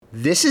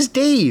This is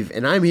Dave,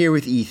 and I'm here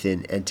with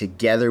Ethan, and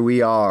together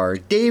we are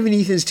Dave and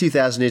Ethan's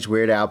 2000-inch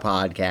Weird Al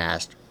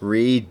podcast,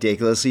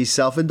 ridiculously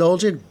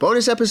self-indulgent,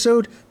 bonus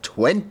episode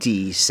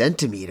 20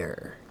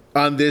 centimeter.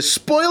 On this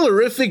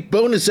spoilerific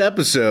bonus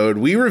episode,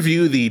 we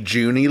review the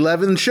June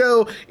 11th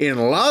show in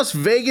Las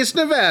Vegas,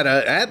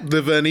 Nevada at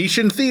the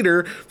Venetian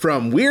Theater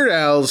from Weird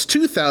Al's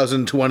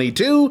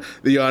 2022,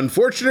 The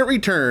Unfortunate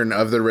Return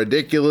of the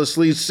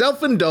Ridiculously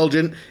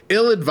Self-Indulgent,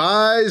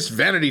 Ill-Advised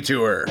Vanity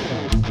Tour.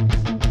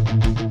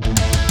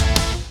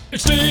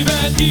 It's Dave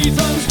and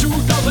Ethan's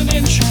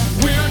 2000-inch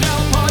Weird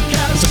Al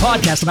podcast. It's a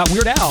podcast about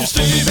Weird Al. It's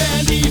Dave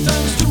and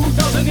Ethan's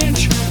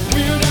 2000-inch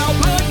Weird Al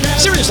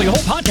podcast. Seriously, the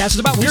whole podcast is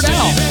about Weird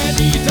Al. Dave and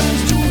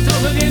Ethan's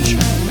 2000-inch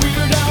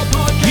Weird Al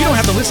podcast. You don't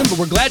have to listen, but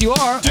we're glad you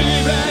are. Dave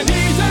and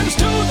Ethan's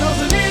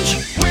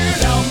 2000-inch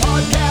Weird Al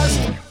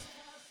podcast.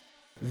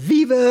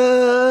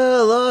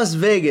 Viva Las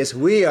Vegas!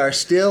 We are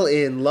still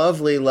in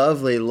lovely,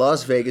 lovely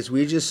Las Vegas.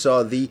 We just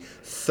saw the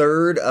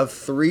third of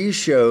 3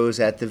 shows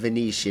at the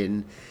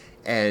Venetian,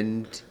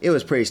 and it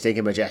was pretty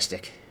stinking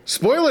majestic.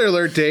 Spoiler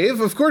alert,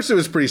 Dave. Of course it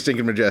was pretty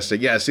stinking majestic.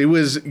 Yes, it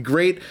was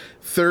great.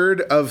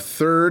 Third of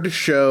 3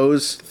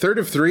 shows. Third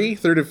of 3?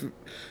 3 of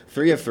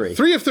 3.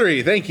 3 of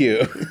 3, thank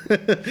you.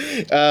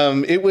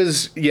 It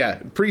was,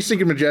 pretty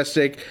stinking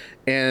majestic.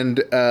 And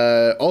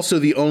also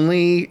the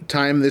only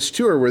time this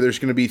tour where there's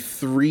going to be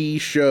 3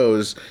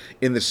 shows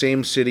in the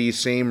same city,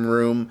 same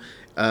room.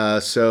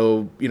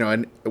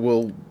 And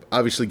we'll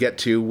obviously get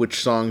to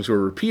which songs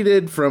were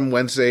repeated from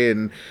Wednesday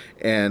and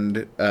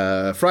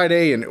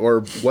Friday,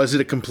 or was it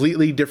a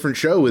completely different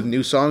show with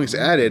new songs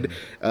added?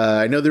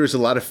 I know there was a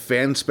lot of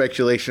fan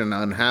speculation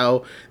on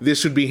how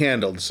this would be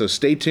handled, so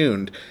stay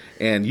tuned,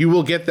 and you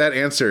will get that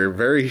answer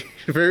very,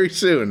 very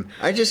soon.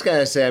 I just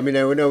gotta say, I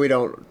know we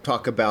don't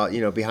talk about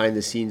behind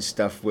the scenes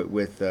stuff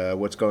with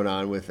what's going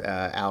on with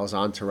Al's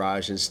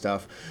entourage and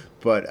stuff,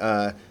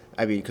 but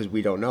because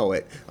we don't know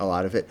a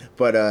lot of it,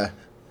 but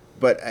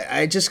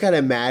I just gotta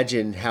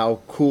imagine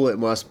how cool it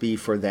must be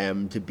for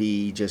them to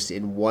be just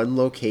in one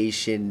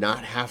location,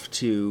 not have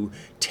to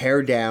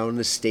tear down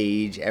the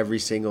stage every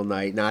single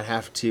night, not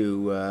have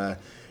to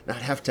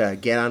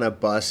get on a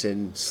bus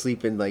and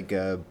sleep in like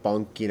a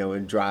bunk,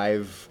 and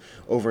drive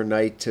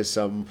overnight to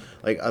some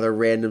like other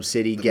random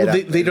city.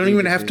 They don't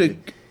even have to.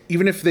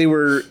 Even if they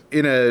were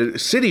in a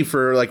city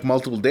for like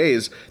multiple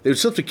days, they would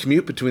still have to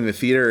commute between the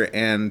theater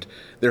and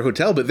their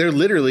hotel. But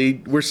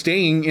we're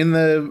staying in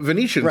the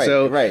Venetian,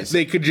 right.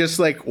 They could just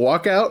like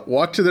walk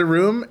to their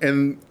room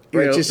and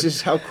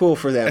just how cool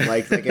for them.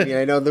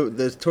 I know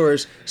the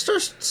tour's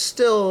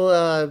still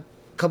a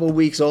couple of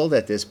weeks old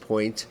at this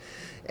point,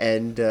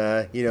 and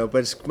but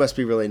it must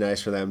be really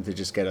nice for them to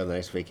just get a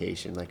nice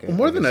vacation.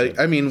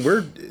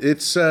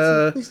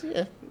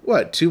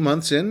 What, 2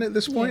 months in at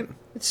this point? Yeah.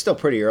 It's still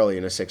pretty early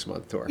in a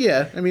 6-month tour.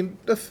 Yeah,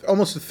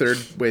 almost a third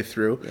way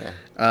through.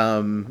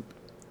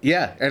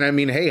 Yeah.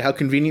 And hey, how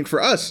convenient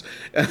for us.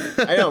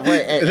 I know,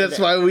 right? And that's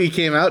why we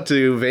came out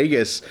to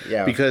Vegas.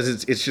 Yeah.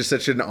 Because it's just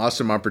such an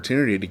awesome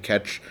opportunity to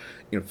catch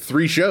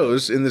 3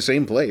 shows in the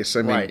same place.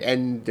 Right,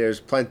 and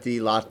there's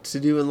lots to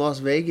do in Las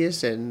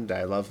Vegas, and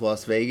I love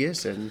Las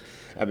Vegas, and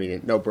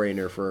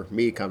no-brainer for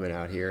me coming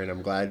out here, and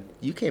I'm glad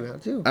you came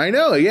out too. I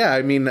know, yeah.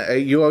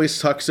 You always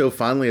talk so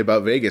fondly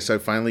about Vegas. I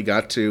finally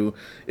got to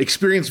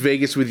experience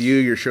Vegas with you.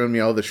 You're showing me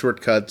all the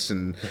shortcuts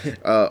and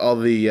all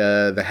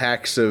the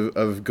hacks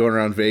of going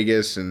around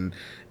Vegas, and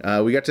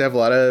we got to have a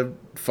lot of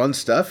fun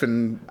stuff.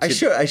 And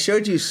I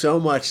showed you so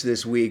much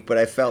this week, but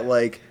I felt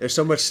like there's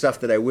so much stuff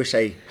that I wish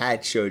I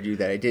had showed you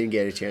that I didn't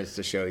get a chance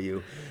to show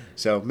you.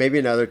 So maybe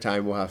another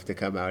time we'll have to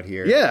come out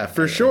here. Yeah,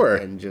 for sure.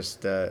 And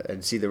just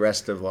and see the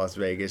rest of Las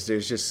Vegas.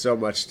 There's just so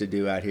much to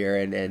do out here,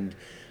 and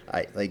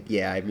I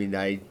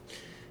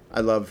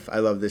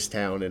love this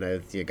town, and I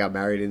got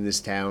married in this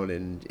town,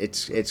 and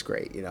it's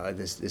great.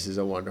 This is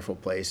a wonderful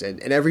place,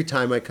 and every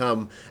time I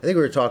come, I think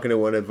we were talking to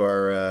one of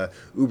our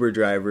Uber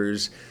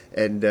drivers,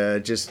 and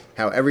just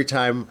how every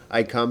time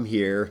I come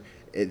here,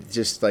 it's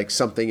just like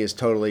something is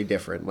totally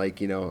different.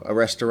 A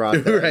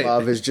restaurant that right. I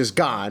love is just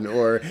gone,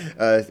 or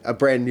a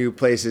brand new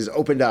place is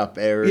opened up.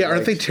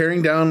 Aren't they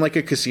tearing down like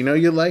a casino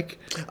you like?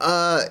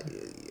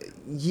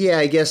 Yeah,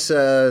 I guess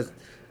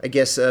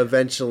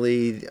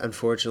eventually,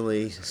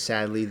 unfortunately,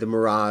 sadly, the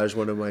Mirage,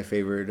 one of my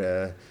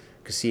favorite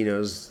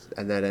casinos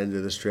on that end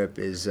of the strip,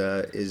 is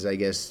I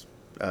guess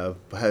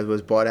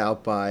was bought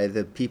out by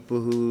the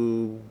people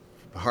who.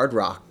 The Hard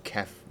Rock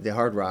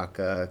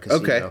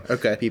casino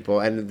okay. people,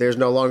 and there's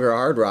no longer a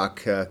Hard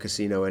Rock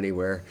casino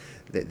anywhere.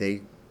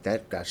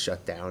 That got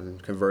shut down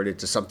and converted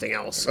to something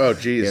else. Oh,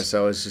 geez.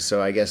 Yeah,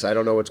 so I guess I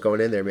don't know what's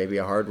going in there. Maybe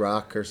a Hard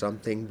Rock or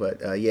something. But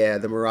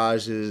the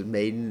Mirage is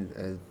made.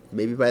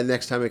 Maybe by the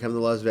next time I come to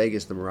Las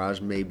Vegas, the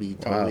Mirage may be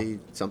totally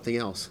something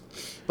else.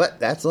 But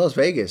that's Las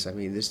Vegas.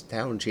 This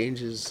town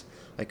changes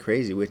like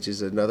crazy, which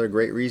is another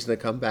great reason to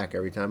come back.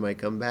 Every time I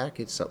come back,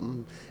 it's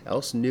something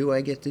else new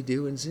I get to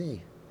do and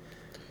see.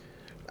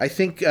 I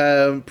think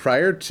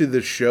prior to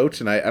the show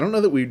tonight, I don't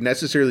know that we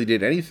necessarily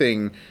did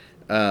anything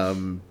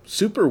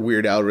Super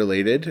Weird Al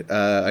related.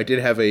 I did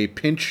have a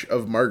pinch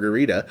of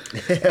margarita.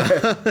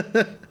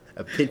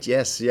 A pinch,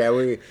 yes, yeah.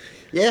 We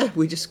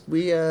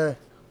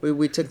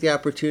took the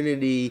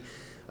opportunity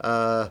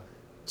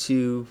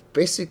to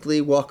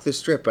basically walk the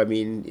strip. I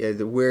mean,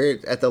 we're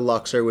at the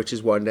Luxor, which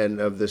is one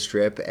end of the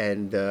strip,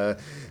 and the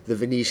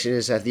Venetian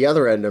is at the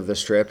other end of the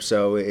strip.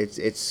 So it's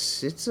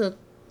a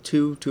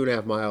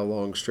 2.5 mile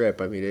long strip.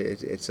 I mean,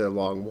 it's a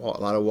long a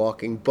lot of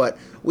walking, but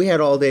we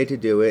had all day to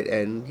do it,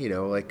 and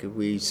like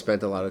we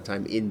spent a lot of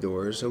time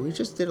indoors, so we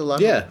just did a lot.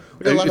 Yeah,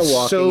 we did a lot of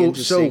walking. And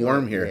just so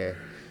warm here. Yeah.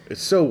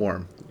 It's so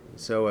warm.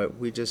 So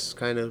we just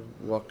kind of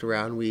walked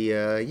around. We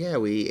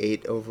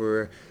ate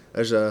over.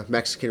 There's a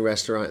Mexican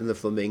restaurant in the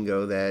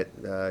Flamingo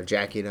that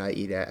Jackie and I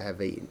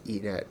have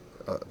eaten at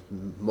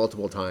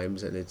multiple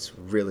times, and it's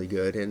really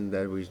good. And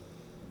we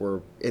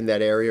were in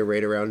that area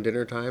right around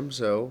dinner time,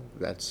 so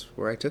that's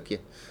where I took you.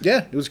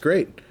 Yeah, it was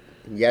great.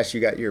 And yes, you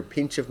got your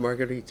pinch of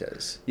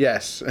margaritas.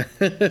 Yes.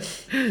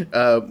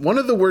 One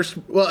of the worst...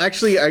 Well,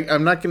 actually,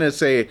 I'm not going to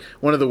say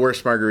one of the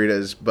worst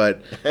margaritas,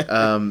 but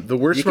the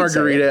worst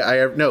margarita I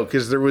ever... No,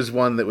 because there was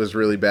one that was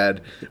really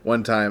bad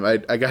one time.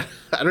 I got...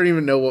 I don't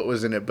even know what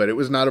was in it, but it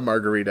was not a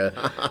margarita.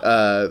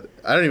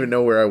 I don't even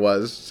know where I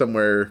was.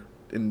 Somewhere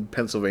in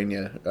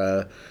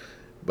Pennsylvania.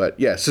 But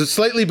yeah, so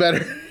slightly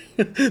better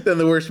than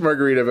the worst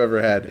margarita I've ever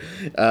had.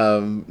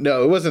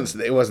 No, it wasn't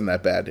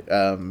that bad.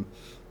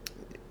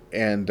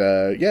 And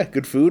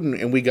good food,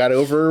 and we got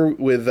over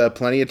with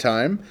plenty of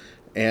time,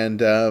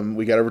 and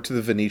we got over to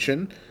the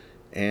Venetian,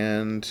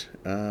 and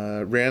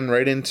ran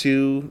right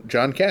into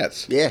John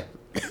Katz. Yeah.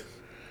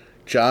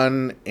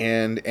 John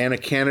and Anna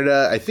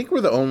Canada, I think, were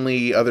the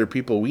only other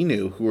people we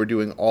knew who were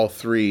doing all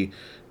 3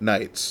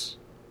 nights.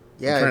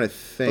 Yeah, I'm trying to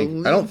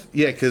think. I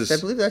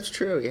believe that's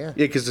true. Yeah.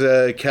 Yeah, because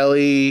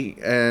Kelly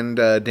and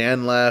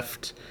Dan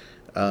left.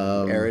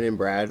 Aaron and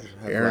Brad.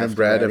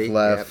 Have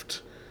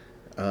left.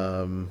 Yep.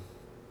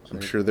 I'm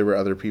sure there were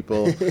other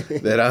people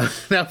that I'm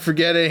now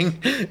forgetting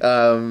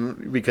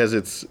because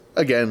it's,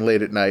 again,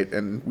 late at night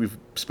and we've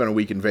spent a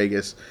week in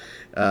Vegas.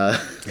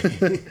 But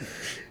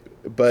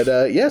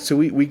so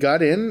we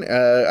got in.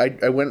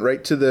 I went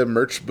right to the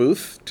merch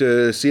booth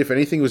to see if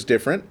anything was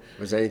different.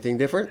 Was anything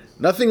different?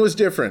 Nothing was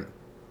different.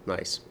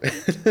 Nice.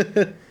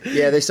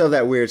 Yeah, they still have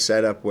that weird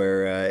setup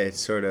where it's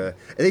sort of...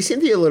 They seem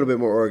to be a little bit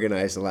more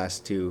organized the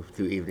last two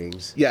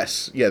evenings.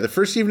 Yes. Yeah, the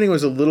first evening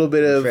was a little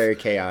bit of... Very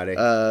chaotic.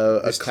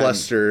 A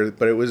cluster,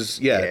 but it was...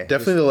 Yeah,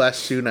 definitely the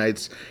last 2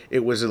 nights,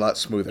 it was a lot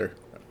smoother.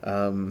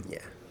 Yeah.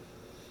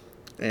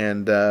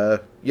 And,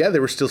 they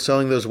were still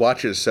selling those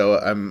watches, so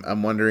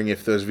I'm wondering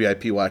if those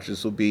VIP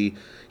watches will be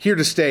here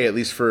to stay, at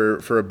least for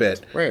a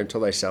bit. Right,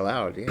 until they sell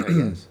out, yeah, I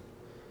guess.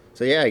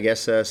 So, yeah, I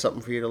guess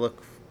something for you to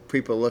look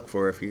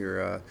for if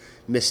you're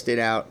missed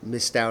out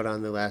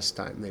on the last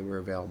time they were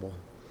available.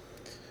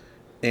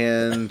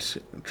 And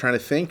I'm trying to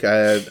think,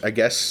 I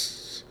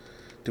guess,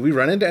 did we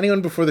run into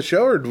anyone before the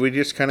show, or did we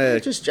just kind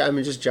of... Just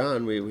John. Just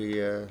John.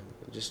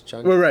 Just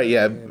John. Well, right,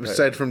 yeah.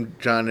 Aside from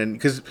John, and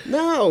because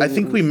I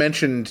think we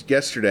mentioned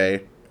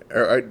yesterday,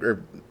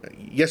 or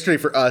yesterday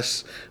for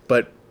us,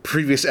 but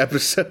previous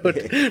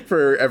episode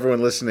for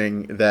everyone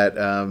listening, that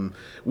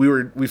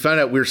we found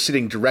out we were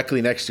sitting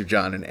directly next to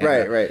John and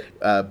Anna,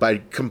 right, by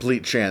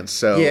complete chance.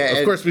 So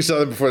of course we saw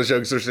them before the show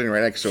because they're sitting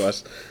right next to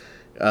us,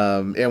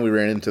 and we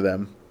ran into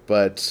them.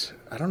 But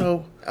I don't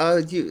know.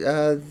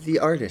 The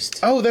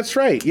artist. Oh, that's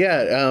right.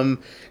 Yeah.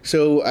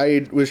 So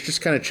I was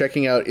just kind of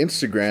checking out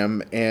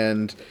Instagram,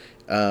 and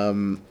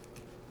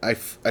I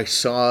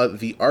saw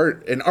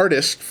an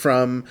artist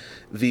from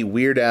the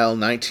Weird Al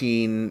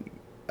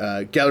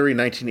Gallery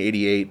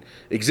 1988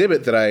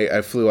 exhibit that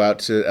I flew out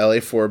to LA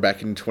for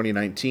back in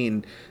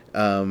 2019.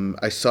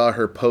 I saw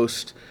her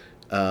post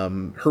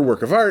her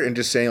work of art and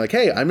just saying like,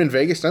 "Hey, I'm in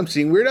Vegas and I'm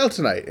seeing Weird Al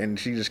tonight." And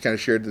she just kind of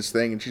shared this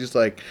thing, and she's just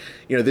like,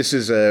 "This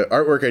is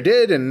artwork I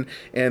did, and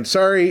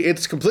sorry,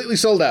 it's completely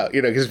sold out."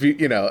 Because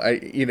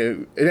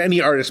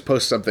any artist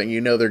posts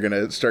something, they're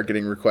gonna start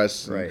getting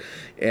requests, right?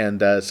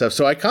 And stuff.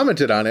 So I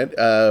commented on it.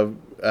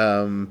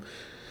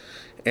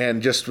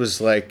 And just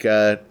was like,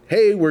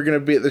 "Hey, we're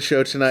gonna be at the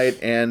show tonight,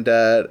 and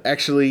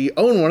actually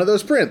own one of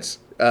those prints."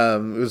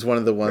 It was one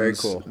of the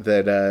ones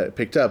that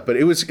picked up, but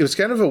it was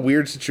kind of a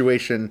weird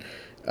situation.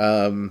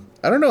 I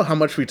don't know how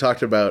much we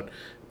talked about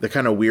the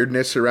kind of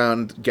weirdness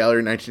around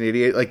Gallery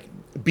 1988. Like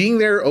being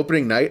there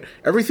opening night,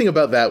 everything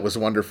about that was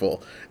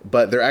wonderful,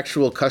 but their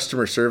actual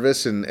customer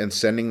service and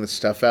sending the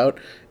stuff out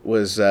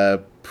was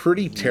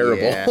pretty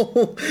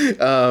terrible.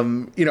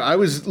 Yeah. I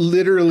was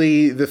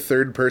literally the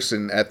 3rd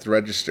person at the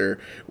register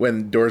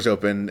when doors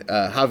opened.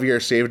 Javier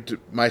saved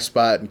my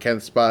spot and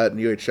Kenneth's spot and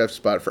UHF's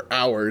spot for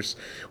hours.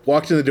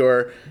 Walked in the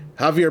door.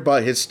 Javier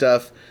bought his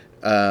stuff.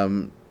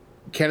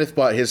 Kenneth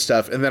bought his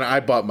stuff, and then I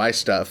bought my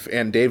stuff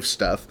and Dave's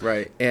stuff.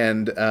 Right.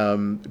 And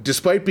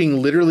despite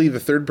being literally the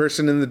 3rd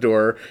person in the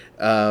door,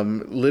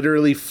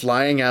 literally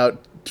flying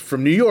out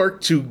from New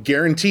York to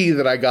guarantee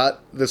that I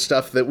got the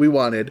stuff that we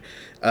wanted,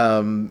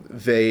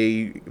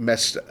 they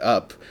messed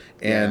up.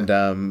 And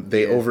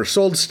they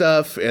oversold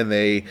stuff, and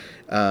they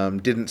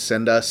didn't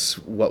send us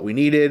what we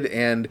needed.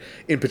 And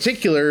in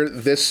particular,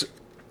 this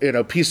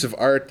piece of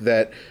art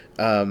that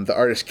the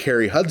artist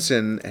Carrie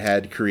Hudson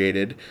had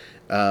created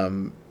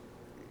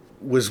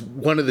was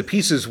one of the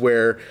pieces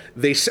where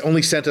they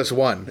only sent us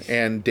one.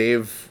 And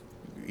Dave,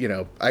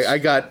 I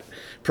got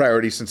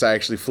priority since I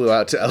actually flew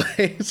out to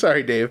LA.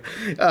 Sorry, Dave.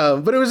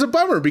 But it was a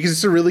bummer because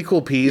it's a really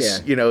cool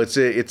piece. Yeah.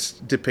 It's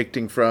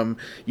depicting from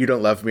You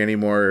Don't Love Me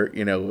Anymore,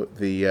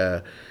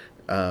 the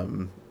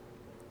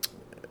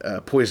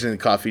poison and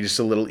coffee, just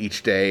a little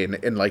each day.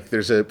 And like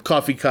there's a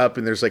coffee cup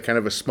and there's like kind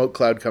of a smoke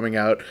cloud coming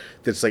out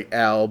that's like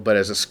Al, but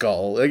as a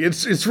skull. Like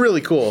it's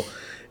really cool.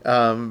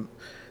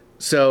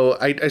 So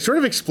I sort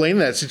of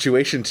explained that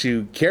situation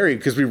to Carrie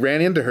because we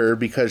ran into her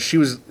because she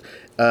was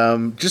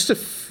just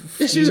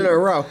She was in a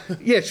row.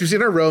 Yeah, she was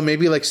in a row,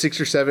 maybe like 6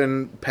 or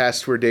 7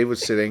 past where Dave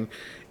was sitting.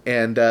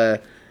 And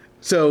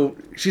so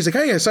she's like,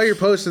 hey, I saw your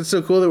post. It's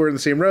so cool that we're in the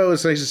same row.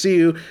 It's nice to see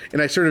you.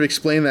 And I sort of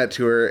explained that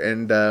to her,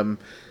 and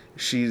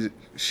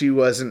she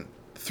wasn't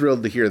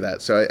thrilled to hear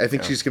that. So I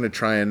think she's going to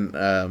try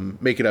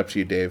and make it up to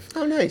you, Dave.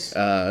 Oh, nice.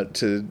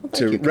 To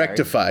you,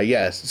 rectify,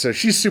 yes. So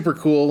she's super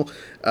cool.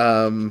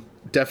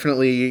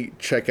 Definitely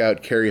check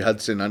out Carrie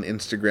Hudson on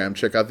Instagram.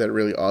 Check out that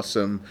really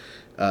awesome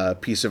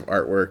piece of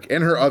artwork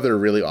and her other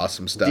really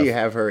awesome stuff. Do you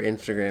have her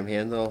Instagram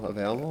handle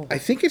available? I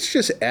think it's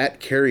just at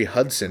Carrie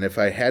Hudson, if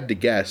I had to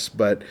guess.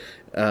 But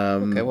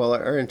okay, well,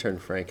 our intern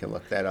Frank can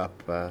look that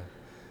up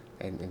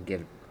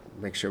and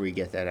make sure we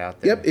get that out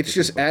there. Yep, it's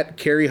just at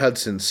Carrie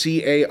Hudson,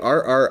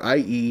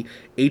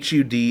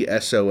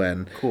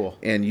 CarrieHudson. Cool.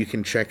 And you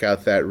can check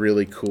out that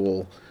really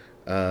cool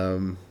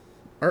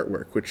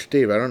artwork, which,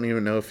 Dave, I don't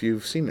even know if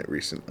you've seen it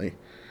recently.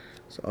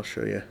 So I'll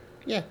show you.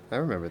 Yeah, I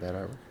remember that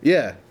artwork.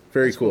 Yeah,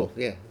 very cool.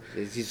 Yeah,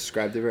 he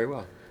described it very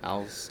well.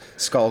 Al's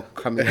skull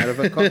coming out of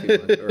a coffee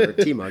mug or a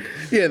tea mug.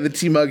 Yeah, the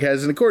tea mug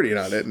has an accordion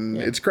on it, and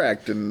it's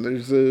cracked, and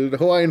there's a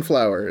Hawaiian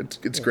flower.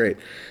 It's great.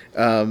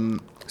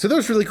 So that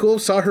was really cool.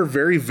 Saw her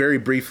very, very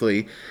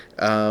briefly.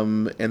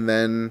 And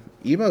then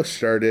emo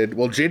started.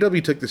 Well,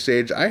 JW took the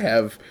stage. I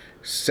have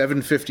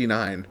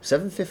 7:59.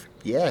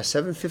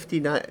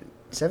 7:59.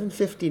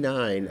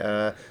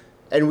 7:59.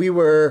 And we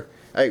were.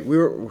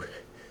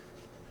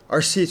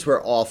 Our seats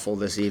were awful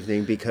this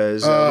evening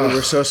because we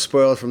were so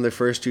spoiled from the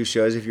first 2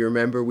 shows. If you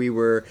remember, we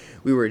were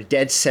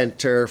dead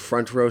center,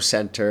 front row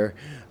center.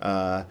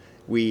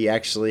 We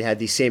actually had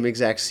the same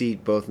exact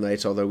seat both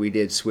nights, although we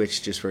did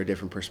switch just for a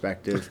different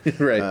perspective.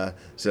 Right.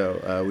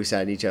 So we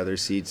sat in each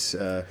other's seats.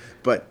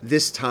 But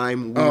this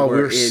time we Oh, we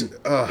were were in.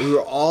 We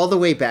were all the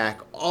way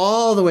back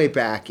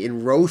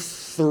in row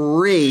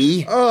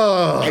 3.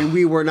 Oh. And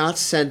we were not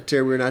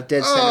center. We were not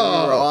dead center.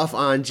 We were off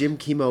on Jim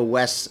Kimo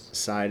West's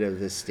side of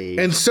the stage.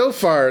 And so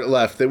far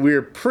left that we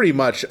were pretty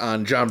much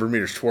on John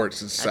Bermuda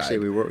Schwartz's side. Actually,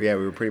 we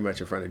were pretty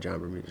much in front of John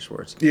Bermuda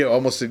Schwartz. Yeah,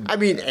 almost.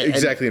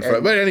 Exactly in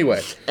front. But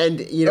anyway.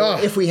 And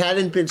if we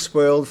hadn't been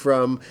spoiled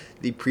from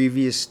the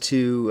previous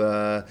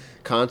 2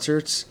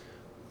 concerts,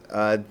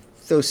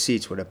 those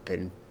seats would have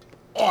been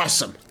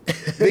awesome.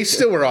 They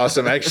still were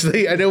awesome,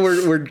 actually. I know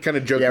we're kind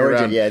of joking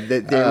around. Yeah,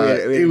 they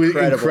were it was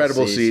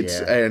incredible seats.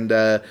 Yeah.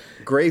 And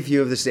great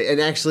view of the stage.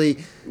 And actually,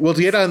 we'll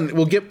get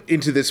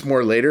into this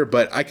more later,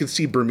 but I could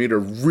see Bermuda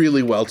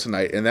really well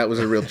tonight, and that was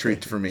a real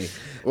treat for me.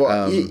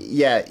 well,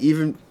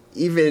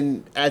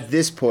 even at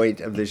this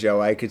point of the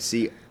show, I could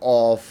see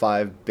all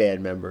 5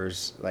 band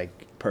members like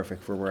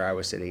perfect for where I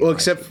was sitting.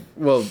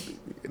 Well,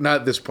 not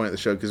at this point of the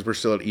show because we're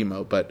still at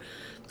emo, but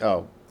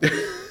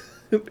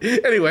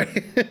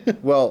anyway.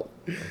 Well,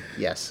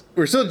 yes.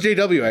 We're still at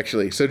JW,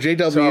 actually. So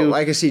JW... So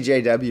I can see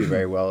JW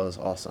very well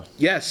also.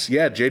 Yes,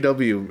 yeah,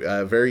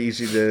 JW. Very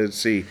easy to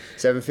see.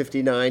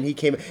 7:59, he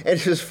came... And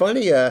it was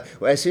funny,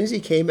 as soon as he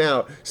came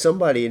out,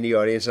 somebody in the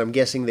audience, I'm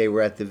guessing they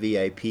were at the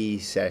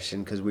VIP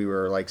session because we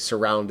were like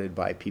surrounded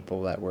by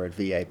people that were at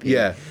VIP.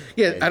 Yeah.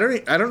 Yeah,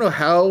 And I don't know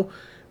how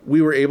we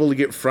were able to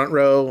get front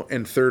row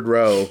and third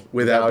row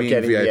without being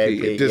getting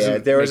VIP. It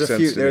doesn't there was make a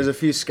few. sense to There was me. a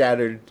few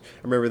scattered.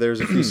 I remember there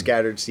was a few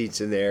scattered seats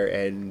in there,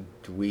 and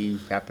we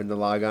happened to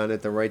log on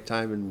at the right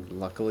time, and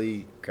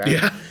luckily, grabbed it.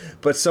 Yeah.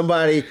 But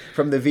somebody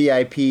from the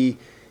VIP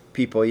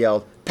people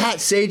yelled, "Pat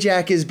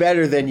Sajak is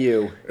better than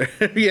you."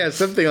 Yeah,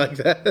 something like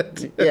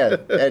that. Yeah,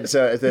 and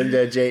so then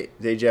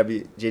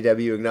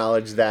JW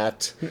acknowledged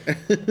that.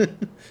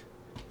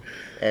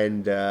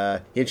 And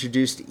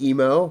introduced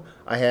emo.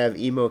 I have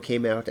emo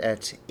came out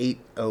at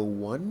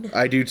 8:01.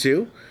 I do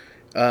too.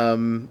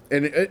 And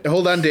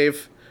hold on,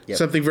 Dave. Yep.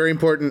 Something very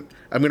important.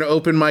 I'm going to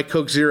open my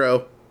Coke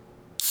Zero.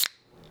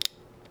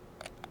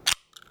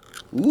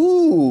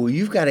 Ooh,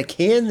 you've got a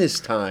can this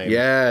time.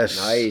 Yes.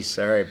 Nice.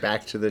 All right,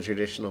 back to the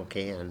traditional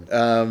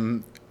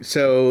can.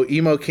 So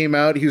emo came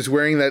out. He was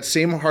wearing that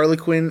same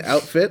Harlequin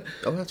outfit.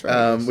 Oh, that's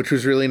right. Which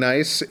was really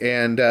nice.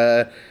 And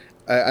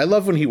I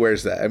love when he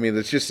wears that. I mean,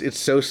 it's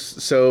so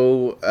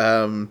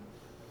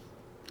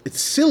it's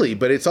silly,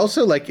 but it's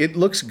also like it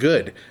looks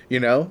good,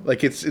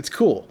 like it's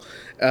cool.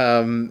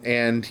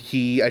 And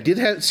I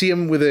did see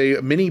him with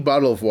a mini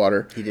bottle of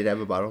water. He did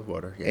have a bottle of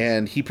water. Yes.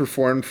 And he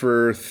performed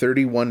for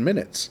 31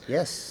 minutes.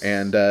 Yes.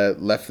 And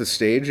left the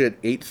stage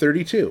at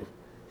 8:32.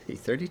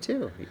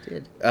 8:32. He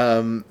did.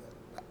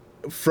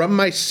 From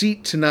my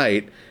seat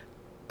tonight,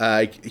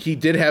 he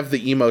did have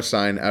the emo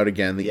sign out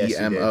again, the Yes,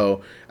 he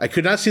EMO. I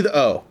could not see the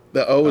O.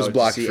 The O was did you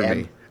blocked see for M?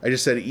 me. I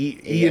just said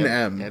E and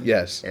M.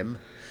 Yes. M.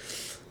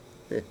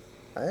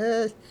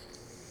 I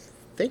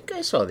think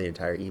I saw the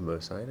entire emo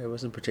sign. I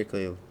wasn't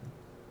particularly.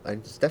 I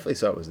definitely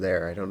saw it was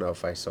there. I don't know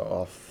if I saw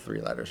all 3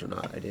 letters or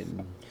not. I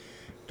didn't.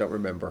 Don't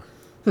remember.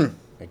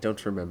 I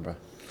don't remember.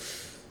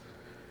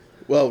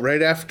 Well,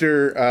 right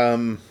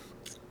after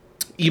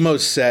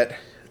emo's set,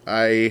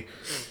 I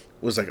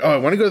was like, oh, I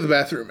want to go to the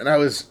bathroom. And I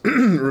was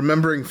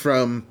remembering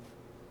from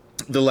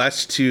the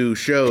last 2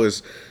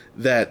 shows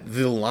that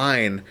the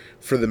line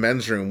for the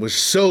men's room was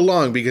so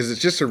long because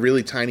it's just a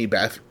really tiny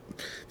bathroom.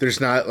 There's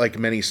not like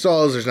many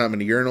stalls. There's not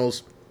many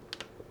urinals.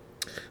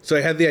 So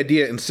I had the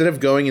idea, instead of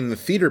going in the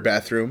theater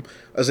bathroom,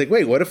 I was like,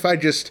 wait, what if I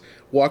just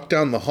walk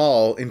down the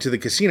hall into the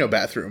casino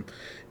bathroom?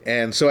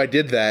 And so I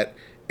did that,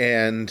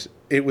 and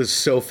it was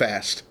so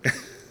fast.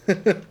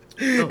 And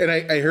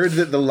I heard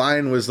that the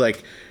line was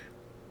like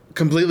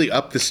completely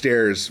up the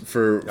stairs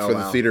for the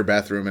wow. theater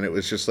bathroom, and it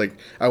was just like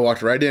I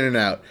walked right in and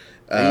out.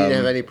 You didn't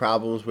have any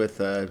problems with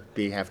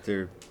have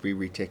to be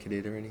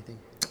reticketed or anything?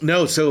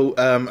 No, so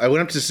I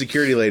went up to the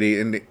security lady,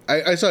 and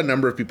I saw a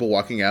number of people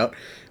walking out,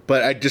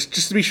 but I just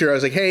to be sure, I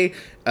was like, hey,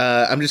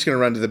 I'm just going to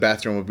run to the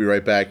bathroom. I'll be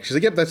right back. She's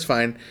like, yep, that's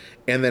fine.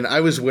 And then I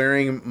was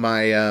wearing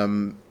my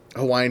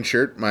Hawaiian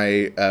shirt,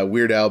 my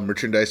Weird Al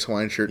merchandise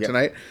Hawaiian shirt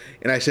tonight.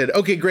 And I said,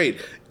 okay, great.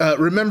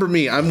 Remember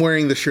me. I'm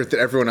wearing the shirt that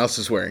everyone else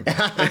is wearing.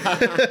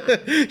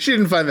 She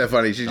didn't find that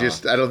funny. She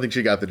just, I don't think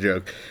she got the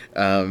joke.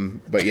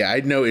 But yeah, I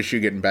had no issue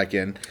getting back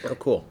in. Oh,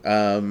 cool.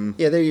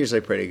 Yeah, they're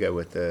usually pretty good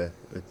with the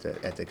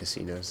at the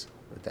casinos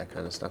with that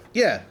kind of stuff.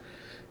 Yeah.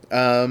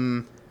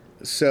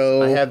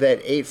 So I have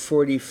that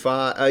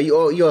 8:45.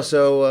 You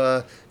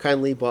also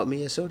kindly bought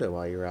me a soda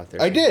while you were out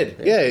there. I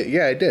did.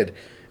 Yeah, I did.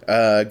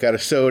 Got a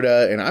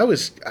soda, and I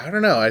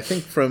don't know, I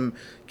think from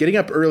getting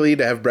up early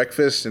to have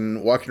breakfast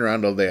and walking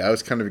around all day, I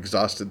was kind of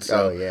exhausted.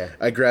 So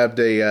I grabbed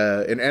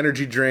an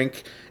energy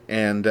drink,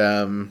 and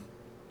that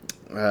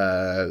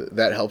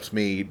helped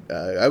me.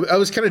 I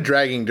was kind of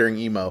dragging during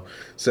emo,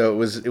 so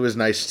it was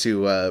nice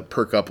to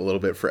perk up a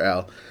little bit for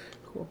Al.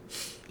 Cool.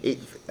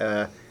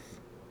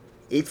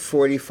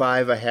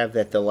 8:45. I have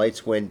that the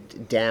lights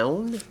went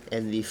down,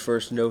 and the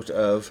first note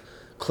of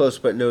Close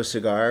But No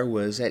Cigar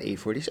was at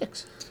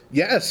 8:46.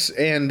 Yes,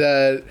 and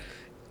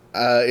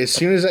as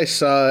soon as I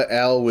saw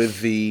Al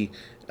with the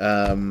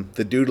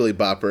doodly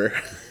bopper.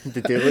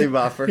 The doodly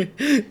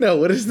bopper? No,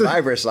 what is the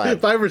Vibra Slap.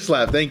 Vibra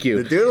Slap, thank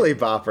you. The doodly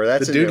bopper.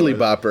 That's the doodly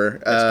bopper.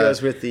 That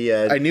goes with the.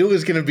 I knew it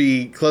was going to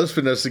be Close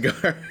But No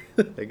Cigar.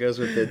 It goes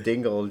with the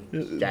dingle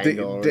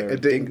dangle.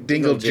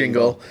 Dingle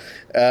jingle.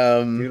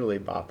 Doodly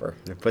bopper.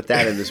 Put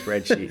that in the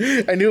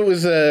spreadsheet. I knew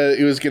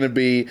it was going to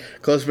be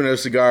Close But No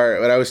Cigar,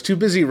 but I was too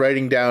busy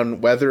writing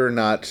down whether or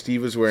not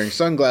Steve was wearing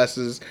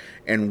sunglasses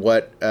and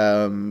what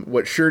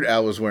shirt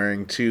Al was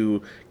wearing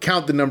to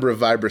count the number of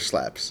Vibra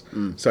Slaps.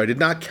 So I did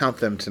not count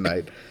them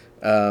tonight.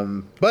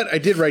 But I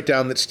did write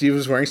down that Steve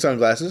was wearing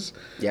sunglasses.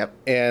 Yep.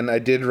 And I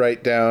did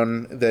write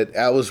down that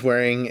Al was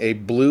wearing a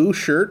blue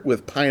shirt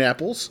with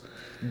pineapples.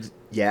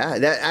 Yeah, I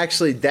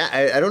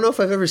don't know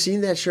if I've ever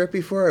seen that shirt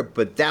before,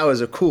 but that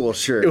was a cool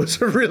shirt. It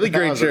was a really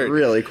great shirt. A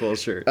really cool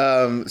shirt.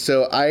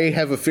 So I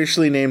have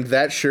officially named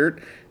that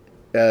shirt.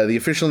 The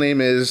official name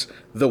is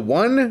The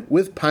One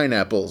with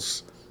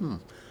Pineapples.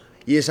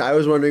 Yes, I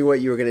was wondering what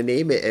you were going to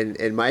name it,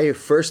 and my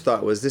first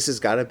thought was this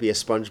has got to be a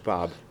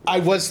SpongeBob. I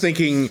was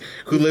thinking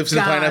Who Lives in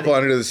a Pineapple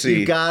Under the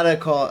Sea. You gotta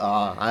call.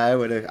 I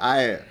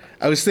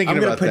was thinking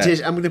about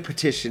that. I'm gonna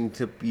petition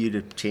you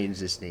to change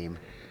this name.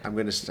 I'm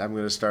gonna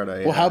start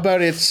a. Well, how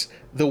about it's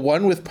The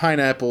One with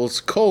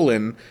Pineapples,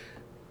 Who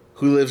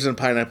Lives in a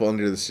Pineapple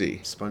Under the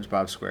Sea?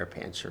 SpongeBob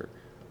SquarePants shirt.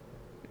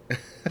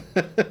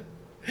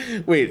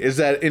 Wait, is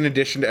that in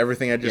addition to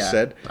everything I just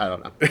said? I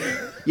don't know.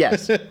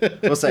 Yes.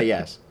 We'll say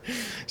yes.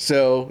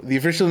 So the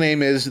official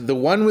name is The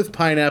One with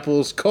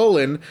Pineapples,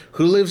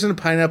 Who Lives in a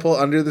Pineapple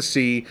Under the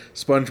Sea,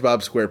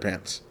 SpongeBob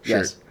SquarePants shirt.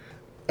 Yes.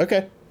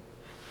 Okay.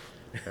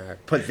 All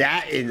right. Put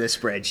that in the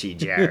spreadsheet,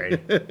 Jared.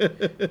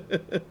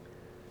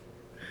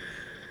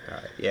 All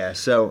right. Yeah,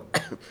 so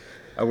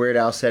a Weird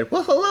Al said,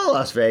 well, hello,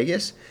 Las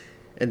Vegas.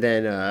 And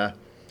then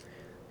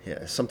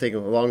something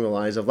along the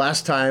lines of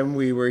last time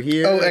we were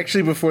here. Oh,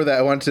 actually, before that,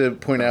 I want to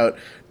point out,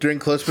 during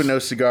Close But No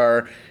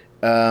Cigar,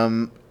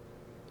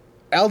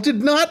 Al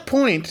did not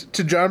point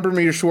to John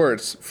Bermuda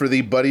Schwartz for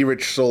the Buddy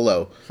Rich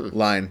solo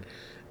line.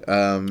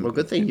 Well,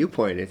 good thing you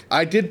pointed.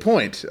 I did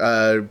point,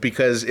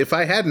 because if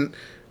I hadn't,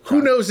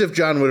 who knows if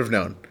John would have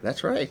known.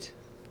 That's right.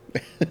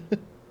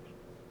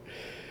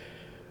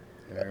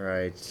 All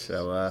right,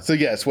 so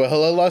yes, well,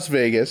 hello, Las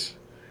Vegas.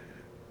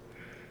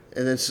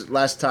 And then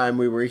last time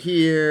we were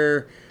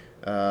here...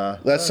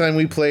 last time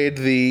we played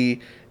the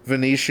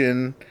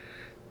Venetian...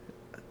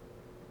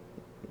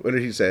 What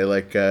did he say?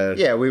 Like,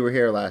 Yeah, we were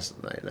here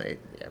last night.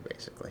 Yeah,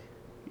 basically.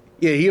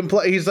 yeah,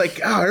 he's like,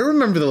 oh, I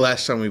remember the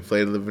last time we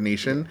played the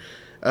Venetian.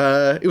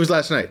 It was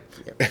last night.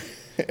 Yep.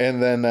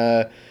 And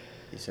then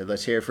He said,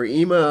 let's hear it for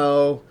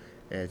emo.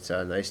 And it's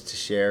nice to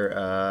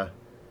share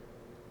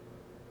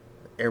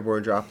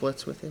Airborne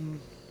Droplets with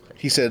him.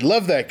 he said,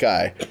 love that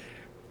guy.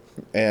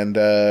 And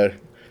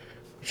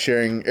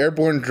sharing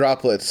Airborne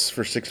Droplets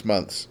for 6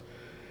 months.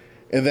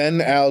 And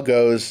then Al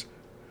goes,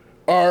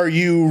 are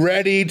you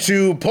ready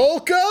to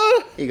polka?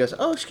 He goes,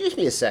 oh, excuse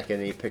me a second.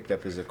 And he picked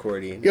up his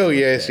accordion. Oh,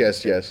 yes.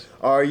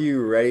 Are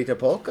you ready to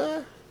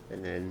polka?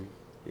 And then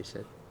he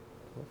said,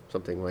 well,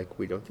 something like,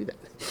 we don't do that.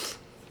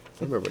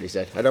 I remember what he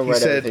said. I don't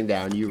write everything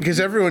down. Because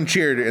everyone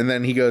cheered, and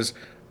then he goes,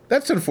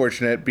 that's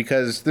unfortunate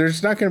because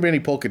there's not going to be any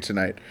polka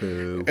tonight.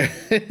 Boo. He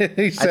I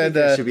think said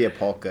there should be a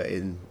polka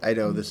in. I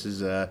know this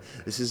is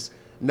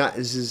not.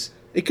 This is.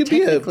 it could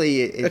be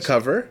technically a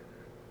cover.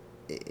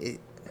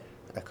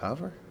 A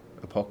cover?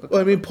 A polka?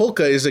 Well, I mean,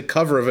 polka is a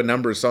cover of a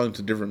number of songs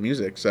to different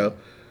music, so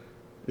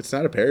it's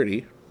not a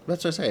parody.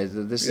 That's what I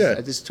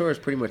say. This tour is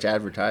pretty much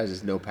advertised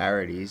as no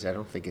parodies. I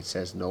don't think it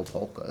says no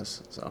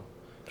polkas. So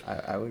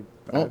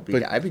I'd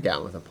be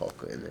down with a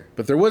polka in there.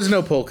 But there was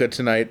no polka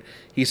tonight.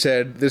 He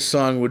said this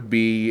song would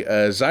be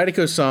a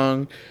Zydeco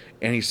song,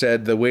 and he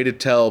said the way to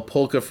tell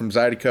polka from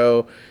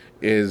Zydeco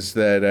is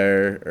that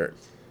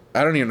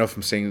I don't even know if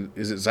I'm saying,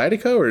 is it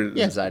Zydeco or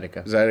Yeah,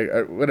 Zydeco.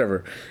 Zydeco,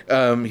 whatever.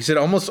 He said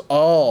almost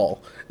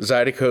all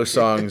Zydeco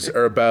songs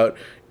are about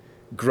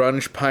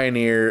grunge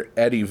pioneer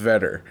Eddie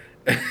Vedder.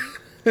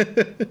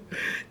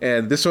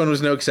 And this one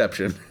was no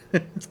exception.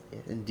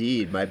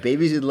 Indeed, my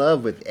baby's in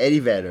love with Eddie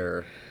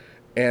Vedder.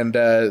 And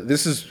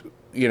this is,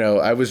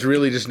 I was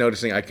really just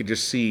noticing I could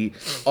just see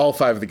all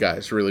 5 of the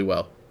guys really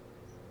well.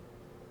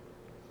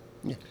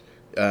 Yeah.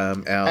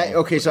 Al.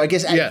 Okay, so I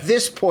guess at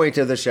this point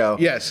of the show,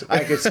 Yes.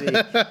 I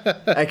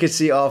could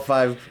see all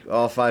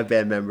five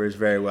band members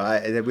very well.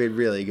 We had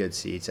really good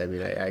seats. I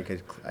mean, I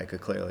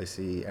could clearly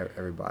see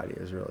everybody. It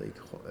was really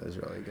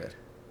good.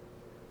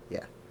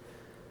 Yeah.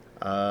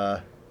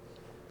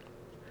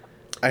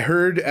 I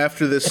heard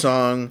after this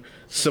song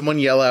someone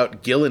yell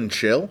out "Gill and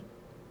Chill."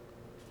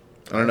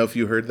 I don't know if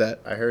you heard that.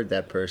 I heard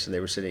that person. They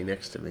were sitting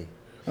next to me.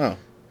 Oh,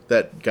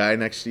 that guy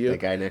next to you? The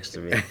guy next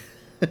to me,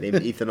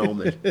 named Ethan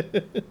Ullman.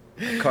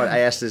 I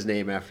asked his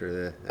name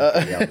after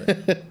he yelled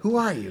it. Who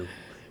are you?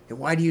 And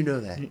why do you know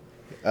that?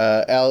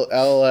 Al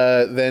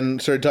then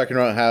started talking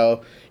about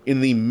how in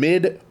the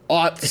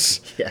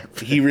mid-aughts Yeah.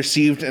 he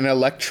received an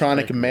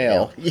electronic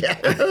mail Yeah,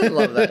 I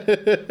love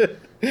that.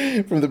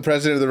 from the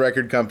president of the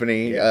record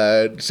company.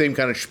 Yeah. Same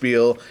kind of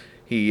spiel.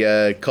 He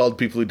called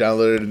people who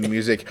downloaded the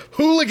music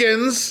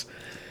hooligans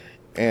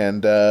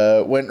and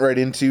went right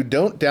into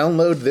don't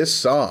download this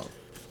song.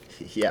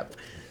 Yep.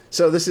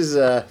 So this is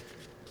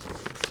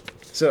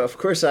so of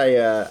course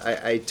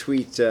I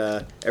tweet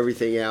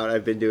everything out.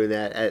 I've been doing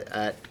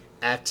that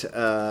at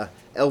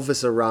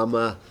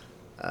Elvisarama,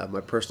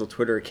 my personal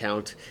Twitter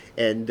account,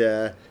 and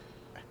it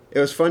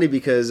was funny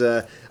because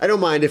I don't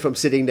mind if I'm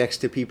sitting next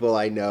to people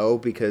I know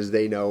because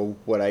they know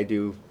what I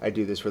do. I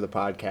do this for the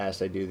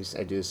podcast. I do this.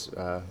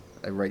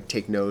 I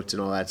take notes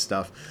and all that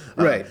stuff.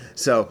 Right.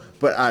 So,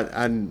 but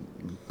on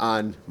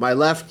my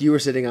left, you were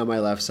sitting on my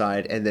left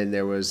side, and then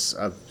there was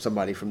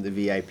somebody from the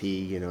VIP,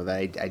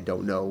 that I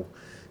don't know,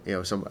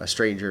 a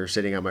stranger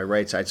sitting on my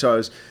right side. So I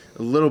was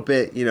a little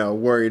bit,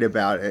 worried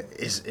about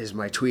is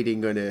my tweeting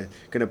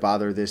gonna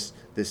bother this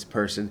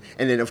person?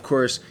 And then of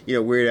course,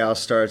 Weird Al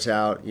starts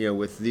out,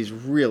 with these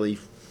really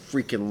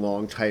freaking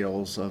long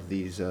titles of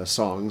these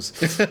songs.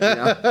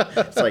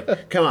 It's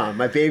like, come on,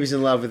 my baby's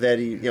in love with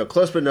Eddie.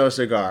 Close but no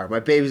cigar.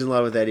 My baby's in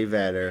love with Eddie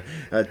Vedder.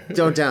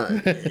 Don't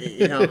download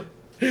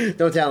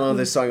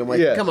this song. I'm like,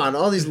 Yeah. come on,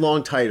 all these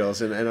long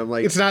titles, and I'm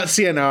like, It's not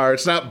CNR.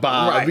 It's not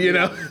Bob.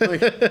 right,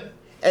 like,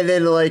 and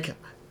then like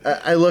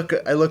I look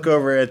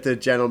over at the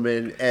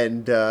gentleman,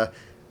 and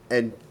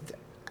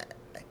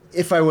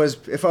if I was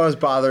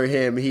bothering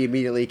him, he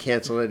immediately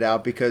canceled it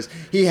out because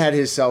he had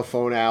his cell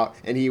phone out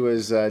and he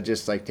was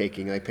just like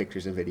taking like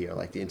pictures and video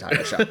like the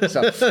entire show.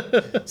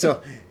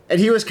 So and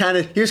he was kind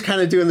of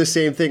doing the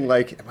same thing.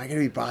 Like, am I going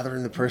to be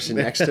bothering the person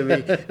next to me?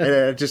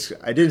 And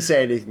I didn't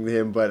say anything to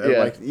him, but I'm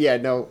like, yeah,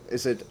 no.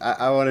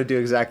 I want to do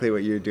exactly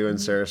what you're doing,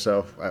 sir.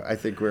 So I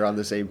think we're on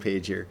the same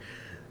page here.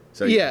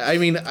 So Yeah, I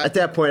mean, at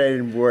that point, I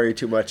didn't worry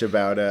too much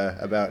about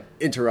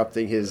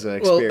interrupting his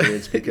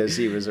experience because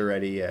he was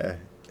already.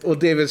 Well,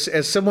 Dave,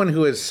 as someone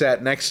who has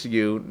sat next to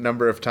you a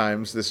number of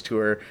times this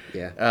tour,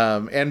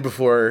 and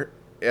before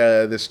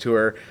this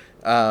tour,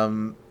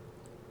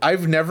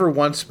 I've never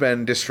once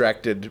been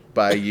distracted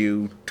by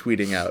you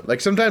tweeting out.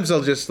 Like sometimes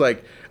I'll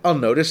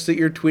notice that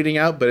you're tweeting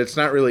out, but it's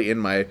not really in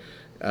my,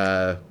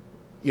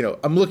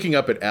 I'm looking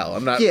up at Al.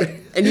 I'm not. Yeah,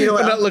 and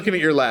I'm not looking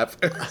at your lap.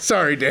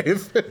 Sorry,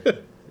 Dave.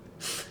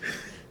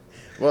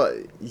 Well,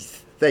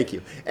 thank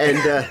you, and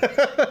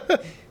I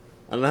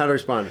don't know how to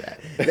respond to that.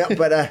 No,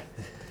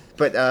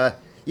 but I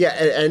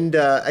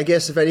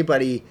guess if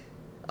anybody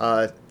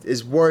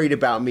is worried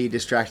about me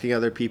distracting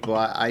other people,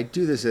 I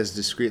do this as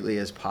discreetly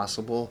as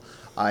possible.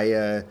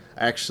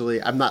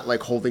 I'm not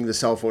like holding the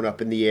cell phone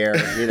up in the air,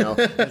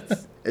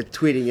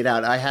 tweeting it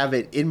out. I have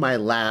it in my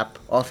lap,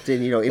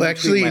 often, in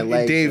between my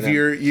legs. Dave,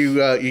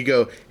 you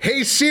go,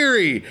 "Hey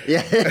Siri,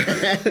 Yeah.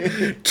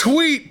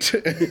 tweet."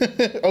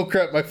 Oh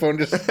crap, my phone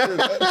just.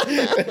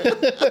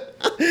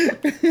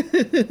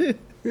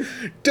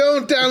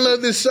 Don't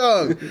download this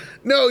song.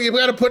 No, you've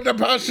got to put an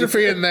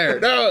apostrophe in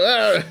there.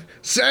 No,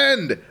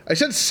 send. I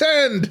said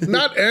send,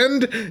 not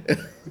end.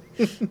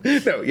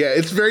 No, yeah,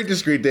 it's very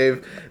discreet,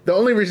 Dave. The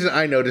only reason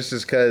I noticed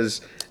is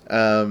because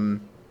I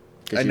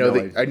know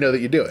that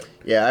you do it.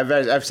 Yeah,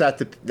 I've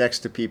sat next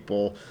to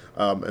people,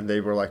 and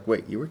they were like,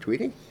 "Wait, you were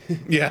tweeting?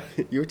 Yeah.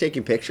 You were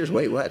taking pictures?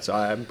 Wait, what?" So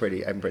I'm pretty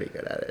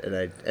good at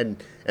it,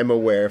 and am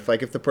aware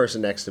if the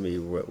person next to me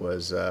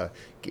was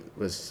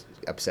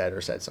upset or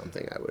said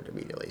something, I would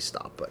immediately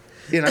stop. But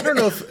And I don't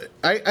know if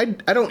I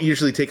don't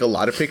usually take a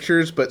lot of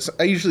pictures, but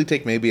I usually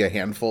take maybe a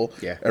handful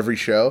every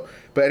show.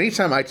 But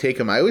anytime I take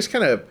them, I always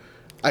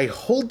I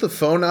hold the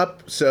phone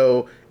up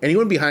so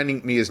anyone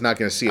behind me is not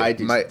going to see it.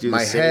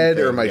 My head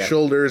or my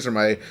shoulders or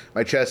my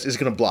chest is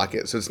going to block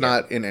it, so it's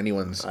not in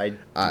anyone's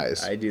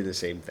eyes. I do the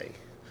same thing.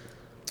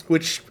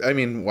 Which, I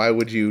mean, why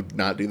would you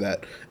not do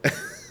that?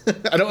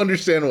 I don't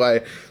understand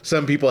why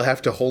some people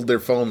have to hold their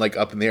phone like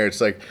up in the air. It's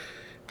like,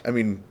 I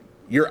mean,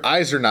 your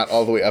eyes are not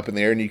all the way up in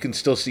the air, and you can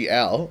still see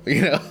Al,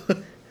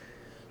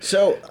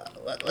 So,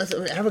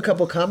 I have a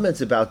couple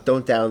comments about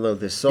 "Don't Download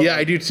This Song." Yeah,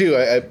 I do too.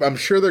 I'm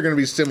sure they're going to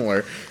be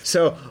similar.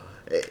 So,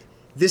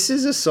 this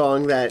is a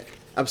song that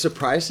I'm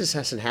surprised this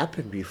hasn't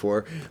happened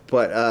before,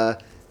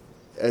 but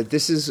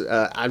this is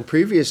on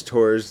previous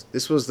tours.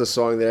 This was the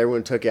song that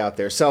everyone took out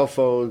their cell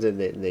phones and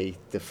they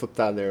flipped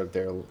on their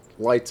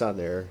lights on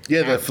their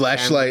the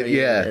flashlight,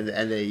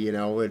 and they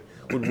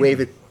would wave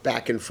it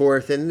back and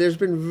forth. And there's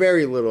been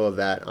very little of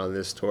that on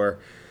this tour,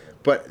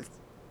 but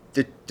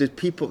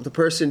the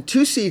person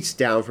 2 seats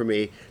down from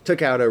me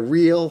took out a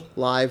real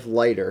live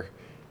lighter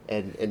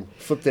and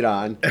flipped it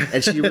on,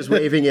 and she was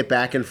waving it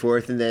back and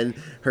forth, and then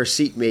her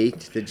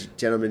seatmate, the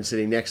gentleman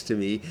sitting next to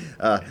me,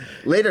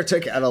 later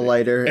took out a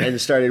lighter and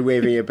started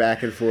waving it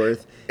back and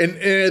forth. And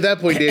at that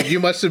point, Dave, you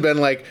must have been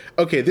like,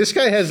 okay, this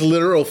guy has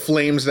literal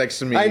flames next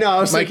to me. I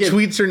know. My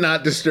tweets are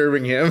not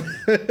disturbing him.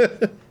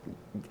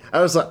 I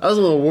was a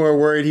little more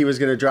worried he was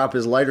going to drop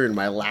his lighter in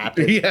my lap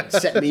and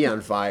set me on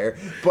fire.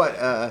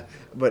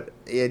 But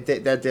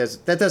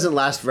that doesn't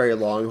last very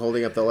long,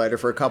 holding up the lighter,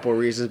 for a couple of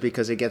reasons.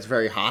 Because it gets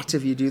very hot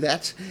if you do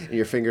that, and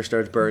your finger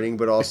starts burning.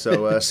 But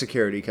also,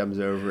 security comes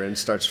over and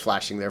starts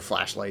flashing their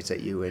flashlights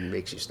at you and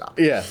makes you stop.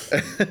 Yeah.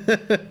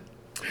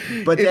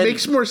 But it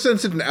makes more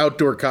sense at an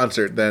outdoor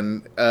concert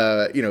than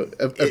a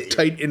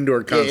tight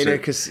indoor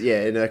concert.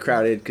 In a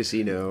crowded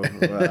casino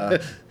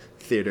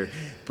theater.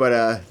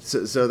 But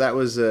so that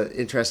was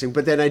interesting.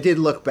 But then I did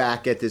look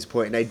back at this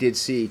point, and I did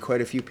see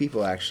quite a few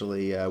people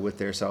actually with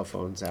their cell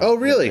phones out. Oh,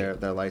 really?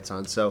 With their lights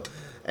on. So,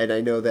 and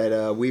I know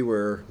that we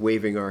were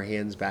waving our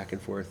hands back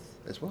and forth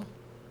as well.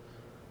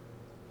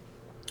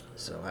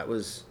 So that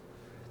was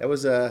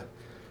a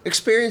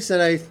experience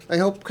that I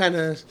hope kind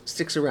of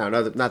sticks around.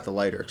 Not the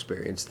lighter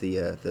experience,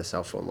 the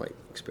cell phone light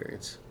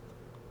experience.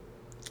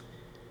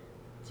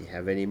 Do you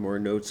have any more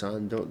notes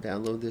on "Don't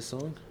Download This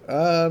Song"?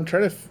 I'm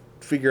trying to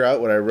figure out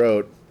what I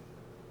wrote.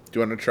 Do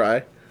you want to try?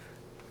 It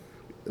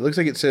looks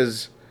like it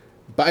says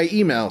by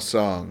email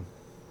song.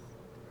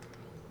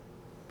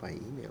 By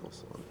email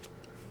song.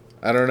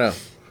 I don't know.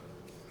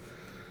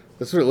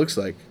 That's what it looks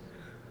like.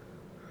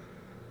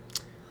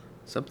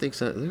 Something.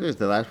 There's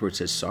the last word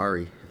says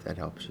sorry. If that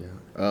helps you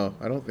out. Oh,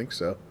 I don't think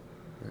so.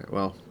 Right,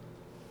 well,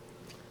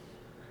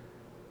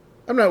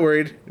 I'm not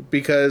worried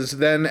because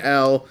then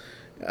Al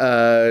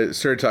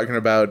started talking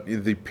about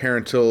the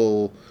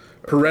parental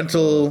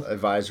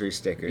advisory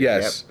sticker.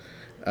 Yes.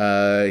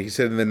 Yep. He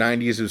said in the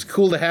 90s it was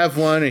cool to have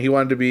one, and he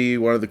wanted to be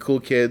one of the cool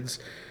kids.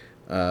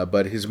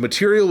 But his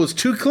material was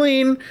too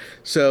clean,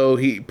 so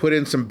he put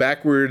in some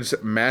backwards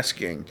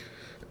masking.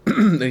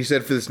 And he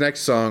said for this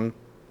next song,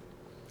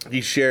 he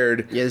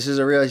shared... Yeah, he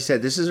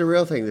said, this is a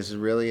real thing. This is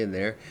really in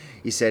there.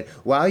 He said,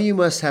 "Wow, you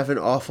must have an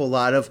awful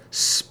lot of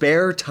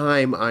spare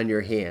time on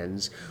your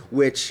hands,"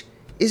 which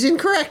is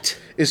incorrect.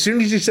 As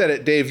soon as you said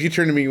it, Dave, you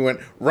turned to me and went,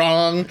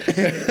 "Wrong."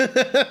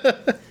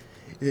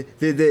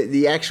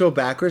 The actual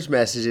backwards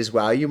message is,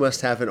 "Wow, you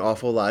must have an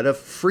awful lot of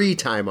free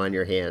time on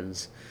your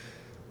hands."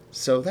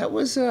 So that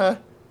was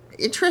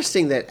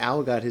interesting that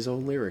Al got his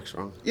own lyrics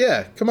wrong.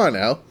 Yeah, come on,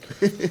 Al.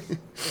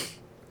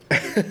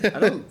 I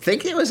don't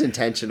think it was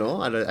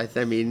intentional.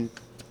 I mean,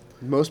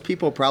 most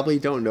people probably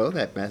don't know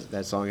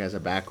that song has a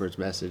backwards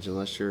message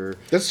unless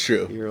That's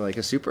true. You're like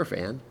a super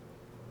fan.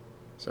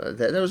 So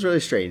that was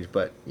really strange,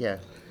 but yeah.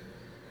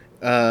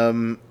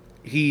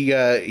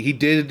 He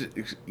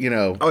did,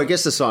 Oh, I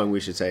guess the song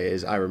we should say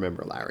is "I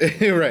Remember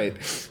Larry." Right.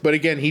 But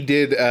again, he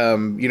did,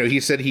 he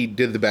said he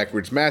did the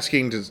backwards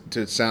masking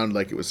to sound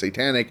like it was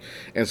satanic.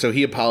 And so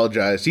he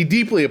apologized. He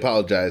deeply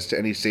apologized to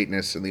any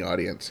Satanists in the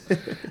audience.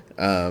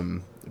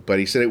 But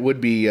he said it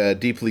would be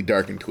deeply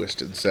dark and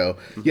twisted. So,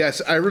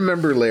 yes, I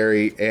remember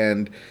Larry.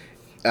 And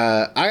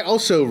I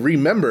also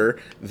remember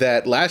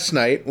that last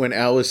night when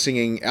Al was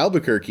singing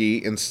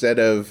Albuquerque instead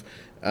of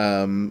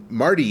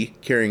Marty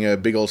carrying a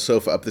big old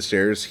sofa up the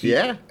stairs.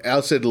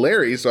 Al said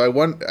Larry,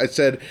 so I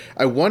said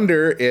I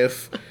wonder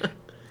if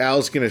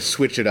Al's going to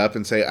switch it up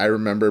and say I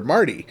remember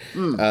Marty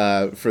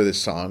for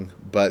this song.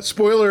 But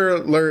spoiler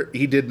alert,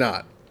 he did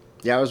not.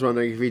 Yeah, I was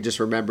wondering if he just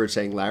remembered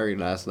saying Larry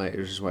last night,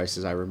 which is why he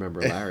says I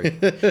remember Larry.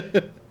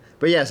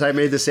 But yes, I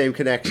made the same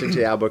connection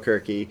to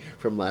Albuquerque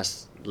from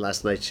last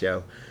night's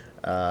show.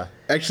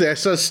 Actually, I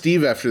saw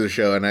Steve after the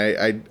show, and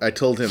I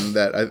told him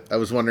that I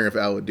was wondering if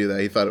Al would do that.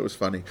 He thought it was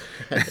funny.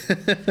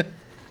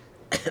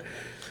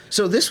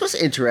 So this was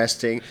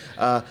interesting.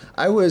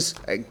 I was,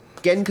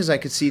 again, because I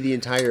could see the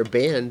entire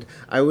band,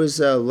 I was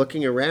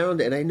looking around,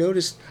 and I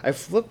noticed, I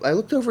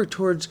looked over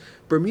towards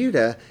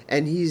Bermuda,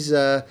 and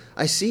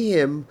I see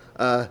him,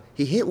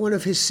 he hit one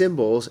of his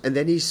cymbals, and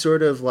then he's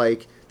sort of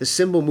like, the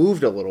cymbal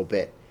moved a little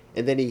bit,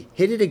 and then he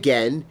hit it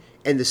again,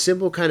 and the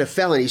cymbal kind of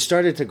fell, and he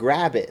started to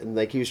grab it, and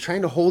like he was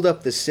trying to hold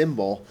up the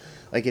cymbal,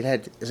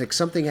 it's like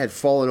something had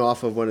fallen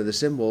off of one of the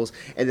cymbals,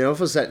 and then all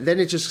of a sudden, then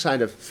it just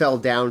kind of fell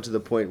down to the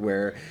point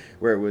where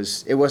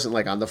it wasn't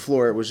like on the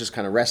floor, it was just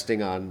kind of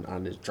resting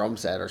on his drum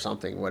set or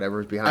something, whatever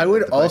was behind. I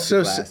would the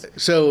also plexiglass.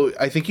 so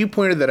I think you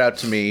pointed that out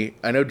to me.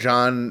 I know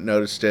John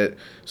noticed it,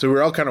 so we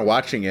were all kind of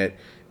watching it.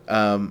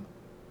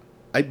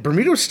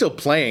 Bermuda was still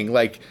playing,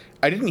 like.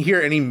 I didn't hear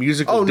any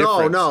musical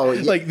difference. No.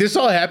 Like, this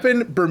all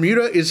happened.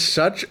 Bermuda is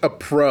such a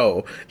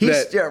pro.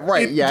 Like,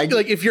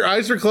 if your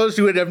eyes were closed,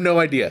 you would have no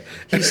idea.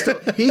 He's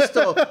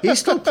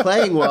still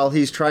playing while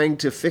he's trying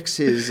to fix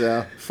his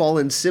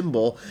fallen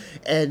cymbal.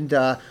 And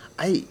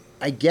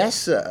I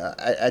guess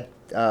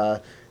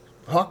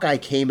Hawkeye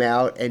came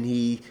out and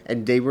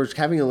they were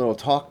having a little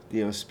talk,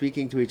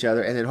 speaking to each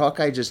other, and then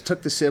Hawkeye just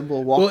took the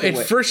cymbal, walked away.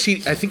 Well, at first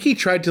I think he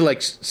tried to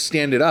like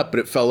stand it up, but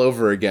it fell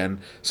over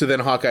again. So then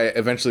Hawkeye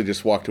evenally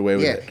just walked away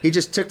with it. Yeah, he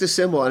just took the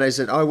cymbal, and I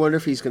said, "Oh, I wonder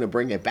if he's going to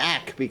bring it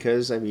back,"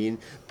 because it never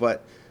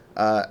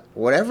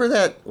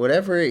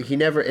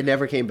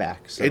came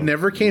back. So it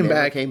never came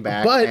back.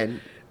 But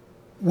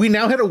we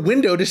now had a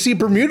window to see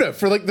Bermuda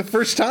for like the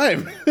first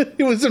time.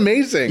 It was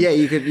amazing. Yeah,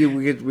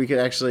 we could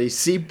actually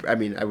see. I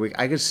mean,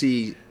 I could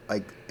see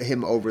like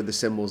him over the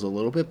cymbals a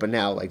little bit, but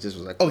now like this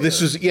was like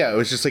it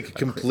was just like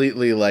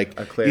completely like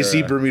clear, you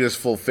see Bermuda's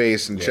full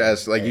face and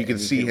chest, like you can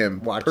see him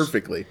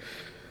perfectly.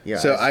 Yeah.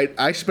 So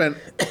I spent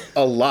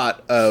a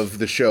lot of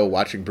the show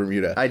watching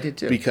Bermuda. I did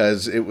too,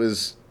 because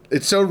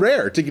it's so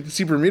rare to get to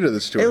see Bermuda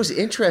this tour. It was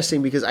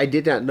interesting because I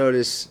did not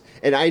notice,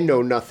 and I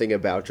know nothing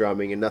about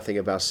drumming and nothing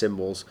about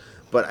cymbals.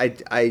 But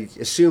I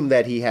assume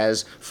that he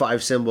has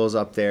 5 cymbals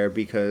up there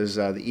because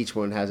each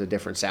one has a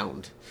different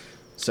sound.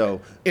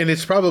 So, and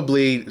it's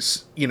probably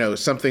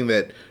something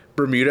that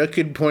Bermuda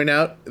could point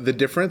out the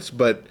difference,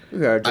 but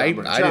a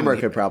drummer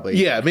could probably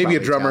maybe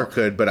a drummer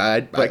could, but I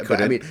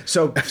couldn't. I mean,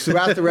 so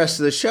throughout the rest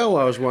of the show,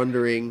 I was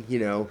wondering,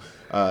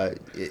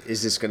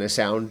 is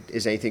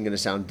anything going to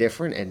sound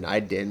different? And I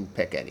didn't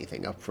pick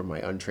anything up from my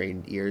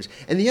untrained ears.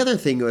 And the other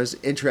thing that was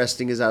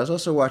interesting is I was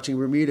also watching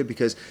Bermuda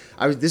because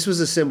this was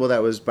a cymbal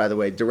that was, by the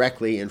way,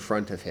 directly in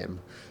front of him.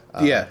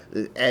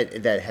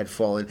 That had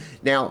fallen.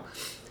 Now,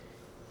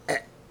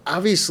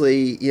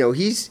 obviously,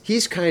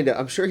 he's kind of,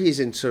 I'm sure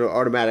he's in sort of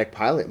automatic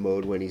pilot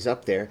mode when he's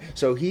up there.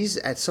 So he's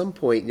at some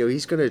point,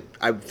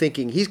 I'm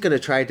thinking he's going to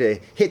try to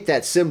hit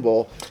that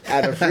cymbal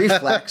out of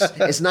reflex.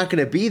 It's not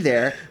going to be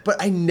there, but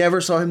I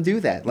never saw him do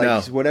that.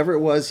 Like whatever it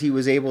was, he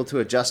was able to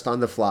adjust on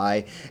the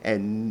fly,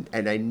 and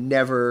I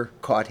never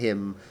caught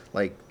him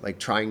like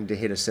trying to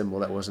hit a cymbal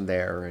that wasn't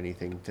there or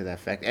anything to that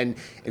effect. And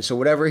so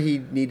whatever he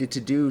needed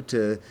to do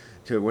to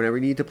whenever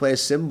he needed to play a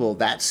cymbal,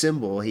 that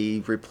cymbal,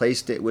 he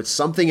replaced it with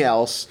something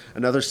else,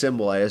 another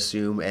cymbal, I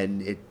assume,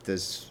 and it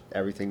does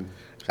everything.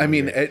 I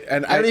mean,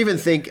 and I don't even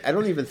think, and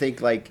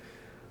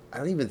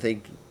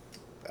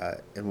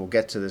we'll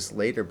get to this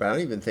later, but I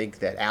don't even think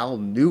that Al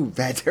knew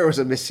that there was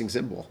a missing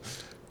cymbal.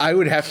 I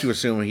would have to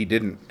assume he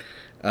didn't.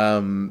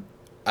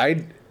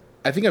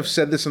 I think I've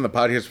said this on the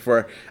podcast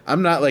before.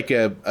 I'm not like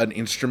an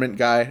instrument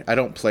guy. I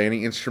don't play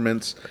any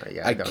instruments.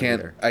 I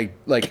can't. Either.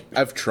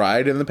 I've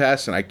tried in the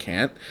past and I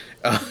can't.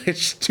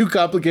 It's too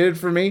complicated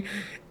for me.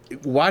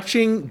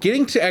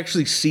 Getting to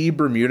actually see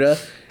Bermuda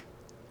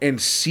and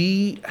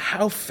see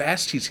how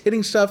fast he's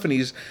hitting stuff, and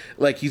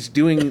he's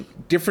doing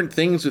different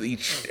things with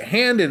each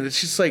hand, and it's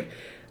just like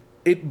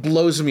it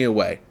blows me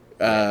away.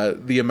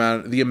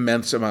 The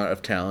immense amount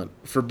of talent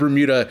for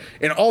Bermuda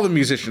and all the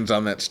musicians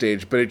on that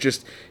stage, but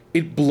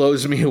it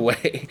blows me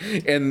away.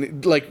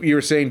 And like you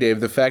were saying,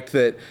 Dave, the fact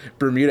that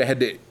Bermuda had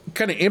to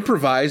kind of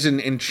improvise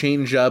and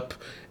change up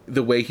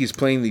the way he's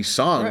playing these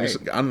songs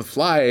on the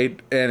fly,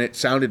 and it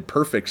sounded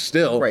perfect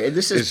still. Right, and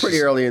this is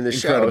pretty early in the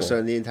incredible. show, so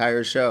in the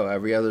entire show,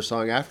 every other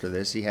song after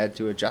this, he had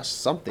to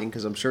adjust something,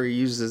 because I'm sure he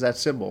uses that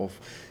cymbal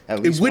at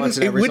least once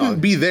in every song. It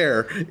wouldn't be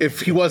there if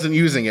he wasn't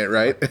using it,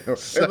 right?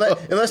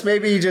 Unless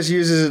maybe he just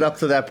uses it up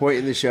to that point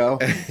in the show.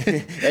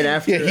 And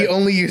after he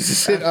only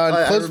uses it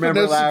on Close But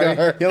No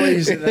Cigar. He only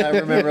uses it on I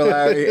Remember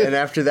Larry, and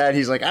after that,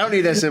 he's like, I don't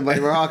need that cymbal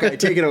anymore, Hawkeye,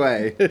 take it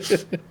away.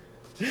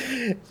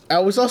 I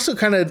was also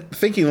kind of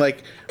thinking,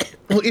 like,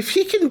 well, if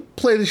he can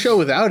play the show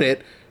without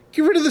it,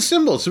 get rid of the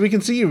symbol so we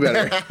can see you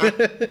better.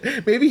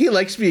 Maybe he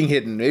likes being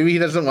hidden. Maybe he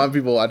doesn't want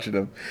people watching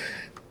him.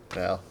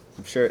 Well,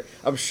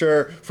 I'm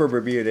sure for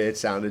Bermuda it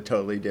sounded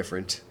totally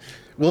different.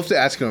 We'll have to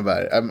ask him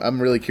about it.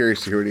 I'm really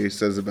curious to hear what he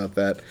says about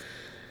that.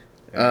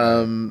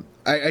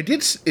 It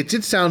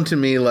did sound to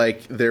me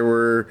like there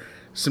were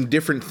some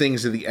different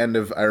things at the end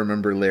of I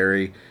Remember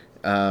Larry.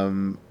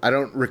 I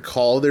don't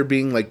recall there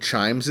being like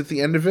chimes at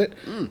the end of it,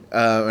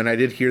 and I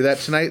did hear that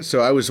tonight.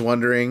 So I was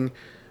wondering.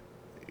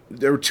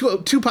 There were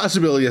two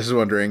possibilities. I was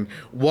wondering.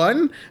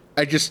 One,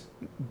 I just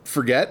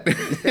forget,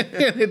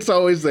 and it's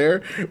always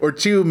there. Or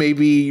two,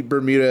 maybe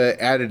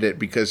Bermuda added it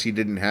because he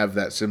didn't have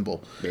that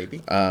symbol.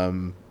 Maybe.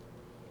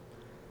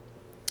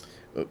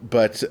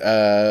 But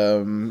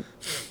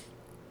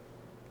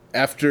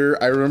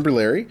after I Remember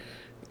Larry,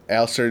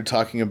 Al started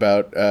talking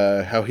about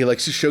how he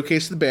likes to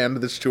showcase the band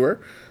of this tour.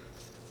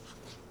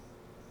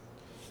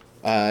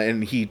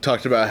 And he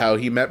talked about how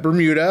he met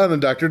Bermuda on the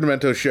Dr.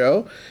 Demento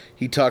show.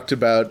 He talked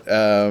about...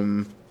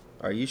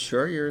 Are you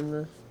sure you're in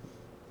the...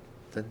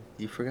 Then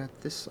you forgot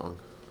this song.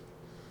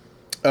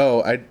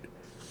 Oh, I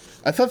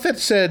thought that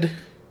said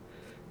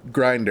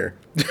Grinder.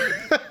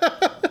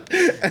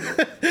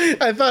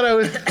 I thought I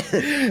was...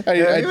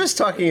 He was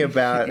talking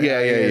about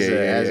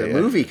as a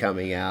movie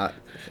coming out.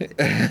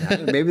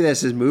 Maybe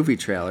that's his movie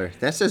trailer.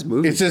 That says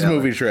movie. It says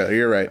movie trailer.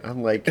 You're right.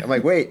 I'm like,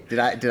 wait, did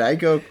I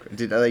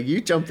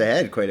you jumped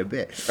ahead quite a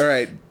bit. All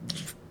right.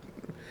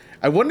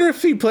 I wonder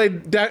if he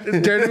played Dare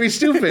to Be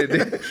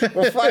Stupid.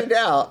 We'll find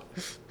out.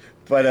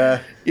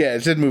 But yeah,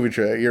 it said movie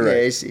trailer. You're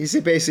right. He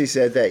basically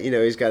said that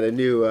he's got a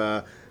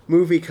new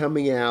movie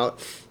coming out.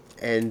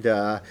 And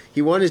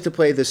he wanted to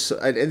play this,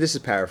 and this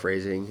is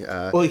paraphrasing.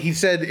 Well, he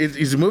said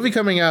it's a movie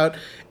coming out,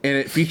 and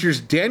it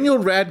features Daniel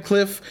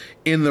Radcliffe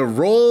in the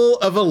role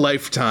of a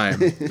lifetime,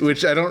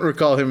 which I don't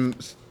recall him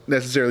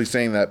necessarily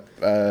saying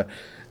that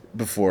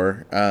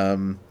before.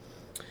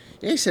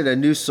 He said a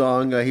new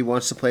song. He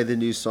wants to play the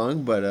new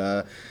song,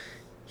 but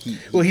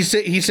he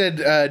said,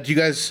 "Do you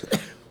guys?"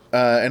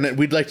 And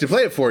we'd like to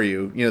play it for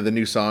you, the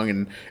new song,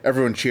 and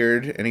everyone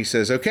cheered. And he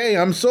says, "Okay,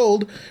 I'm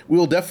sold. We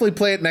will definitely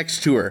play it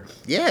next tour."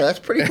 Yeah, that's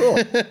pretty cool.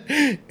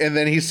 And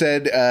then he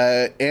said,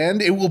 "And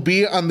it will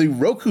be on the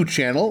Roku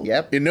channel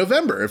in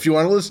November if you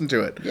want to listen to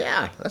it."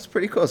 Yeah, that's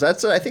pretty cool.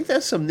 So I think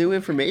that's some new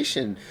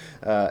information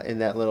in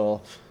that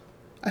little.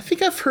 I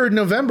think I've heard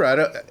November. I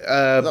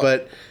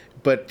don't,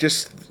 but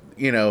just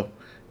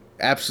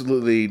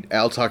absolutely,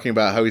 Al talking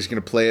about how he's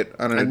going to play it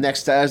on and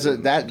next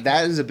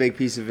that is a big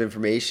piece of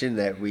information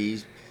that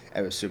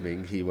I'm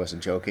assuming he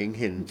wasn't joking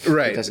and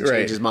it doesn't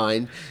change his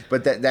mind.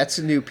 But that's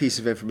a new piece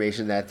of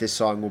information that this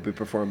song will be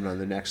performed on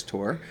the next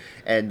tour,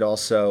 and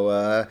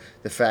also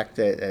the fact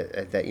that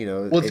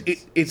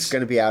it's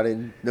going to be out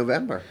in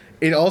November.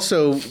 It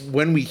also,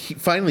 when we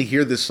finally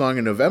hear this song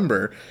in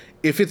November,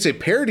 if it's a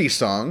parody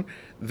song,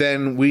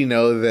 then we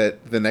know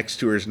that the next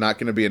tour is not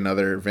going to be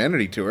another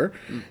Vanity tour.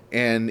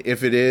 And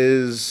if it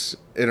is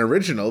an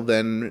original,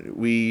 then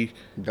we,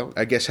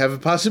 I guess, have a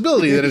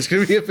possibility that it's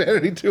going to be a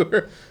Vanity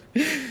tour.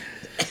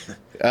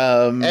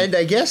 And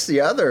I guess the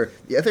other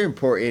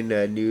important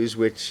news,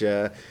 which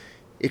it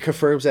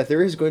confirms that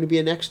there is going to be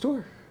a next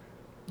tour.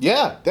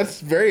 Yeah,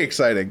 that's very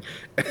exciting.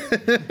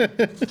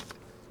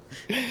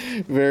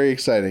 Very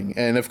exciting.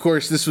 And, of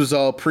course, this was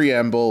all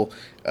preamble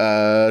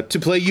to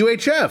play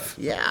UHF.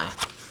 Yeah.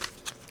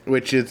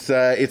 Which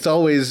it's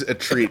always a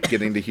treat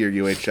getting to hear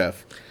UHF.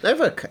 I have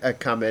a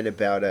comment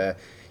about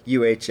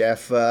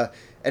UHF,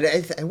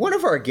 and one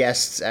of our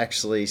guests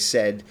actually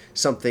said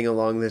something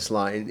along this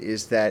line,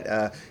 is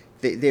that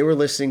they were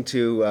listening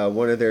to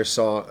one of their a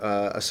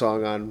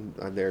song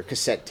on their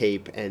cassette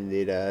tape, and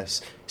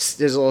there's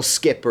a little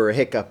skip or a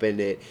hiccup in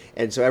it,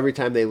 and so every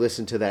time they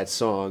listen to that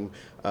song,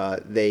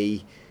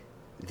 they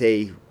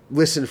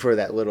listen for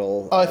that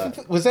little. I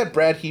think was that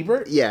Brad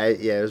Hebert? Yeah,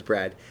 it was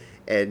Brad.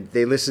 And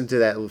they listen to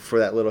that for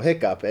that little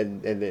hiccup,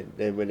 and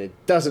when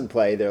it doesn't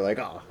play, they're like,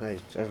 "Oh, I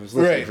was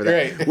listening for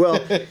that." Right. Well,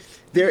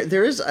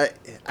 there is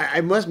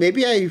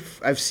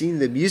I've seen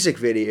the music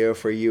video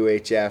for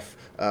UHF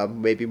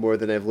maybe more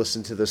than I've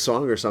listened to the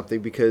song or something,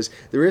 because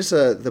there is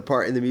the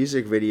part in the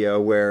music video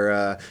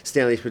where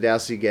Stanley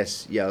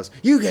Spadowski yells,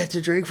 "You get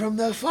to drink from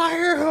the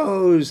fire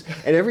hose,"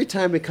 and every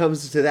time it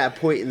comes to that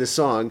point in the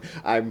song,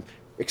 I'm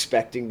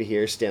expecting to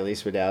hear Stanley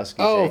Spadowski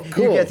say,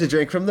 cool. "You get to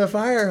drink from the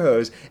fire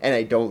hose," and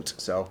I don't.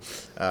 So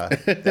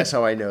that's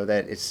how I know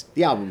that it's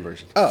the album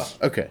version. Oh,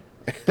 okay.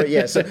 But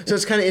yeah, so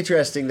it's kind of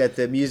interesting that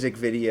the music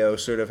video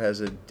sort of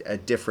has a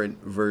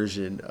different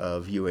version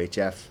of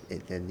UHF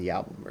than the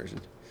album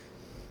version.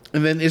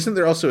 And then isn't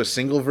there also a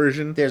single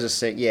version? There's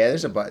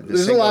there's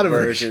a lot of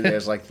version.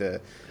 There's like the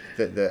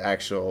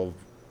actual.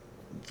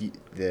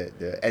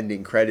 The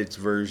ending credits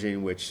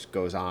version, which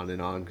goes on and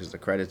on because the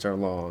credits are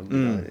long.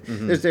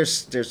 Mm-hmm.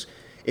 There's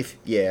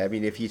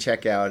if you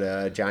check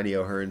out Johnny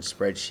O'Hearn's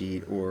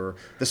spreadsheet or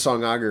the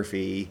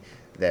songography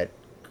that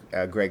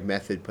Greg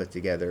Method put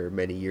together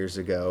many years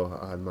ago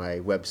on my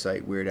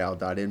website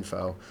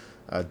weirdal.info,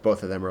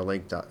 both of them are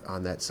linked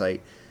on that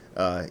site.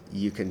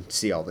 You can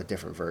see all the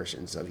different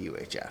versions of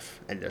UHF,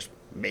 and there's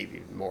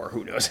maybe more.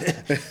 Who knows?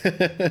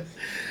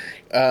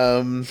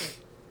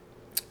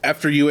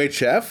 After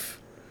UHF,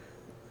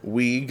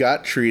 we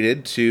got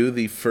treated to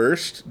the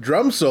first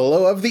drum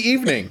solo of the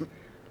evening.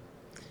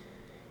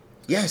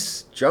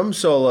 Yes, drum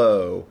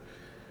solo.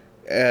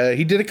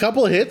 He did a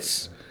couple of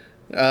hits,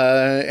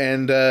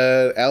 and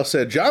Al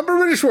said, "John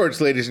Bermuda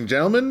Schwartz, ladies and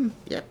gentlemen."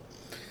 Yep.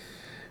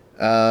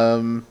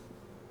 And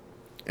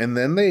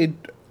then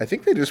I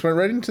think they just went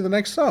right into the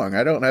next song.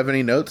 I don't have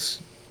any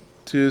notes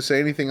to say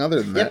anything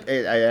other than that.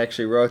 Yep, I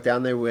actually wrote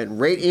down they went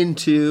right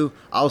into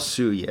 "I'll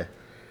Sue Ya."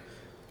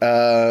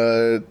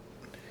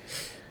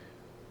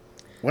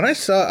 When I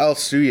saw I'll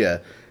Sue Ya,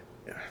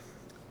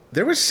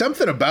 there was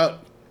something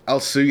about I'll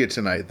Sue Ya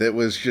tonight that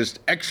was just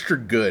extra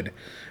good.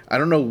 I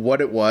don't know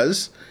what it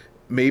was.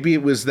 Maybe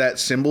it was that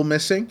cymbal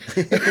missing.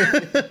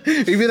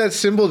 Maybe that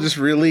cymbal just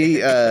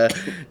really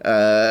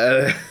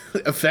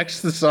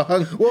affects the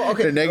song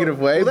in a negative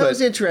way. Well, that but was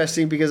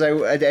interesting because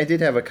I did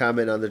have a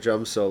comment on the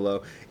drum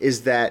solo.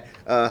 Is that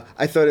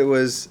I thought it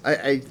was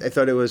I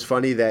thought it was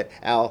funny that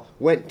Al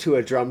went to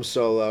a drum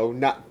solo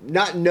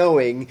not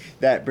knowing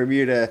that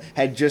Bermuda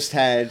had just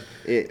had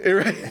it.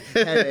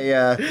 Had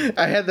a,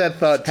 I had that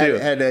thought too.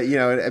 had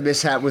a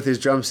mishap with his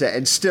drum set,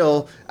 and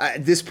still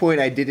at this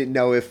point I didn't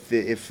know if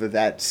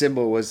that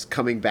cymbal was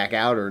coming back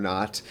out or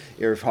not,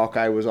 or if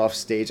Hawkeye was off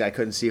stage. I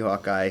couldn't see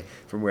Hawkeye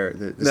from where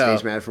the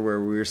stage man from where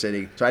we were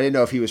sitting, so I didn't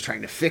know if he was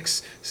trying to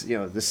fix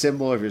the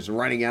cymbal, if he was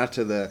running out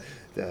to the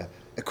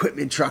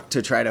equipment truck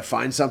to try to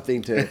find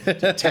something to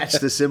attach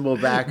the cymbal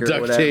back or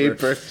Duct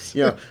whatever.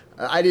 tape.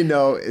 I didn't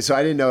know, so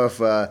I didn't know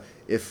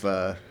if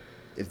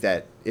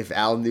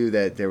Al knew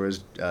that there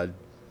was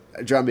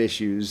drum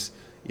issues,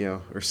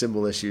 or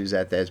cymbal issues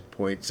at that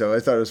point. So I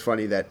thought it was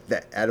funny that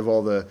out of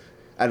all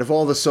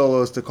the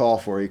solos to call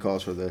for, he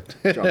calls for the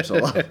drum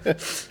solo.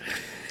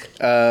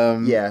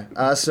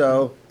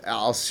 So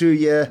I'll Sue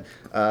Ya.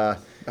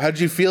 How'd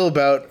you feel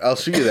about I'll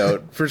Sue Ya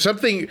though? For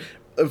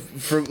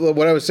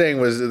what I was saying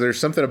was there's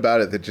something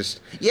about it that just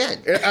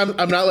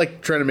I'm not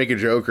like trying to make a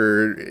joke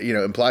or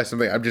imply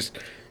something.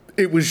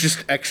 It was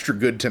just extra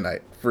good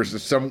tonight for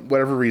some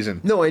whatever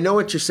reason. No, I know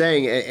what you're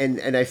saying,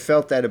 and I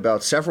felt that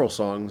about several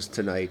songs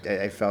tonight.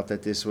 I felt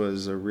that this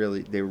was they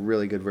were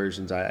really good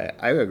versions. I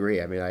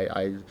agree. I mean,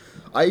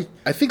 I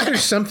think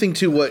there's something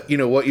to what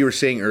you were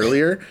saying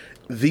earlier.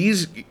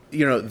 These,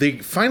 they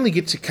finally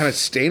get to kind of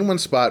stay in one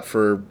spot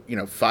for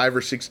 5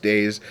 or 6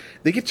 days.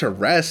 They get to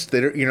rest.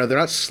 They're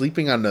not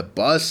sleeping on the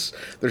bus.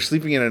 They're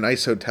sleeping in a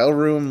nice hotel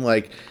room.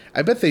 Like,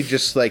 I bet they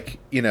just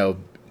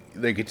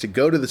they get to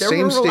go to the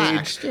same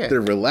relaxed, stage. yeah. They're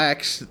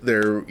relaxed.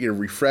 They're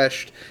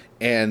refreshed,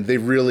 and they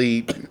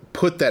really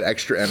put that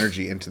extra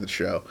energy into the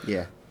show.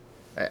 Yeah,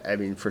 I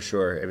mean, for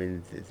sure. I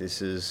mean, this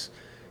is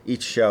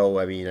each show.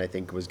 I mean, I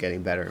think was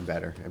getting better and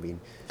better. I mean,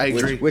 I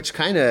agree. Which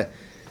kind of,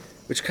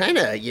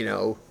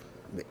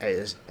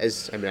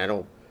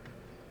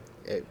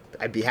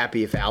 I'd be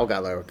happy if Al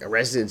got a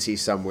residency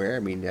somewhere. I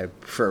mean, I'd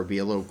prefer to be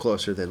a little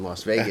closer than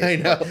Las Vegas. I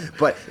know.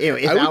 But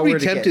if I Al would were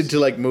be tempted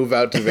to move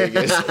out to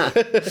Vegas.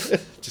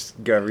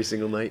 just go every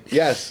single night.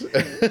 Yes.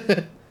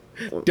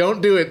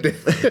 Don't do it.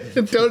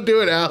 Don't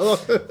do it, Al.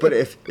 But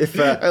if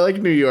I like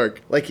New York.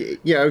 I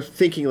was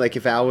thinking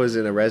if Al was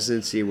in a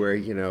residency where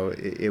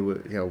it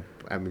would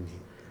I mean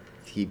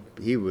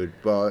he would,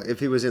 well, if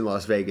he was in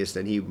Las Vegas,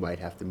 then he might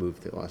have to move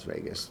to Las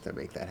Vegas to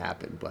make that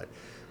happen. But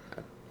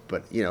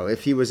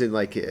if he was in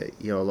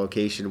a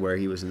location where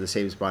he was in the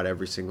same spot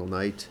every single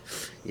night,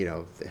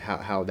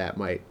 how that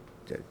might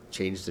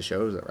change the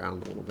shows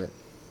around a little bit.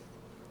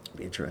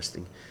 Be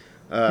interesting.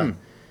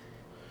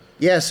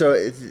 Yeah,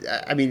 so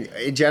I mean,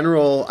 in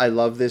general, I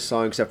love this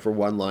song except for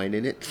one line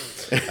in it,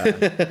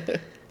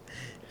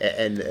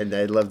 and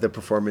I love the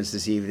performance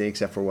this evening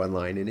except for one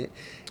line in it,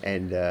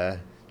 and.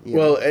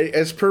 Well,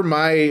 as per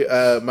my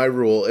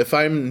rule, if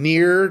I'm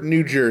near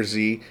New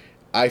Jersey,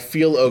 I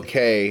feel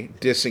okay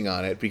dissing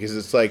on it because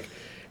it's like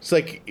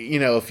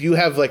if you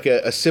have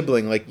a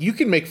sibling, you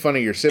can make fun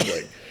of your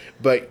sibling,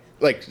 but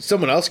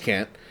someone else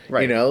can't.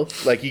 Right.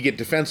 You get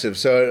defensive.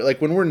 So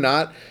when we're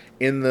not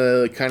in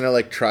the kind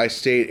of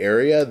tri-state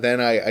area, then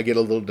I get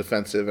a little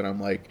defensive and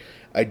I'm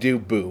I do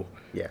boo.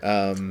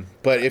 Yeah.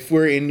 But if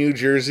we're in New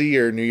Jersey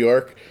or New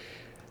York,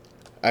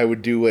 I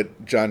would do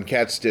what John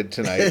Katz did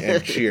tonight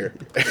and cheer.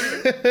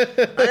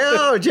 I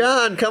know,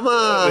 John, come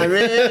on,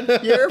 man.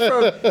 You're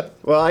from...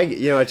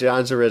 Well,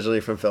 John's originally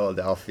from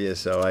Philadelphia,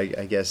 so I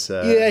guess...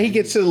 yeah, he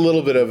gets a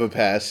little bit of a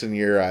pass in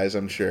your eyes,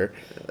 I'm sure.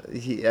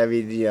 He's... I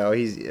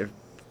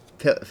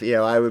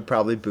would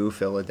probably boo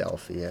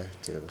Philadelphia,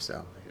 too,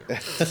 so...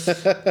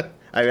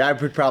 I mean, I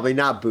would probably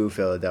not boo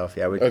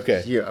Philadelphia. I would.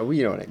 Okay. You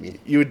know what I mean.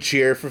 You would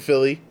cheer for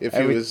Philly if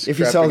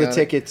he sold a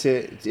ticket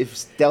to.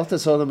 If Delta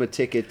sold him a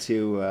ticket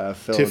to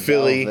Philadelphia, to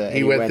Philly,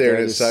 he went there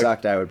and it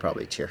sucked. I would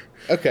probably cheer.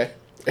 Okay.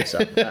 So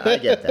I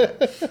get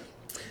that.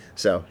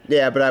 So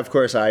yeah, but of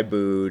course I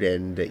booed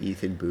and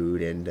Ethan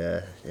booed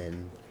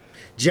and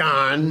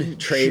John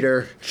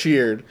Trader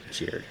cheered.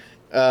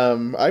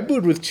 I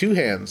booed with two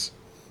hands.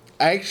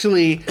 I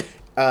actually,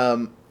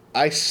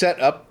 I set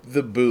up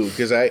the boo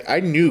because I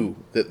knew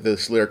that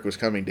this lyric was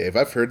coming, Dave.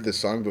 I've heard this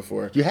song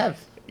before. You have?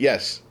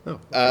 Yes. Oh.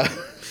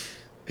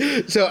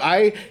 So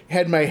I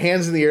had my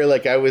hands in the air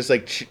like I was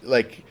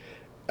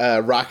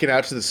rocking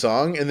out to the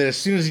song, and then as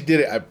soon as he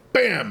did it, I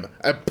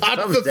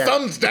popped Thumbs the down.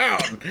 thumbs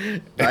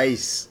down.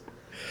 Nice.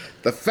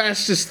 The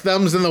fastest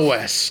thumbs in the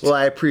West. Well,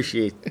 I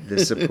appreciate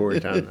the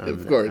support on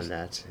Of course. on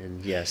that.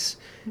 And yes.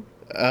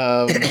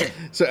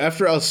 So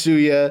after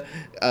Alsuya,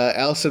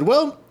 Al said,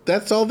 "Well,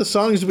 that's all the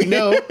songs we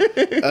know."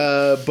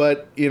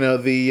 But you know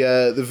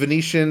the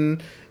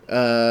Venetian.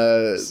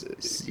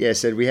 Yeah,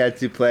 said we had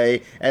to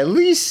play at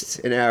least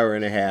an hour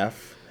and a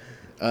half.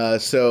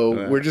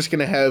 So we're just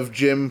gonna have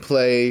Jim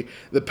play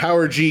the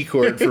power G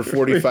chord for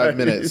 45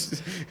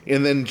 minutes,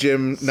 and then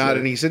Jim nodded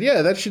and he said,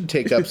 "Yeah, that should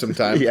take up some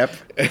time." Yep.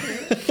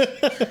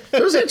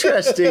 It was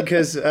interesting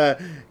because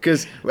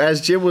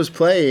as Jim was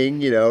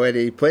playing, and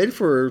he played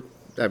for,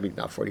 I mean,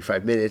 not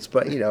 45 minutes,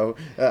 but,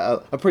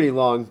 a pretty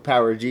long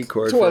power G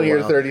chord. 20 for a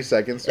or while. 30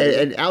 seconds.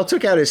 And Al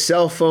took out his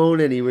cell phone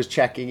and he was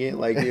checking it,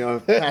 like,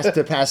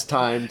 pass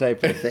time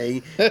type of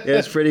thing. It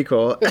was pretty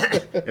cool.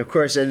 Of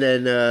course, and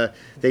then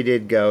they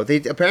did go.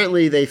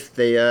 Apparently they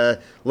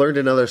learned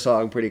another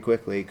song pretty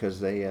quickly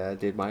because they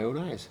did My Own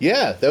Eyes.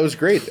 Yeah, that was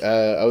great.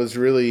 I was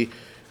really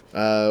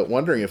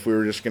wondering if we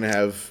were just going to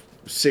have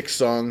 6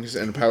 songs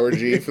and Power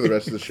G for the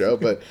rest of the show.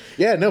 But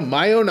yeah, no,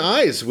 My Own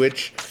Eyes,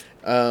 which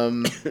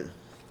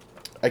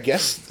I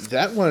guess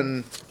that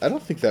one, I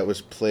don't think that was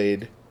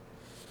played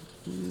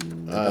I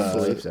don't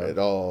believe so. at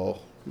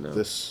all. No.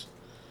 This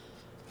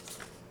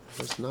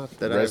It's not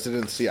that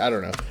residency, I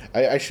don't know.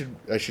 I should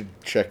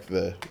check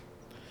the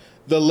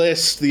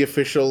list, the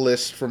official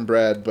list from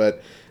Brad,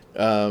 but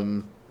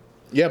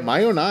yeah,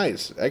 My Own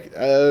Eyes.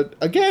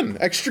 Again,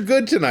 extra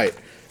good tonight.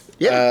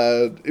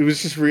 Yeah. It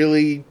was just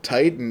really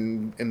tight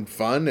and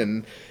fun,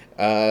 and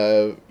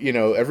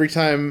every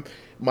time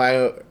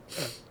I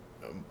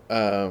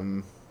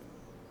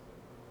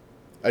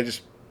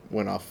just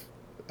went off.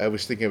 I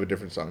was thinking of a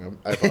different song.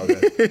 I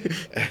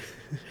apologize.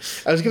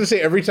 I was going to say,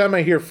 every time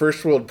I hear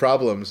First World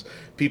Problems,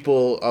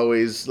 people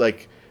always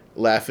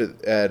laugh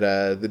at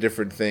the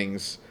different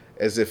things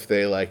as if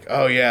they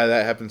oh yeah,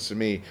 that happens to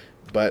me.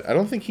 But I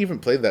don't think he even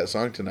played that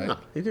song tonight. No,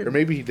 he didn't. Or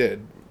maybe he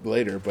did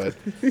later, but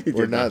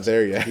we're not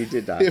there yet. He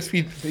did not. If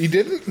he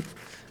didn't,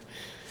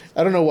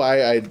 I don't know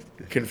why I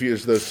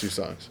confused those two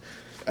songs.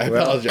 I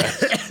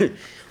apologize.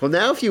 Well,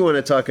 now if you want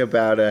to talk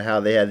about how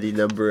they had the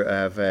number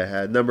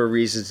of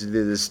reasons to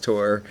do this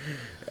tour,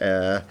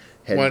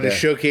 Wanted to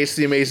shocase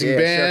the amazing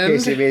band.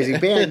 Showcase the amazing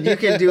band. You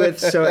can do it.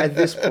 So at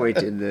this point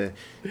in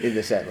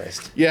the set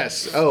list.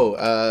 Yes. Oh,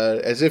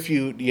 as if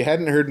you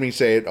hadn't heard me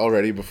say it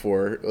already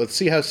before. Let's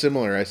see how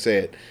similar I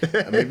say it.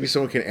 Maybe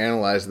someone can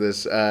analyze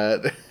this.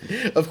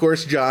 Of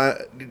course,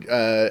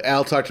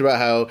 Al talked about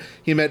how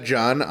he met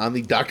John on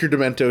the Dr.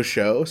 Demento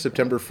show,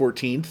 September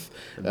 14th.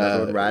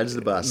 Another one rides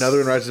the bus. Another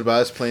one rides the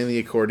bus, playing the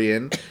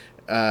accordion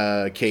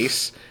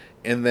case.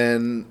 And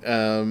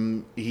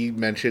then he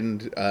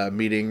mentioned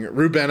meeting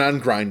Ruben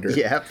on Grindr.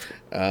 Yep.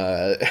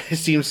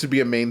 Seems to be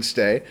a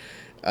mainstay.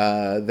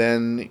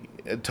 Then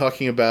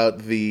talking about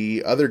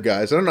the other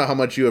guys. I don't know how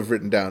much you have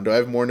written down. Do I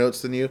have more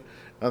notes than you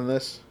on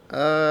this?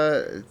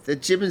 The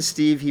Jim and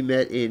Steve he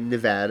met in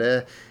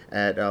Nevada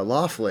at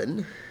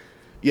Laughlin.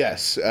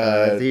 Yes. Him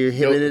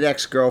and an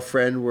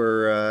ex-girlfriend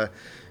were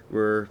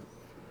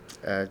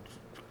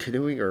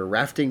canoeing or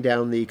rafting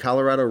down the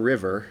Colorado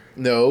River.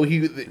 No,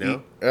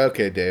 No?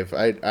 Okay, Dave.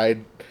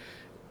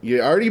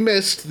 You already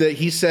missed that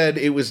he said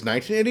it was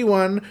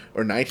 1981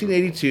 or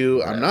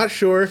 1982. I'm not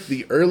sure.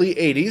 The early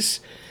 80s.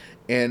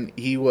 And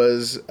he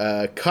was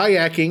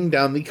kayaking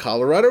down the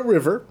Colorado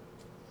River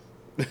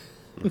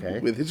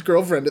Okay. with his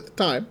girlfriend at the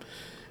time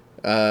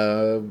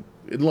in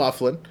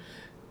Laughlin.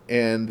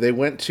 And they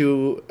went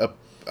to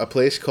a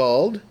place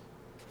called...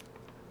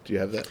 Do you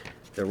have that?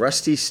 The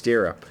Rusty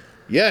Stirrup.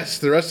 Yes,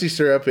 the Rusty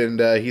Syrup, and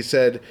he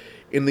said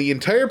in the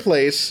entire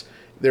place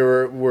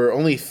there were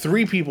only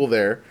 3 people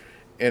there,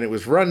 and it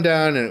was run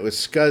down and it was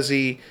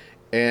scuzzy,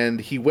 and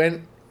he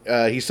went,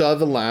 he saw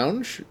the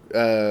lounge,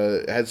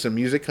 had some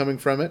music coming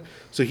from it,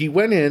 so he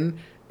went in,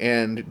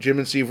 and Jim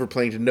and Steve were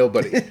playing to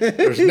nobody.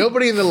 There was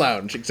nobody in the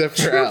lounge except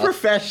for Al. True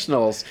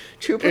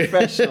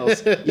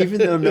professionals. Even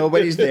though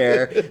nobody's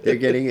there, they're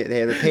getting it. They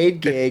had a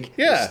paid gig.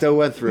 Yeah. They still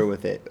went through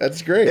with it.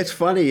 That's great. It's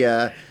funny.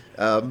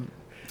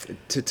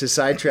 To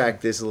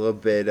sidetrack this a little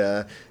bit,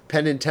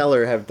 Penn and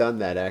Teller have done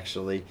that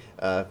actually,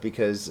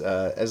 because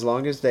as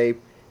long as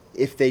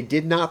if they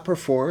did not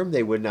perform,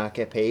 they would not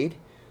get paid.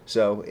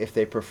 So if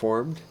they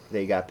performed,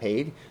 they got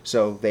paid.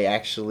 So they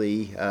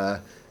actually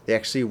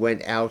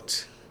went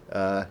out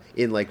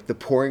in the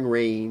pouring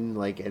rain,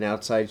 an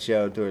outside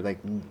show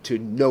to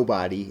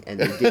nobody,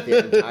 and they did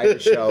their entire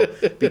show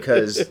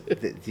because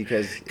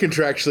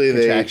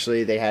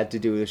contractually they had to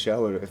do the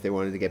show if they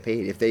wanted to get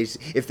paid. If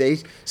they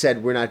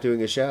said we're not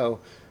doing a show,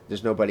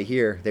 there's nobody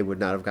here, they would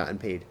not have gotten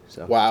paid.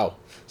 So Wow.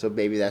 So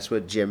maybe that's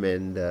what Jim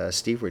and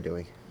Steve were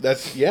doing.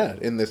 That's,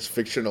 in this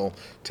fictional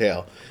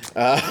tale.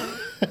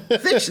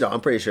 Fictional.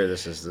 I'm pretty sure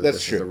this is the, That's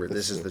this true.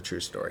 This is the true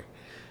story.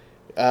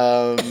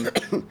 So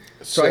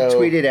So I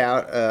tweeted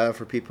out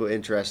for people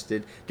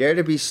interested, Dare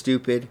to Be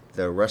Stupid,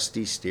 the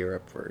Rusty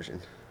Stirrup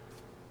version.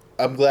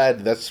 I'm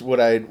glad. That's what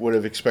I would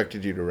have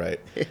expected you to write.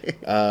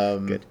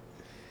 Good.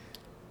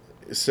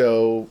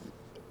 So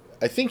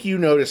I think you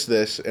noticed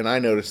this, and I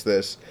noticed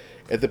this,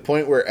 at the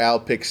point where Al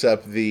picks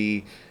up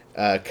the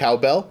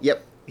cowbell.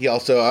 Yep. He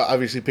also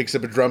obviously picks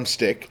up a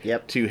drumstick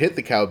Yep. to hit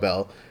the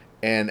cowbell.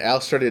 And Al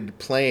started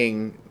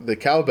playing the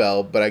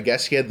cowbell, but I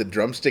guess he had the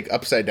drumstick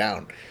upside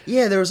down.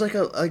 Yeah, there was like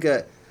a I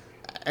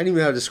don't even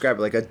know how to describe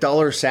it, like a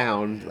duller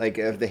sound, like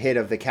of the hit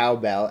of the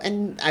cowbell,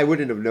 and I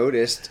wouldn't have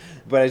noticed,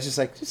 but I was just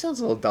like, it sounds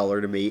a little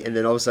duller to me. And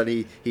then all of a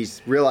sudden he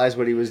realized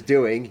what he was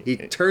doing. He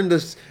turned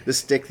the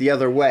stick the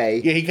other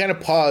way. Yeah, he kind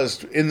of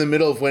paused in the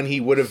middle of when he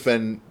would have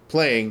been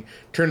playing,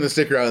 turned the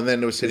stick around, and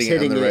then was hitting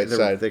it on the right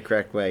side. The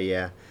correct way.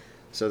 Yeah.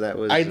 So that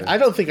was. I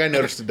don't think I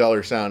noticed the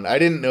duller sound. I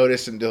didn't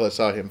notice until I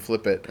saw him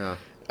flip it.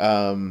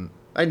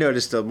 I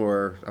noticed a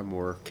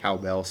more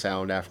cowbell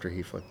sound after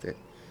he flipped it.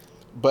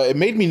 But it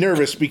made me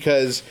nervous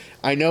because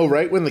I know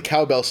right when the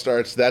cowbell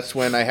starts, that's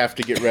when I have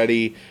to get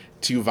ready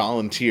to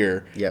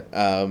volunteer. Yep.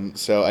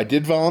 So I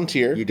did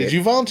volunteer. You did. Did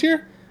you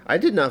volunteer? I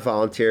did not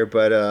volunteer,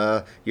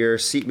 but your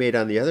seatmate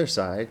on the other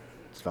side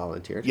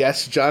volunteered.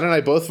 Yes, John and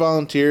I both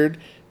volunteered.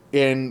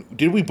 And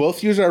did we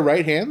both use our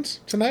right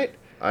hands tonight?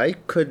 I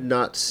could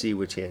not see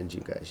which hand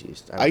you guys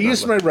used. I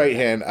used my right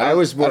hand. I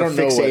was more don't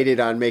know what-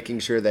 fixated on making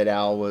sure that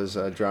Al was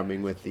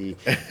drumming with the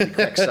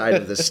correct side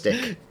of the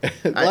stick.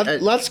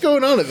 Lots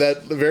going on at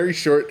that very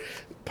short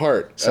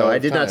part. So of I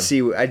did not time.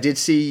 see. I did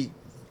see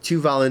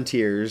two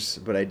volunteers,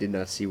 but I did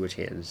not see which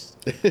hands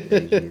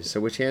they used.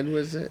 So which hand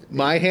was it?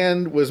 My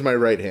hand was my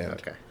right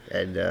hand. Okay,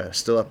 and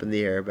still up in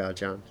the air about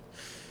John.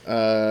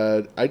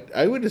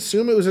 I would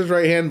assume it was his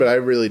right hand, but I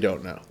really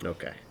don't know.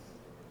 Okay.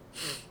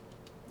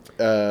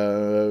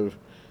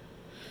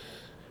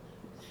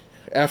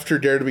 After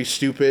Dare to Be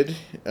Stupid,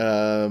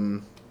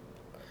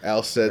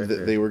 Al said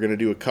that they were going to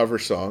do a cover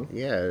song.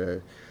 Yeah,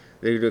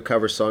 they do a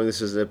cover song. This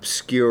is an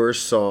obscure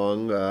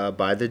song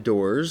by The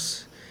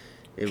Doors.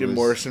 Jim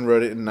Morrison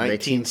wrote it in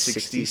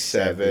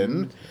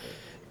 1967.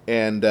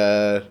 And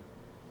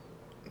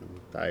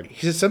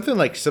he said something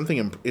like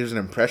it was an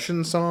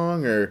impression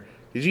song, or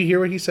did you hear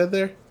what he said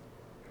there?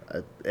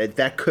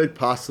 That could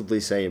possibly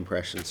say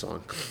impression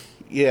song.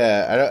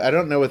 Yeah, I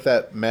don't know what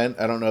that meant.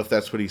 I don't know if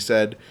that's what he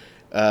said.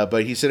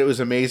 But he said it was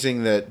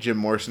amazing that Jim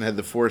Morrison had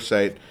the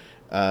foresight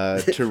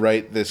to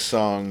write this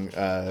song,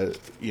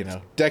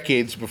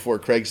 decades before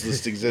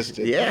Craigslist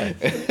existed. Yeah.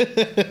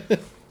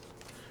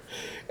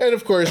 And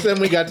of course, then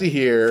we got to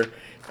hear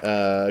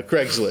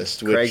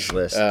Craigslist. Which,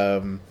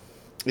 Craigslist.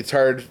 It's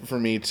hard for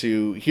me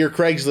to hear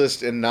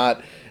Craigslist and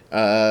not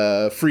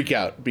freak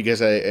out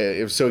because I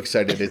am so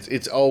excited.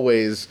 It's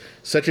always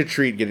such a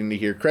treat getting to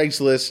hear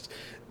Craigslist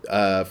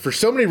for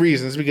so many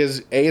reasons.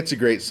 Because A, it's a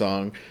great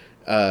song.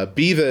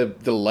 B, the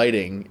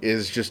lighting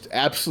is just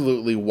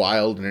absolutely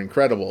wild and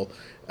incredible.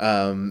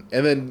 And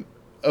then,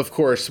 of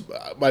course,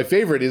 my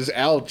favorite is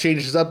Al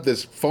changes up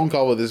this phone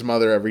call with his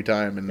mother every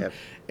time,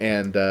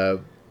 and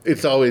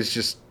it's always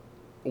just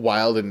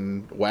wild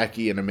and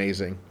wacky and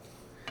amazing.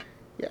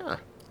 Yeah.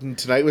 And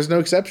tonight was no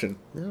exception.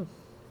 No.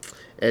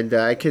 And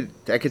I could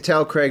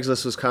tell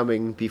Craigslist was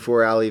coming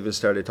before Al even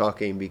started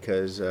talking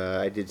because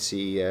I did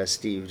see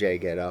Steve J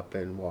get up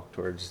and walk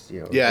towards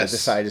the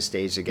side of the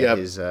stage to get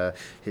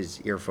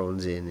his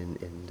earphones in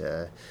and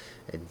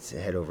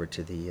head over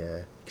to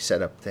the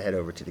head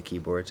over to the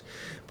keyboards.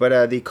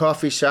 But the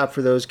coffee shop,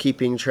 for those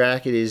keeping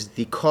track, it is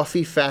the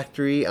Coffee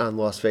Factory on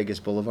Las Vegas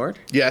Boulevard.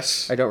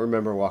 Yes. I don't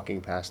remember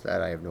walking past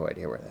that. I have no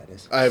idea where that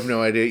is. I have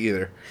no idea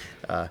either.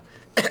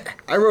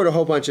 I wrote a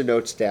whole bunch of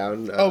notes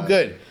down. Oh,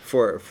 good.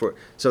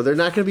 So they're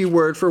not going to be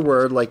word for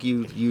word like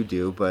you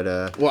do, but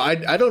Well,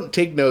 I don't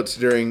take notes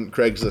during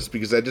Craigslist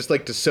because I just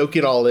like to soak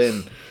it all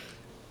in.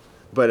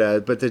 But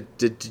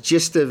the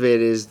gist of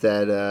it is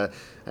that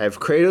I have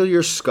cradle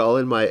your skull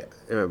in my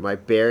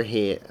bare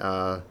hand.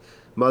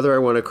 Mother, I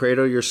want to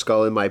cradle your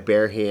skull in my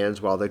bare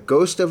hands while the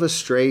ghost of a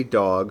stray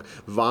dog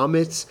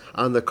vomits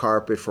on the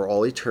carpet for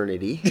all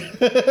eternity.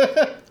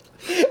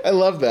 I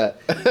love that.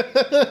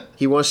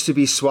 He wants to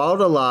be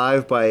swallowed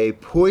alive by a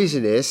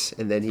poisonous,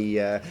 and then he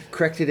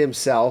corrected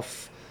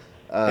himself.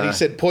 And he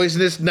said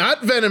poisonous,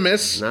 not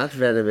venomous. Not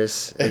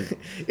venomous.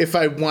 If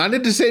I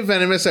wanted to say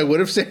venomous, I would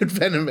have said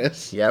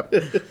venomous. Yep.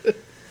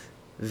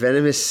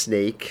 Venomous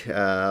snake.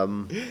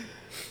 And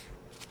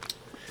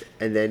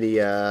then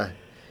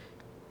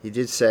he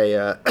did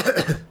say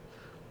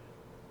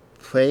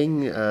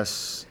playing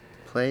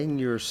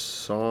your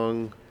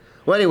song.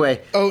 Well,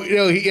 anyway. Oh,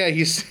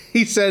 he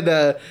said,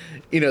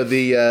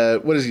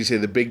 what does he say?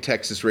 The big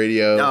Texas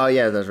radio. Oh,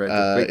 yeah, that's right.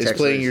 The big is Texas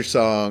playing radio. your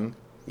song.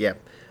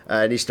 Yep.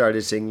 and he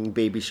started singing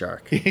Baby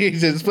Shark. He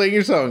says, playing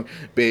your song,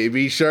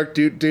 Baby Shark,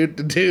 doot, doot,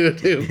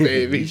 doot, doot,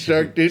 Baby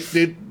Shark, doot,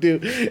 doot,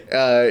 doot.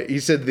 He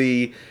said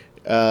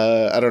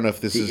I don't know if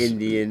this is... The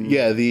Indian.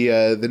 Yeah,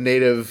 the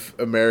Native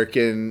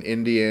American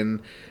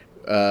Indian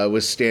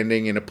was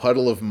standing in a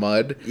puddle of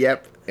mud.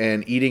 Yep.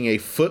 And eating a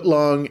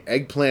foot-long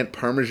eggplant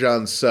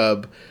Parmesan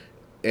sub,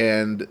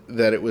 and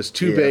that it was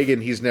too big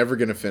and he's never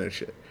going to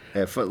finish it.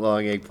 A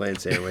foot-long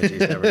eggplant sandwich. He's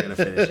never going to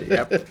finish it.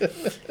 Yep.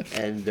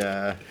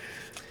 And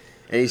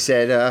he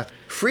said,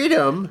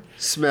 freedom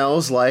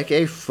smells like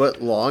a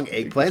foot-long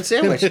eggplant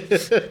sandwich.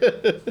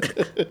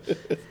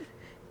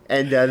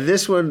 And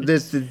this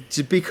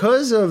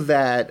because of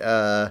that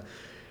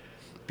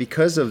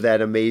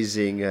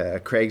amazing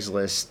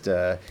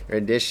Craigslist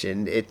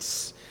rendition,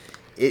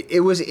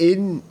 it was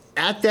in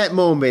at that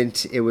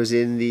moment. It was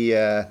in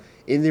the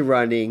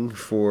running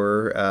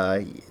for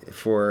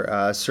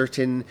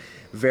certain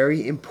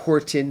very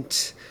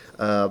important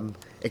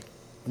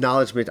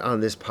acknowledgement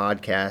on this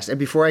podcast. And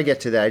before I get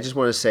to that, I just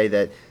want to say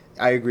that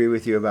I agree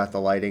with you about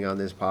the lighting on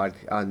this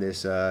on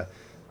this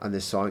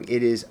song.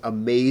 It is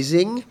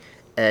amazing.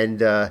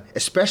 And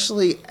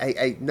especially,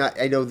 I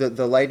know that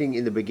the lighting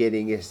in the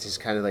beginning is just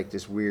kind of like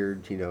this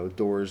weird,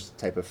 Doors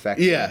type effect.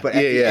 Yeah. But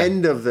at the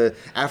end of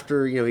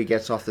after he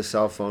gets off the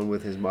cell phone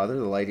with his mother,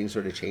 the lighting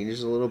sort of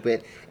changes a little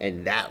bit,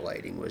 and that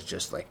lighting was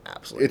just like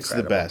absolutely. It's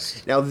incredible. the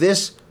best. Now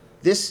this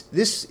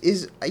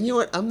is,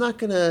 what, I'm not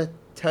gonna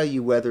tell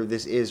you whether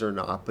this is or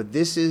not, but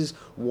this is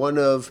one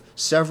of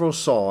several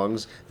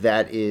songs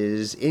that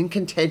is in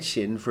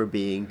contention for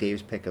being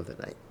Dave's pick of the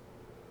night.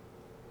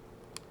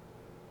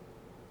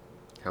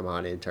 Come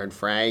on, intern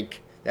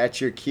Frank. That's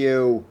your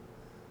cue.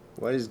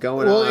 What is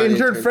going on? Well,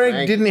 intern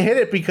Frank didn't hit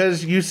it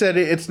because you said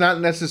it's not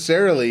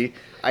necessarily.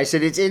 I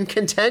said it's in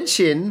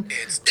contention.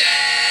 It's Dave's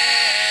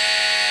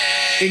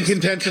In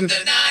contention. pick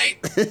of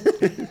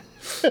the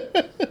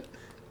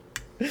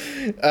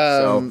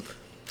night.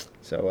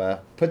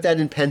 So put that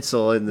in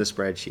pencil in the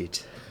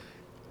spreadsheet.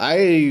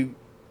 I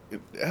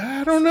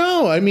don't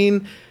know. I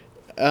mean,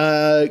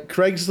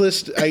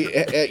 Craigslist.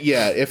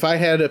 If I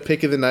had a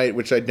pick of the night,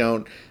 which I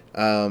don't,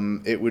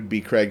 it would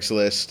be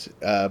Craigslist.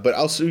 But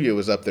Alsuya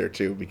was up there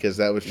too because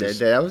that was just.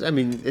 That was. I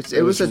mean, this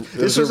was a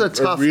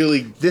tough.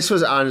 This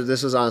was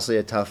honestly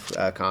a tough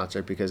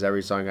concert because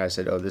every song I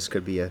said, "Oh, this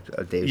could be a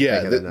Dave's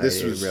pick of the night."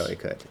 It really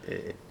could.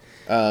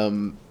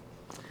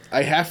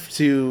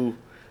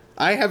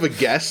 I have a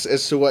guess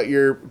as to what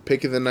your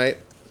pick of the night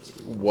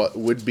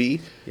would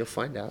be. You'll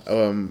find out.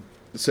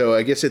 So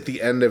I guess at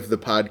the end of the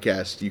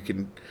podcast, you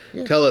can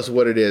tell us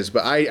what it is.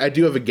 But I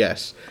do have a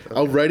guess. Okay.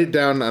 I'll write it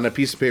down on a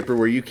piece of paper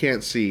where you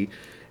can't see.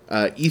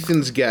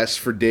 Ethan's guess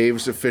for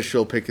Dave's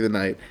official pick of the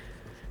night.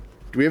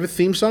 Do we have a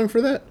theme song for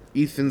that?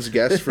 Ethan's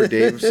guess for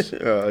Dave's.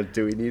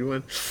 Do we need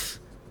one?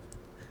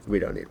 We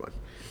don't need one.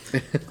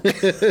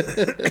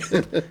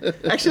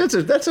 Actually,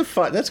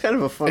 that's kind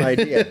of a fun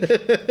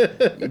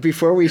idea.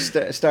 Before we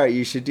start,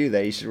 you should do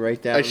that. You should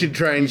write down. I should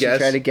try and guess.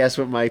 Try to guess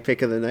what my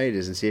pick of the night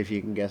is, and see if you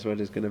can guess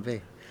what it's going to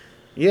be.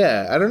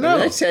 Yeah, I don't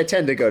know. I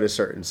tend to go to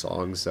certain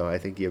songs, so I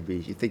think you'd be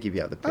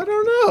able to pick. I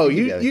don't know.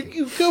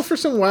 You go for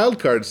some wild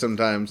cards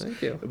sometimes. Thank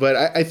you. But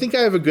I think I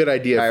have a good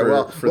idea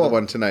for the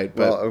one tonight.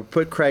 But well,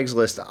 put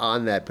Craigslist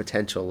on that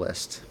potential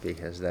list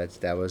because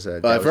that was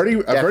a. I've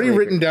already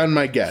written down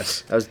my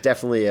guess. That was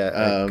definitely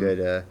a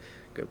good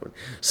one.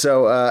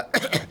 So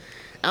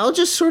Al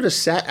just sort of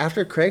sat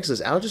after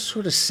Craigslist. Al just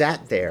sort of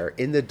sat there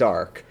in the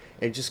dark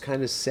and just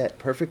kind of sat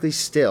perfectly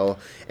still,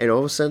 and all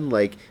of a sudden,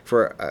 like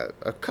for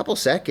a couple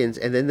seconds,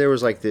 and then there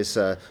was like this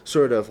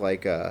sort of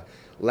like a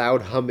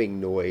loud humming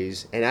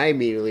noise, and I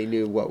immediately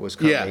knew what was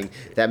coming.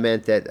 Yeah. That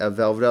meant that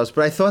Velvet Elvis.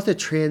 But I thought the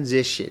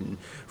transition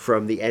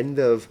from the end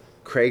of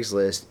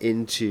Craigslist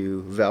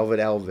into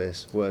Velvet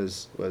Elvis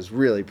was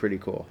really pretty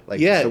cool. Like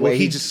the way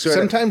he just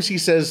sometimes he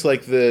says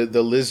like the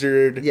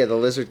lizard. Yeah, the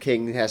Lizard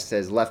King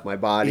has left my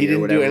body. He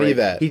didn't do any of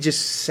that. He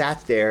just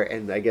sat there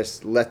and I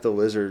guess let the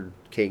Lizard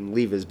King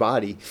leave his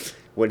body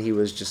when he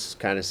was just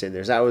kind of sitting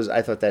there. So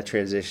I thought that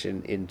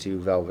transition into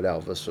Velvet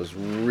Elvis was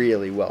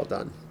really well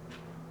done.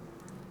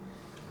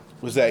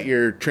 Was that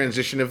your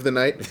transition of the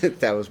night?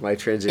 That was my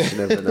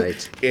transition of the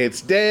night.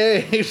 It's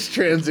Dave's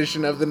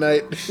transition of the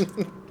night.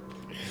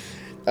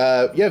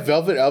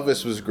 Velvet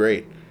Elvis was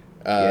great.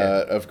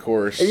 Of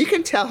course. And you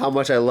can tell how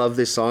much I love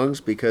these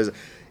songs because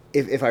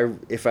if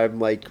I'm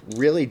like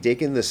really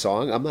digging the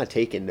song, I'm not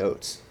taking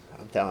notes.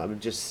 I'm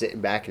just sitting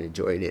back and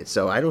enjoying it.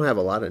 So I don't have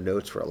a lot of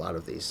notes for a lot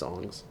of these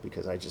songs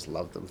because I just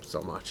love them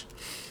so much.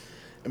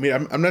 I mean,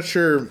 I'm not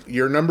sure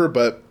your number,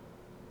 but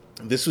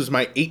this was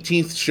my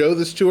 18th show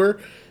this tour.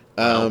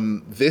 Wow.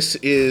 This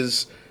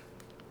is,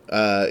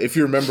 if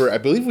you remember, I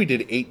believe we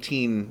did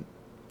 18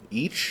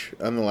 each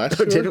on the last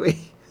tour. Did we?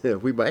 Yeah,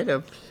 we might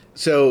have.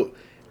 So,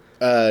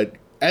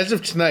 as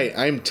of tonight,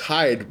 I'm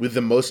tied with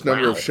the most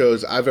number of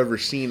shows I've ever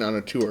seen on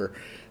a tour.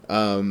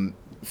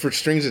 For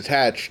Strings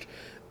Attached,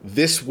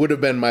 this would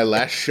have been my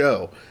last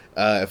show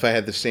if I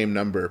had the same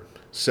number.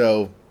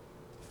 So,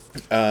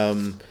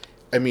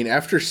 I mean,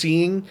 after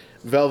seeing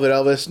Velvet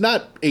Elvis,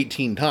 not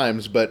 18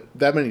 times, but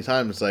that many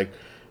times, like,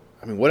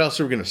 I mean, what else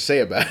are we going to say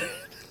about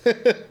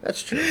it?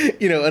 That's true.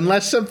 You know,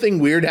 unless something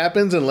weird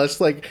happens,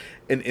 unless, like,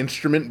 an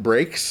instrument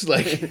breaks,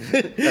 like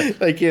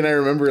like in I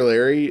Remember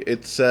Larry,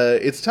 it's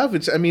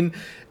tough. I mean,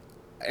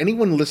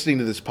 anyone listening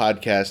to this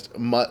podcast,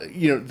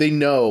 you know, they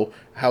know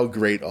how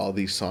great all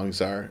these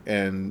songs are,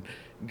 and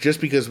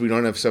just because we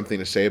don't have something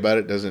to say about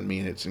it doesn't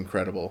mean it's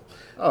incredible.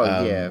 Oh,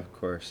 yeah, of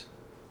course.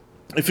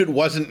 If it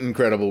wasn't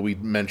incredible,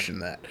 we'd mention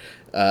that.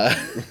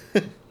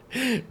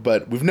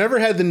 But we've never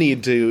had the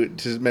need to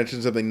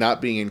mention something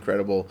not being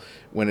incredible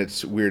when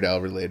it's Weird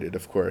Al related,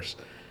 of course.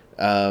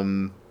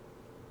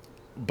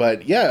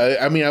 But yeah,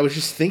 I mean, I was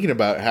just thinking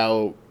about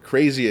how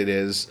crazy it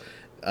is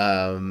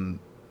and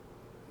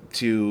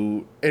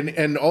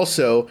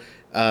also,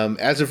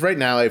 as of right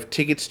now, I have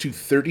tickets to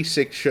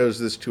 36 shows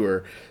this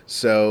tour.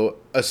 So,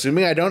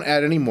 assuming I don't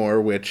add any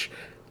more, which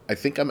I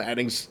think I'm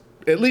adding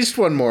at least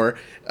one more,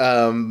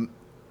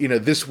 you know,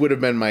 this would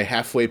have been my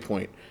halfway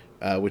point,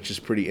 which is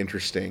pretty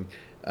interesting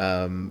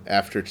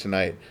after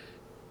tonight.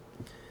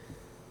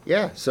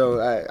 Yeah,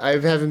 so I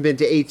haven't been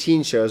to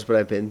 18 shows,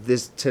 but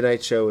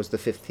tonight's show was the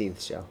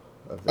 15th show.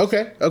 Of this.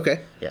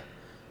 Okay. Yeah,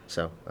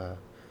 so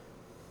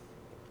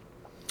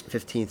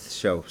 15th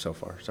show so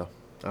far, so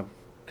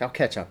I'll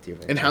catch up to you.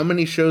 And how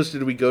many shows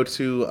did we go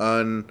to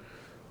on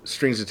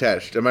Strings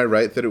Attached? Am I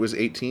right that it was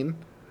 18?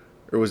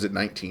 Or was it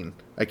 19?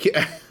 I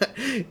can't.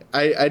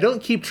 I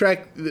don't keep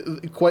track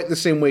quite the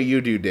same way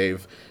you do,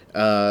 Dave.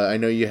 I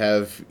know you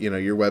have, you know,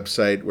 your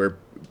website where,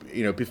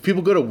 you know, if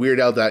people go to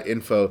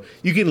weirdal.info,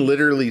 you can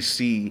literally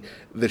see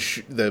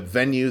the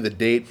venue, the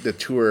date, the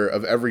tour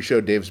of every show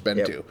Dave's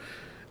been to.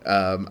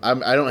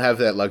 I don't have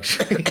that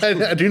luxury.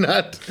 I do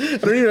not. I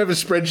don't even have a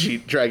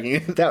spreadsheet tracking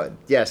it.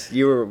 Yes,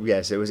 it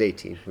was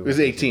 18. It was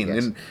 18,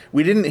 yes. And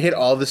we didn't hit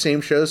all the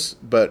same shows,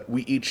 but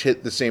we each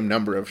hit the same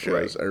number of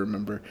shows. Right. I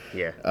remember.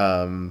 Yeah.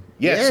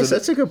 Yes, so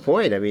that's a good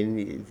point. I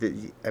mean,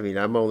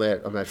 I'm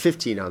at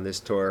 15 on this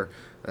tour,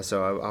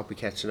 so I'll be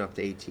catching up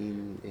to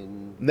 18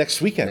 in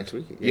next weekend. Next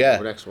weekend. Yeah.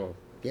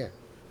 Yeah.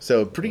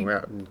 So we're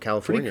out in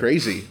California. Pretty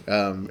crazy.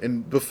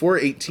 And before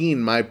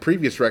 18, my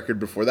previous record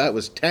before that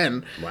was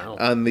 10. Wow.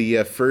 On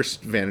the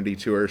first Vanity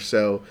tour.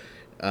 So,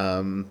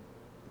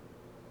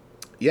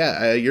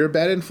 you're a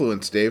bad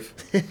influence, Dave.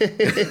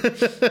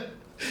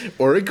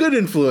 Or a good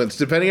influence,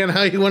 depending on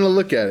how you want to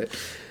look at it.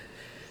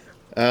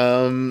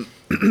 I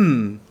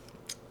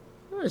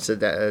said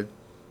that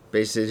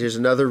basically here's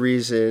another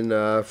reason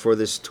for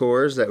this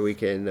tour is that we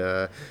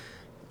can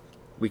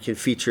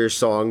feature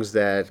songs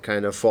that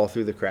kind of fall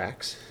through the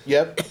cracks.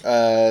 Yep.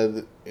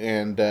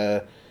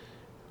 And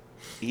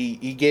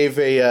he gave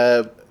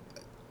a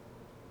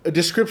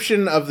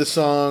description of the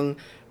song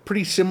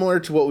pretty similar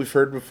to what we've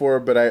heard before,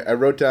 but I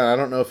wrote down, I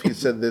don't know if he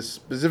said this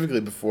specifically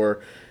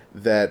before,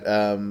 that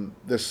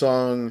the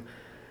song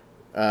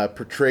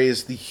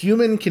portrays the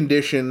human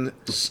condition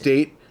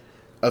state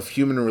of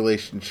human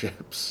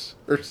relationships.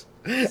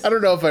 I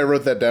don't know if I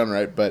wrote that down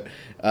right, but...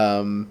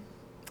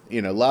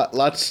 you know,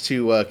 lots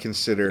to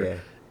consider. Yeah.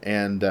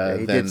 And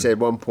he did say at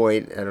one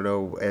point, I don't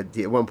know, at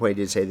one point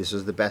he did say this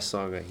was the best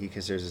song that he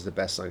considers is the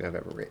best song I've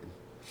ever written.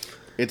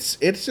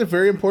 It's a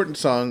very important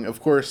song.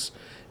 Of course,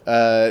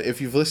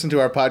 if you've listened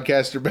to our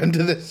podcast or been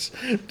to this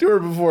tour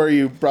before,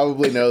 you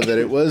probably know that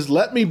it was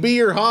Let Me Be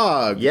Your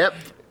Hog. Yep.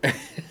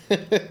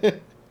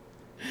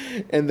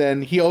 And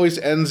then he always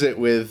ends it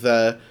with...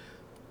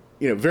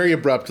 you know, very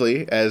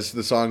abruptly, as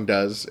the song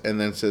does, and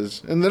then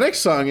says, and the next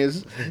song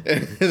is,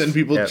 and then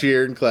people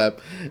cheer and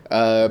clap.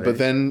 But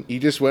then he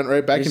just went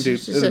right back into,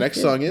 the next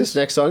song is? This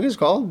next song is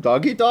called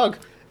Dog Eat Dog.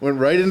 Went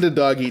right into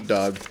Dog Eat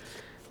Dog,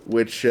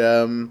 which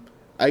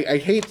I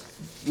hate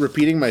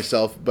repeating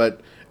myself,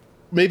 but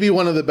maybe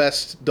one of the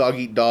best Dog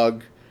Eat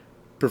Dog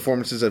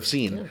performances I've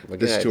seen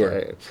this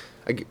tour.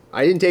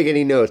 I didn't take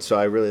any notes, so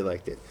I really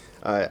liked it.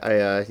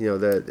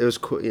 It was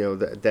cool. You know,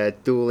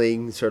 that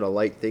dueling sort of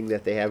light thing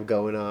that they have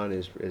going on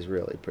is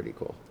really pretty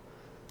cool.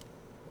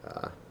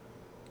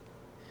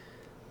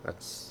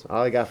 That's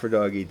all I got for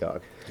Dog Eat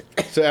Dog.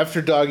 So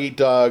after Dog Eat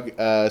Dog,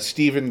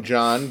 Steve and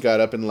John got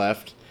up and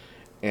left,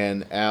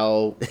 and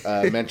Al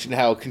mentioned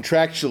how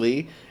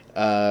contractually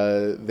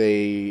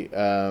they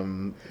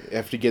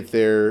have to get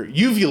their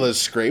uvulas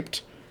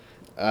scraped,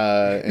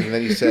 and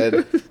then he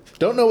said,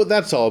 "Don't know what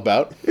that's all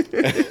about."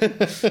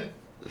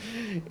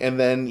 And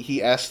then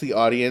he asked the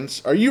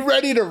audience, "Are you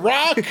ready to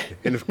rock?"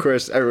 And of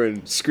course,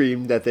 everyone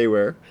screamed that they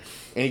were.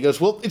 And he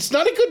goes, "Well, it's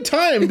not a good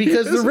time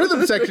because the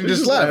rhythm section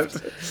just left."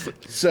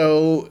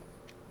 So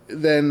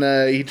then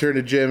he turned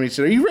to Jim and he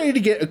said, "Are you ready to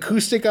get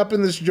acoustic up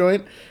in this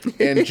joint?"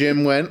 And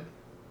Jim went,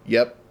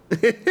 "Yep."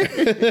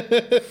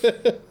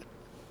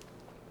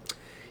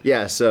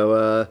 Yeah,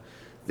 so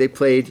they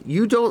played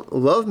You Don't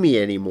Love Me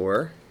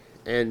Anymore.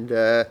 And,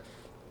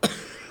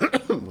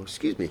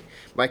 excuse me.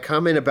 My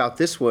comment about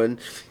this one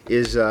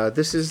is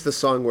this is the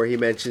song where he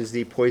mentions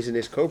the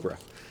poisonous cobra,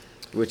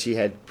 which he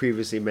had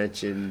previously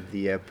mentioned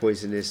the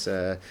poisonous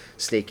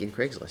snake in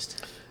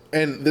Craigslist.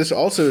 And this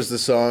also is the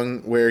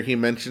song where he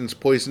mentions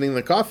poisoning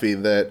the coffee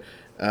that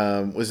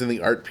was in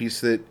the art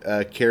piece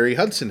that Carrie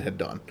Hudson had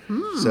done.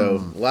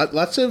 So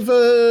lots of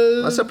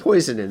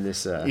poison in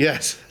this.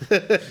 Yes.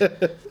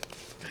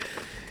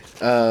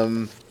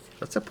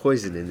 Lots of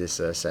poison in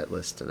this set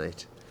list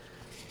tonight.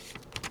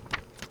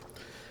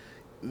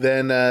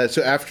 Then,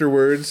 so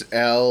afterwards,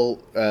 Al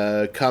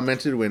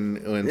commented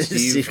when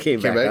Steve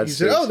came back. He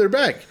said, "Oh, they're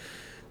back."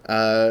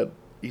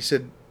 He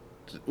said,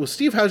 "Well,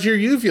 Steve, how's your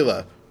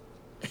uvula?"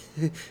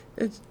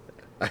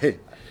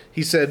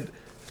 He said,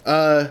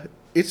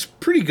 "It's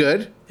pretty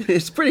good."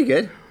 It's pretty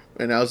good.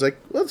 And I was like,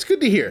 "Well, it's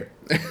good to hear."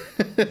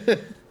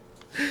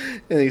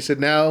 And he said,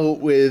 "Now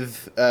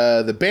with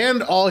the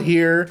band all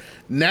here,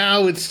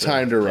 now it's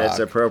time to rock." It's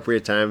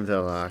appropriate time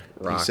to rock.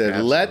 He said,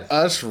 absolutely. "Let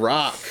us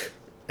rock."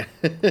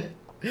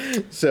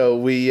 So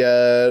we,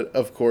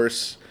 of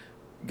course,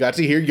 got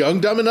to hear Young,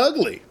 Dumb, and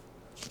Ugly.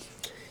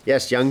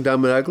 Yes, Young,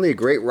 Dumb, and Ugly, a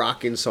great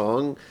rocking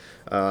song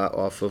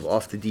off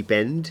the Deep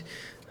End.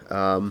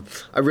 I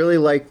really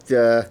liked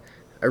the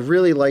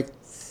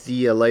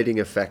lighting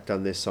effect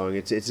on this song.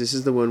 This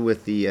is the one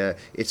with the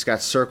it's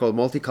got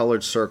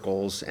multicolored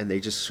circles, and they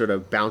just sort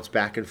of bounce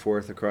back and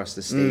forth across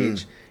the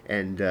stage.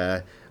 And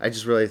I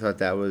just really thought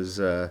that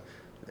was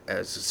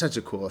it's such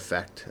a cool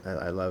effect.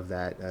 I love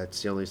that.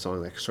 It's the only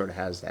song that sort of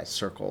has that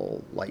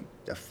circle light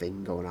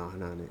thing going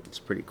on it. It's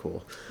pretty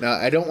cool. Now,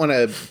 I don't want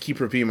to keep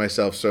repeating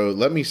myself, so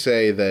let me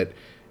say that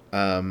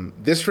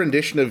this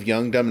rendition of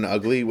Young, Dumb, and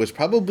Ugly was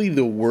probably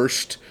the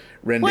worst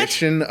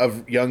rendition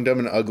of Young, Dumb,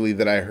 and Ugly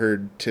that I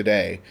heard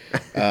today.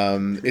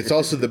 It's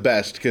also the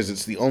best because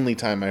it's the only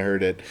time I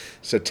heard it.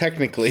 So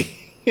technically...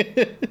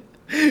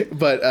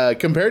 But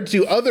compared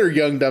to other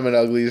Young, Dumb, and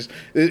Uglies,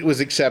 it was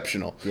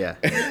exceptional. Yeah,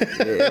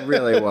 it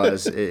really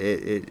was.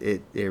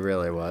 It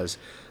really was.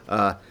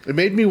 It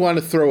made me want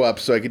to throw up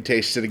so I could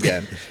taste it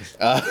again.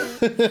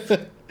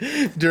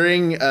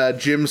 During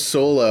Jim's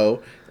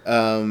solo,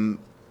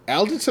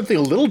 Al did something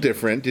a little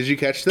different. Did you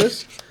catch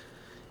this?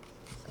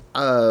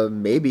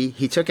 Maybe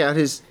he took out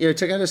his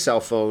cell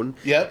phone.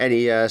 Yep. And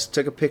he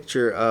took a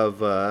picture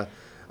of a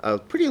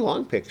pretty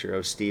long picture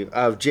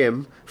of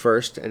Jim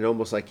first, and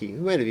almost like he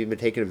might have even been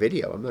taking a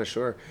video. I'm not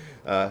sure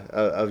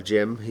of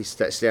Jim. He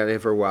stayed there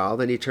for a while.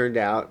 Then he turned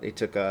out. He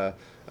took a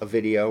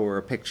video or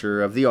a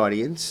picture of the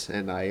audience,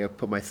 and I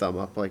put my thumb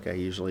up like I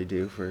usually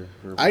do for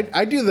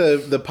I do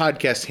the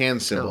podcast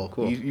hand symbol. Oh,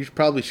 cool. You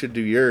probably should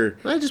do your.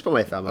 I just put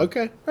my thumb up.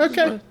 Okay.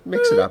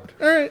 Mix it up.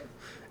 All right.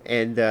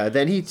 And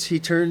then he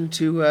turned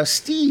to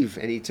Steve,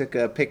 and he took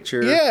a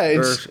picture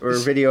or a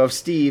video of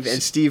Steve,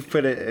 and Steve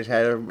had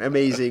an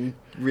amazing,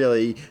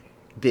 really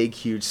big,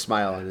 huge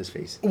smile on his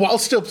face. While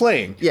still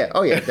playing. Yeah,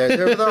 oh yeah,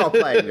 they're all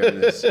playing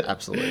during this,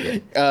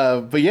 absolutely.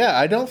 Yeah. But yeah,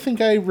 I don't think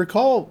I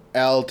recall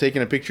Al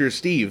taking a picture of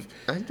Steve.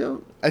 I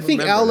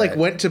think Al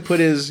went to put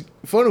his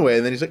phone away,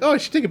 and then he's like, "Oh, I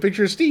should take a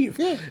picture of Steve."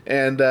 Yeah.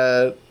 And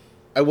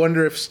I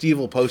wonder if Steve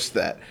will post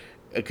that,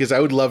 because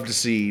I would love to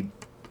see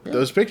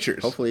those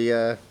pictures. Hopefully,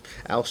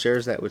 Al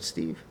shares that with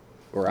Steve,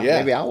 or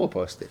maybe Al will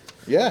post it.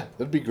 Yeah,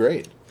 that'd be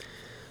great.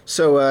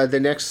 So the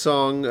next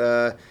song,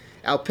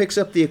 Al picks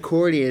up the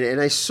accordion,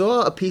 and I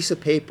saw a piece of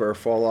paper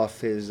fall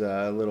off his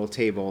little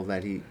table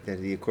that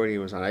the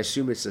accordion was on. I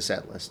assume it's the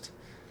set list.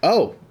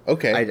 Oh,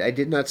 okay. I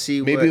did not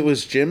see. Maybe it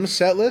was Jim's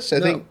set list. I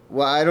think.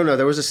 Well, I don't know.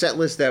 There was a set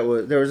list there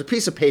was a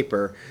piece of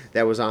paper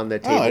that was on the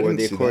table where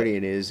the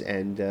accordion is,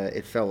 and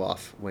it fell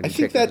off when. I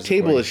think that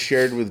table is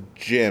shared with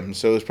Jim,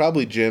 so it was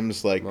probably Jim's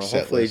set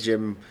hopefully list.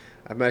 Jim.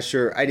 I'm not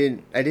sure. I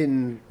didn't.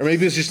 Or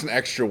maybe it's just an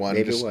extra one.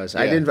 Maybe it was.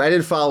 Yeah. I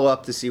didn't follow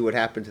up to see what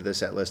happened to the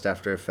set list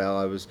after it fell.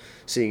 I was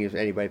seeing if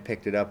anybody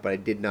picked it up, but I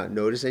did not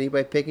notice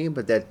anybody picking it.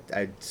 But that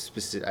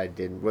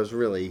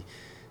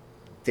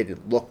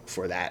didn't look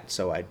for that.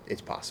 So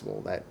it's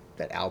possible that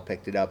Al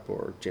picked it up,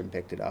 or Jim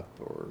picked it up,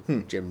 or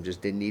Jim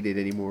just didn't need it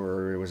anymore,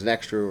 or it was an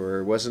extra, or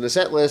it wasn't a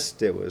set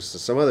list. It was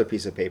some other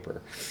piece of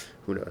paper.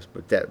 Who knows?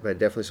 But I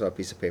definitely saw a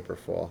piece of paper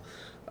fall.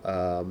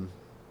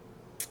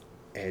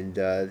 And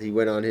he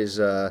went on his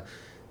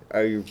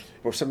country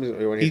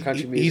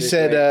music? He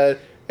said,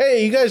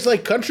 "Hey, you guys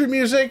like country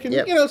music?"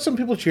 And some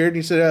people cheered. And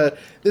he said,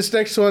 "This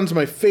next one's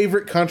my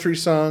favorite country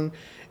song."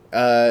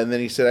 And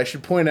then he said, "I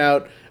should point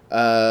out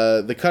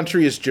the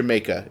country is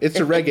Jamaica. It's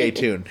a reggae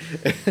tune."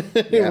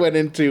 It went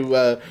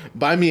into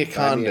 "Buy Me a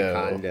Condo."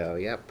 Buy Me a Condo.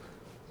 Yep.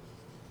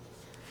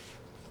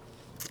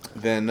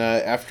 Then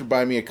after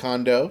 "Buy Me a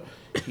Condo,"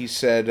 he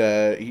said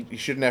he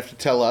shouldn't have to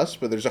tell us,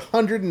 but there's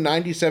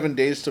 197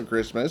 days till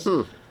Christmas.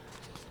 So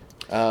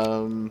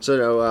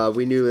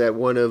we knew that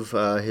one of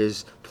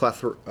his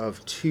plethora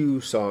of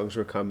 2 songs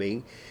were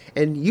coming,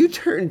 and you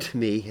turned to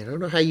me. I don't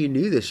know how you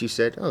knew this. You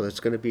said, "Oh, that's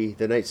going to be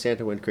The Night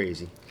Santa Went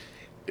Crazy."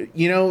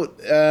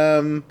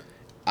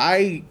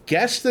 I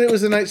guessed that it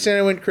was The Night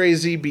Santa Went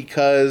Crazy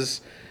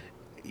because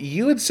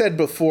you had said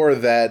before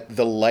that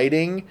the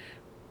lighting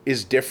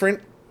is different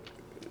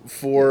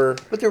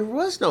But there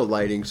was no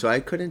lighting, so I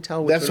couldn't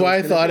tell. That's why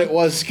I thought it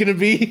was going to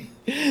be.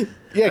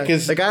 Yeah,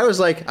 because I was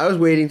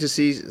waiting to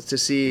see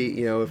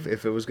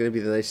if it was going to be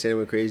The Night Santa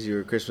Went Crazy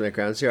or Christmas Night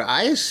Ground Zero.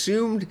 I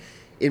assumed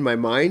in my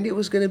mind it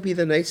was going to be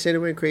The Night Santa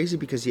Went Crazy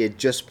because he had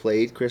just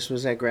played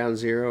Christmas at Ground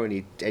Zero, and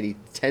he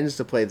tends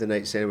to play The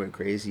Night Santa Went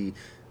Crazy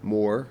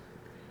more.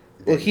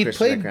 Well, than he Christmas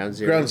played at Ground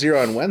Ground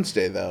Zero on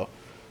Wednesday, though.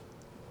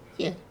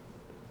 Yeah.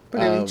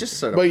 But I mean, just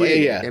sort of but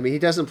played yeah. it. I mean, he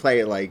doesn't play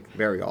it like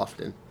very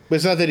often. But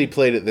it's not that he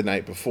played it the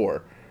night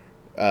before.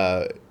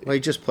 Well, he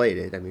just played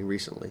it. I mean,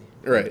 recently.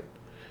 Right.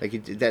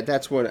 Like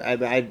that's what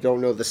I don't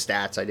know the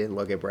stats. I didn't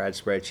look at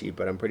Brad's spreadsheet,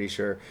 but I'm pretty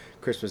sure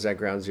Christmas at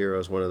Ground Zero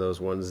is one of those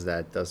ones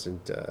that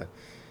doesn't. I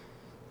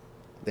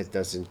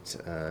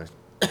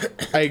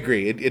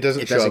agree. It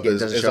doesn't show up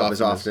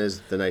as often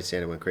as The Night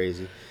Santa Went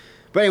Crazy.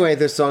 But anyway,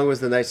 the song was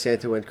The Night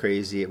Santa Went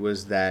Crazy. It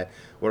was that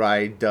what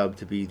I dubbed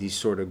to be the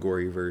sort of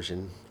gory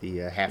version, the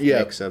half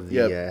mix of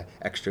the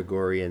extra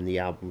gory and the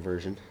album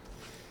version.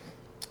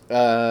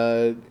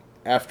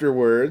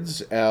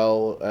 Afterwards,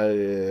 Al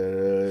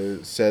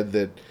said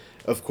that,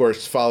 of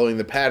course, following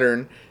the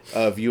pattern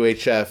of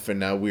UHF and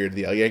now Weird,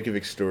 the Al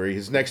Yankovic story,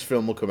 his next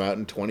film will come out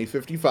in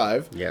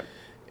 2055. Yep.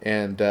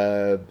 And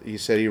he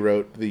said he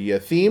wrote the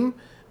theme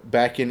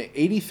back in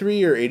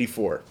 83 or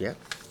 84. Yep.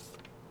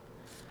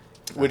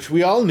 Which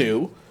we all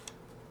knew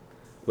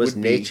was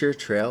Nature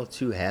Trail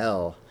to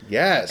Hell.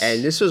 Yes.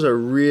 And this was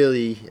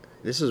really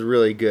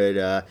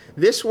good.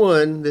 This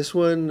one,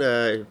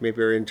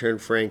 maybe our intern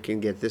Frank can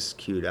get this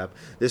queued up.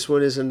 This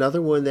one is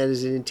another one that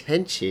is in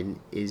contention.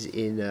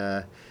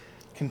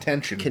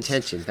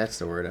 Contention, that's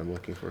the word I'm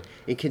looking for.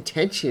 In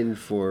contention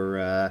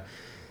for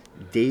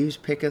Dave's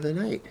pick of the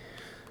night.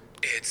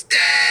 It's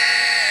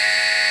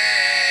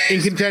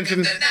Dave's in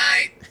contention. pick of the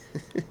night.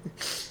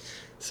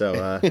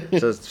 So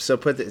so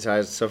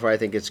far I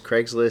think it's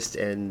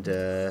Craigslist and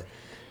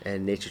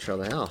Nature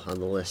Trail to Hell on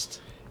the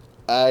list.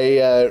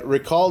 I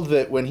recalled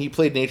that when he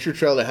played Nature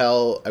Trail to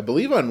Hell, I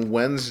believe on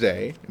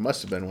Wednesday, it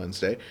must have been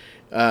Wednesday,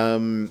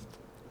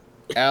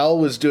 Al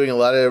was doing a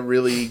lot of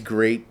really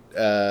great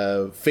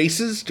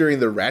faces during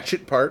the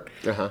Ratchet part.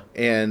 Uh-huh.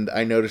 And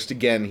I noticed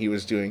again he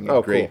was doing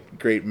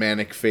great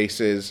manic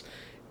faces.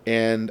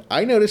 And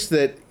I noticed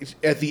that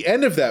at the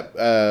end of that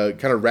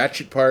kind of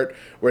Ratchet part,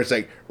 where it's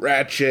like,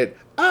 Ratchet,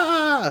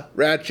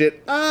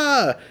 Ratchet,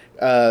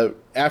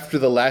 after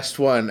the last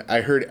one,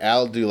 I heard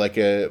Al do like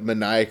a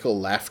maniacal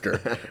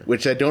laughter,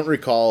 which I don't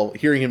recall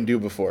hearing him do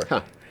before.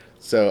 Huh.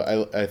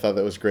 So I thought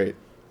that was great.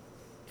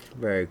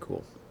 Very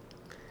cool.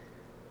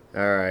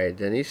 All right,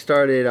 then he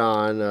started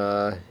on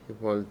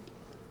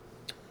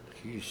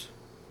jeez,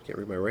 can't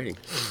read my writing.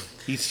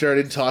 He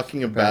started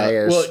talking about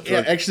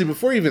actually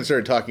before he even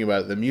started talking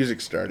about it, the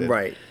music started.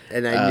 Right,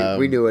 and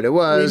we knew what it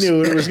was. We knew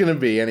what it was going to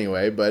be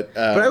anyway, but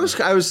I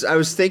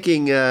was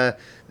thinking that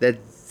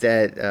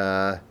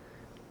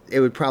it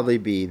would probably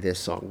be This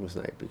Song Was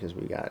Night because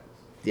we got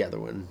the other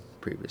one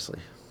previously.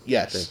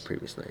 Yes. The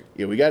previous night.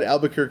 Yeah, we got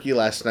Albuquerque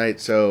last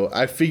night, so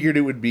I figured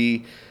it would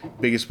be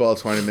Biggest Ball of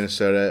Twine in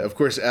Minnesota. Of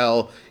course,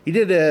 Al, he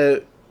did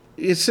a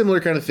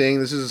similar kind of thing.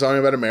 This is a song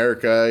about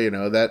America,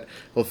 that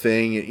whole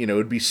thing. It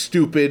would be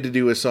stupid to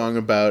do a song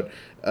about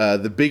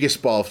the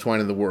biggest ball of twine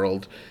in the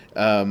world.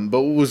 But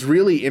what was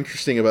really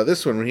interesting about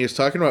this one, when he was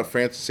talking about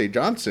Francis A.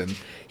 Johnson,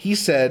 he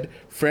said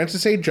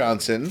Francis A.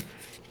 Johnson,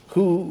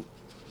 who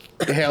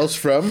hails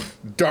from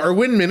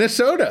Darwin,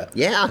 Minnesota.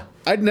 Yeah.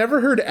 I'd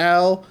never heard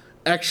Al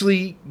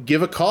actually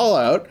give a call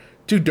out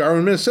to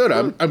Darwin,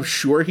 Minnesota. I'm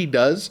sure he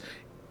does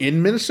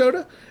in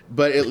Minnesota,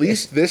 but at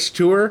least this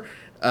tour...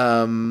 I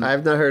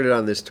have not heard it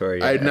on this tour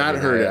yet. I have not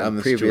heard it on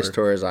this previous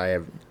tour. tours.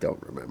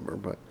 Don't remember,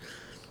 but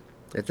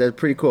it's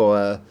pretty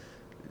cool.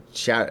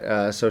 Shout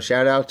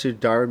out to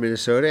Darwin,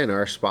 Minnesota, and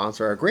our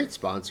great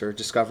sponsor,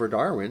 Discover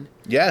Darwin.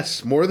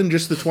 Yes, more than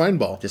just the twine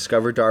ball.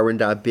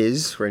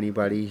 DiscoverDarwin.biz for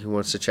anybody who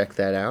wants to check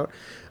that out.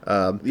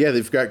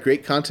 They've got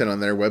great content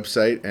on their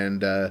website,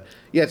 and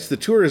it's the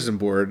tourism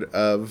board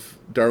of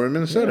Darwin,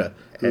 Minnesota,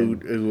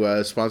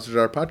 who sponsors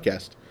our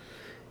podcast.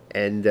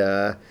 And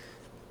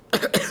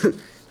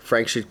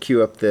Frank should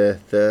cue up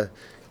the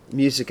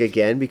music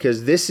again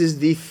because this is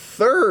the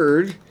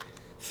third,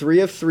 3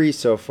 of 3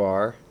 so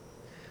far.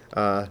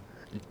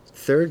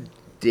 Third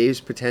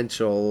Dave's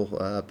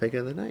potential pick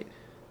of the night.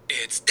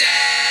 It's Dave's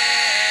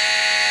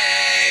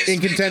in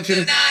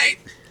contention. pick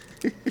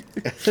of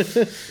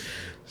the night.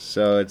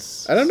 So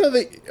it's. I don't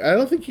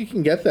think you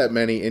can get that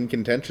many in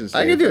contention.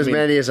 I can do as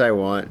many as I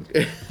want.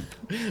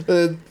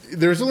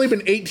 There's only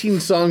been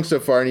 18 songs so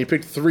far, and you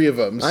picked 3 of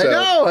them. So. I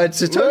know.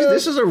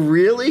 This is a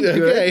really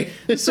good. Okay.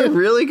 It's a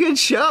really good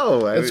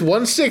show. That's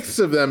 1/6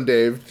 of them,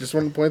 Dave. Just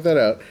want to point that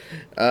out.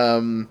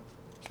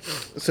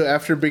 So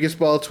after Biggest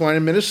Ball of Twine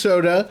in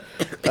Minnesota,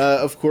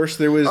 of course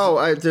there was. Oh,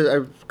 I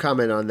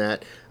comment on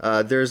that.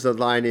 There's the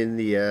line in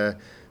the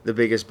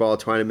Biggest Ball of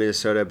Twine in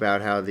Minnesota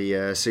about how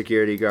the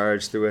security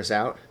guards threw us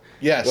out.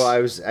 Yes. Well, I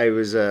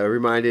was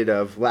reminded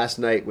of last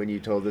night when you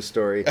told the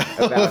story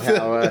about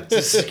how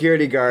the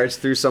security guards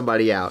threw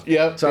somebody out.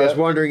 Yep. So I was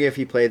wondering if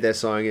he played that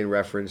song in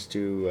reference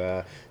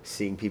to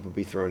seeing people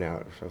be thrown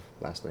out of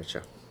last night's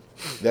show.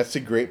 That's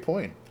a great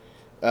point.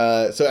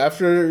 So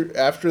after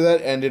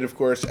that ended, of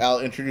course,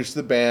 Al introduced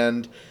the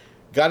band.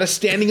 got a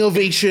standing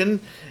ovation,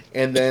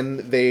 and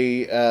then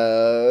they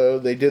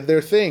did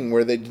their thing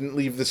where they didn't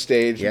leave the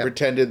stage and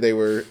pretended they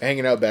were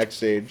hanging out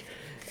backstage.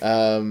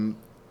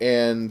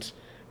 And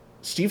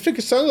Steve took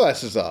his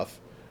sunglasses off.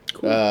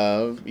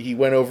 Cool. He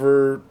went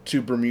over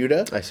to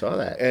Bermuda. I saw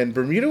that. And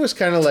Bermuda was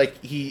kind of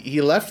like,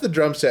 he left the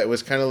drum set,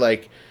 was kind of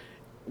like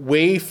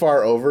way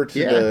far over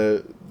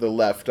to the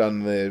left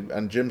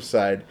on Jim's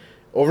side,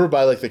 over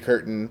by like the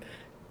curtain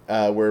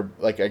where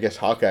like I guess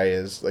Hawkeye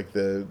is, like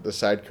the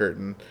side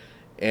curtain.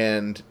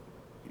 And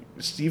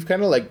Steve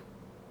kind of like,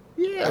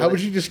 how would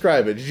you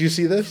describe it? Did you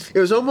see this? It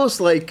was almost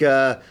like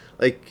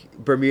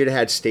Bermuda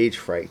had stage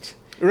fright.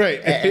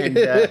 Right.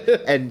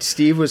 And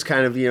Steve was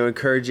kind of,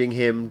 encouraging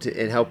him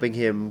and helping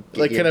him.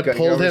 Like kind of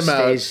pulled him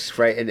out. Stage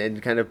fright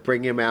and kind of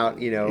bring him out,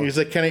 He was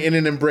like kind of in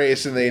an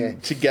embrace,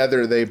 and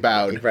together they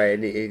bowed. Right.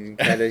 And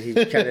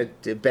he kind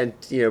of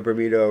bent,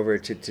 Bermuda over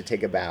to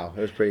take a bow.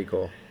 It was pretty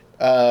cool.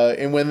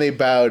 And when they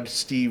bowed,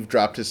 Steve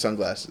dropped his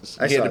sunglasses.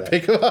 He had to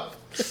pick them up.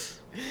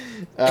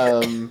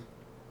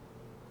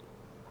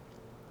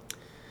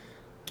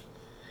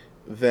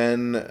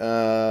 Then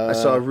I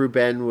saw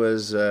Ruben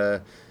was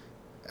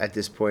at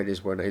this point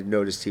is when I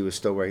noticed he was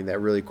still wearing that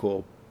really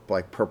cool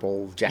like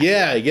purple jacket.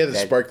 Yeah, the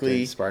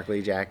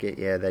sparkly jacket.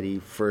 Yeah, that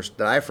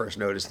I first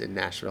noticed in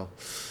Nashville.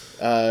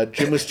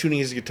 Jim was tuning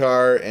his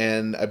guitar,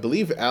 and I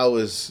believe Al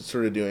was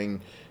sort of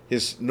doing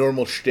his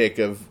normal shtick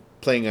of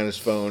playing on his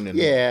phone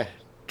and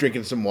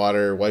drinking some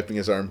water, wiping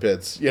his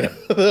armpits.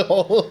 The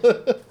whole.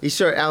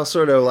 Al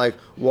sort of like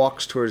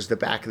walks towards the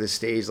back of the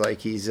stage like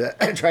he's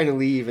trying to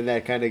leave, and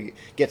that kind of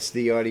gets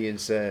the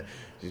audience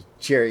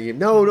cheering him.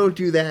 No, don't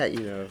do that,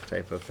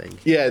 type of thing.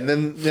 Yeah, and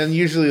then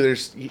usually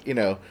there's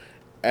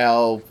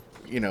Al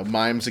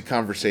mimes a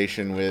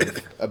conversation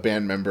with a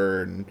band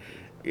member, and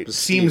it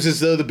seems as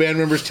though the band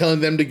member's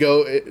telling them to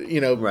go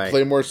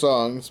play more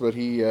songs, but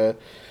he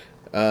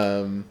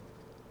done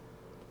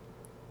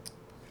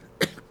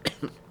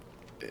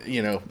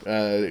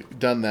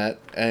that,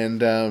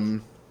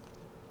 and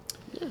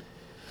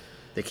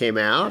they came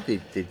out. They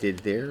did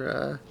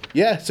their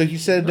So he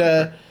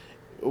said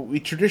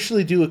we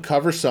traditionally do a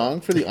cover song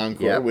for the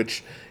encore,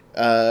 which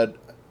I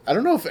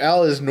don't know if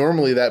Al is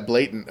normally that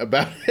blatant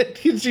about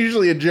it. It's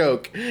usually a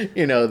joke,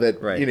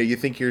 that you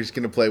think you're just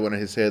going to play one of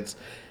his hits,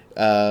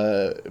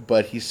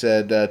 but he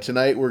said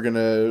tonight we're going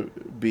to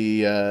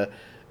be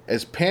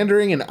as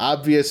pandering and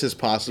obvious as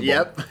possible.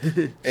 Yep.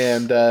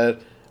 And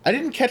I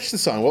didn't catch the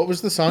song. What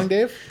was the song,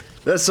 Dave?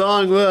 The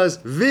song was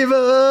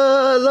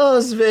Viva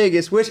Las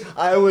Vegas, which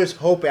I was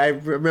hoping. I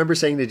remember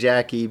saying to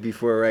Jackie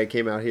before I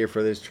came out here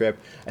for this trip,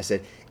 I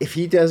said, if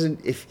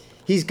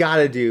he's got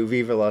to do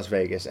Viva Las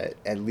Vegas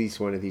at least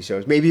one of these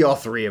shows, maybe all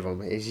three of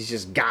them. He's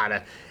just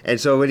gotta. And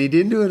so when he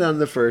didn't do it on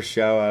the first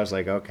show, I was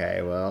like,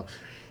 okay, well,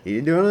 he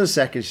didn't do it on the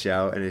second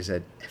show. And he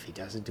said, if he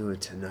doesn't do it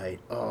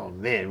tonight, oh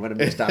man, what a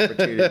missed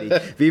opportunity.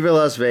 Viva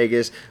Las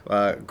Vegas,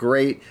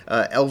 great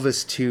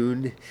Elvis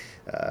tune.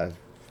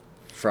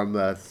 From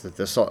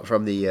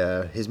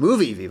his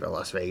movie Viva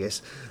Las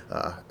Vegas,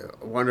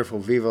 wonderful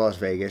Viva Las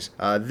Vegas.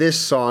 This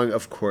song,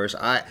 of course,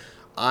 I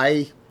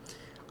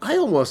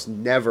almost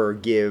never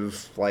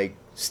give like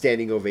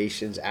standing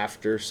ovations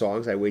after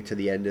songs. I wait to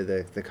the end of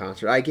the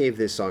concert. I gave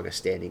this song a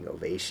standing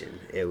ovation.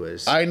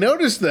 I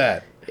noticed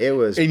that. It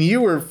was, and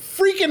you were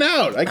freaking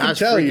out. I was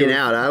freaking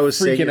out. I was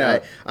freaking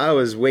out. I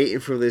was waiting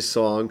for this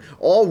song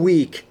all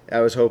week. I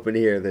was hoping to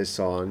hear this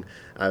song.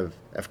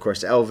 Of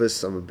course,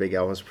 Elvis. I'm a big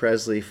Elvis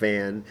Presley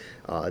fan.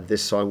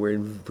 This song, we're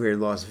in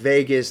Las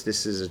Vegas.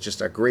 This is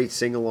just a great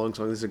sing-along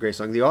song. This is a great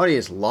song. The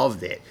audience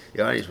loved it.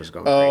 The audience was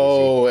going crazy.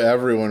 Oh,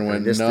 everyone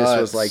went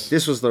nuts.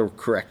 This was the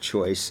correct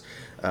choice.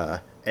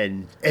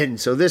 And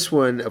so this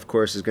one, of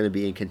course, is going to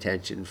be in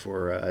contention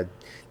for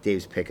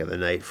Dave's pick of the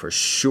night for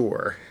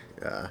sure.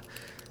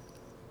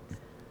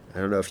 I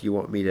don't know if you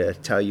want me to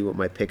tell you what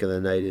my pick of the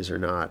night is or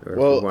not, or if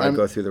you want to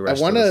go through the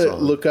rest of the song. I want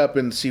to look up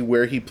and see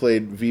where he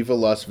played Viva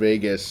Las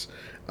Vegas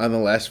on the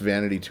last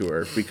Vanity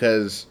tour,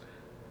 because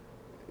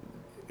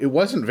it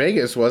wasn't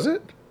Vegas, was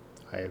it?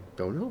 I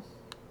don't know.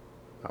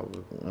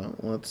 Well,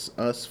 let's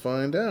us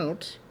find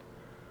out.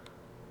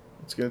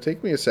 It's going to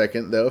take me a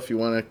second, though, if you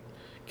want to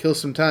kill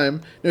some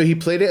time. No, he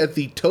played it at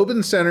the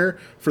Tobin Center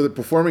for the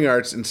Performing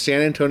Arts in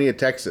San Antonio,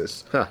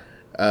 Texas. Huh.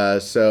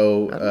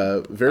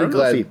 Very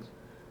glad.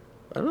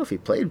 I don't know if he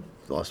played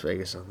Las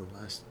Vegas on the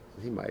last.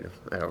 He might have.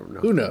 I don't know.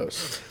 Who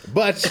knows?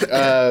 But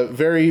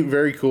very,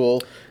 very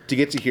cool to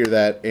get to hear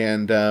that.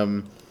 And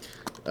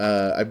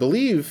I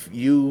believe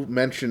you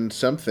mentioned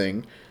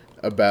something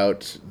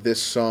about this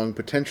song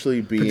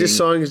potentially being. Put this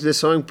on.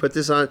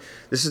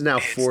 This is now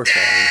 4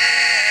 songs.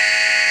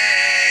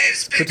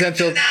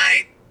 Potential.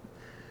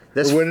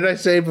 What did I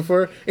say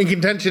before? In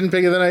contention,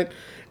 pick of the night.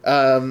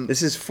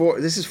 This is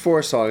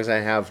 4 songs. I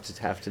have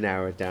to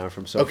narrow it down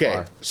from so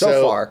far.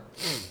 So far.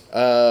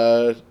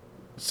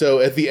 So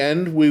at the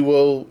end, you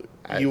will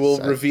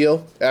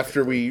reveal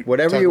after we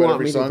whatever talk you about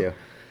want me song. to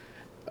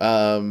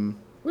do.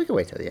 We can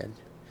wait till the end.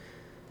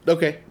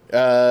 Okay.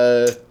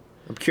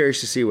 I'm curious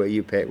to see what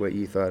you pick. What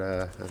you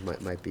thought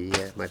might be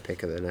my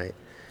pick of the night.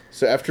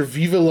 So after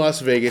Viva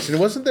Las Vegas, and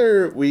wasn't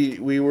there?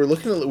 We were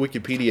looking at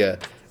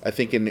Wikipedia, I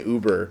think in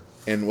Uber,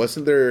 and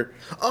wasn't there?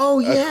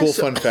 Oh a yeah, cool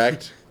fun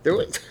fact. There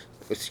was,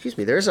 excuse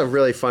me. There's a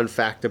really fun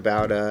fact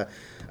about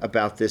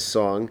this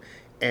song,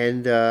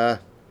 and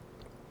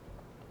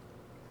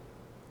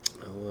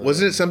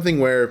Wasn't it something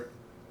where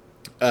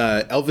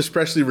Elvis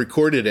Presley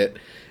recorded it,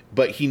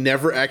 but he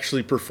never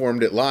actually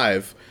performed it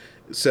live?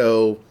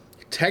 So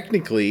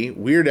technically,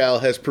 Weird Al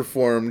has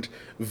performed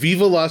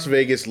Viva Las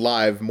Vegas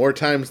live more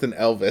times than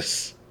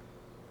Elvis.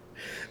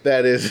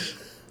 That is...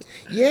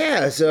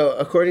 yeah. So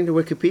according to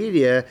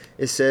Wikipedia,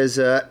 it says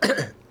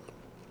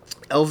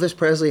Elvis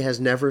Presley has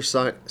never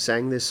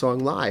sang this song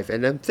live,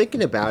 and I'm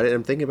thinking about it.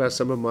 I'm thinking about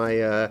some of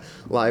my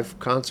live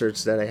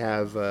concerts that I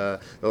have, the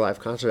live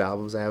concert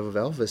albums I have of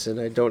Elvis, and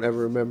I don't ever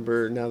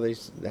remember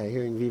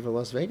hearing "Viva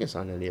Las Vegas"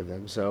 on any of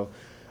them. So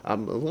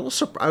I'm a little.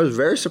 I was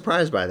very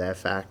surprised by that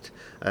fact.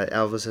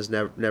 Elvis has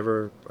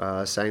never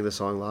sang the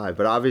song live,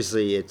 but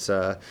obviously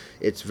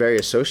it's very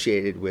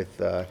associated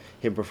with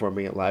him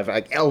performing it live.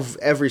 Like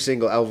every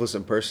single Elvis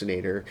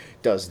impersonator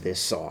does this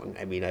song.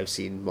 I mean, I've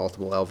seen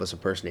multiple Elvis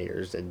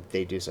impersonators, and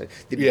they do so.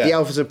 The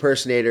Elvis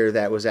impersonator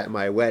that was at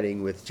my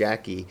wedding with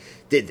Jackie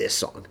did this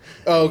song.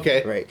 Oh,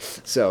 okay, right.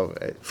 So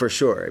for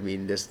sure, I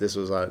mean, this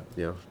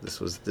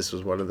was this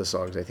was one of the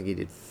songs. I think he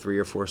did 3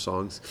 or 4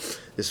 songs.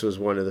 This was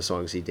one of the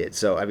songs he did.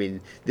 So I mean,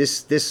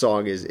 this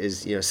song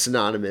is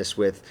synonymous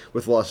with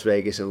Las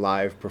Vegas and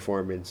live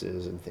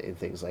performances and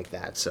things like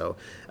that. So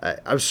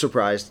I was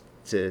surprised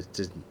to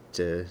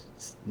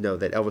know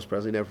that Elvis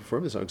Presley never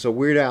performed this song. So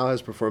Weird Al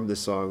has performed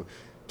this song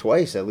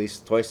twice, at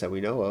least twice that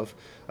we know of.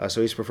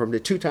 So he's performed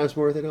it 2 times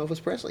more than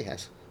Elvis Presley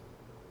has.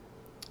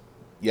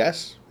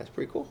 Yes, that's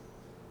pretty cool.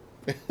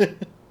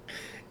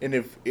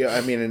 And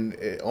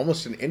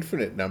almost an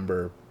infinite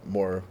number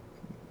more,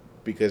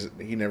 because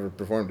he never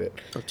performed it.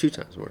 Oh, 2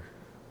 times more.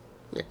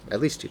 Yeah, at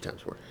least 2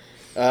 times more.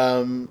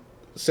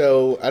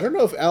 So I don't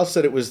know if Al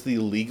said it was the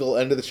legal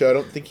end of the show. I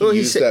don't think he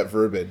used that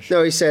verbiage.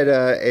 No, he said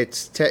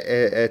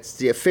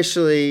it's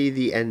officially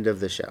the end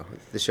of the show.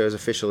 The show is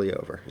officially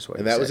over. Is what.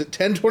 And that was at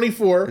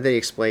 10:24. And they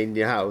explained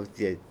how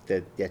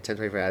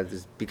 10:24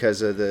 is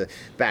because of the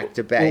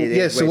back-to-back. Well,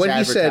 yeah. So when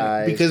he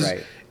said, because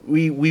right.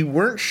 we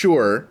weren't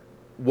sure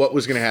what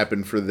was going to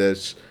happen for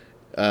this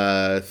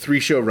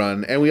 3-show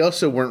run, and we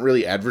also weren't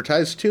really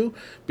advertised to,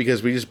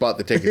 because we just bought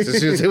the tickets as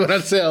soon as they went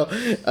on sale.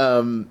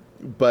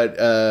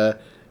 But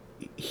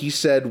he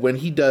said when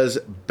he does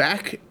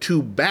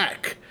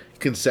back-to-back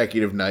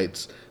consecutive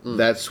nights,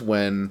 that's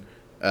when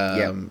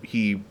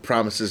he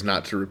promises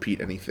not to repeat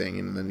anything.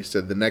 And then he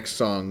said the next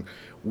song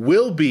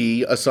will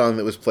be a song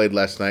that was played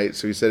last night.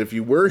 So he said, if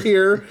you were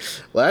here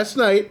last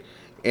night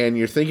and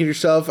you're thinking to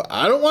yourself,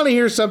 I don't want to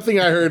hear something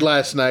I heard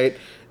last night,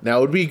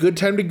 now would be a good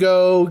time to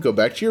go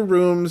back to your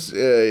rooms,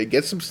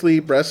 get some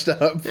sleep, rest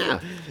up. Yeah,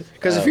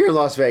 because if you're in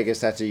Las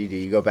Vegas, that's what you do.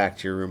 You go back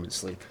to your room and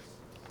sleep.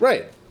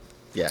 Right.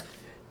 Yeah.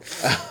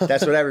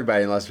 That's what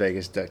everybody in Las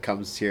Vegas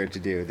comes here to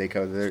do. They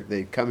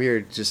come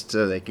here just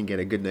so they can get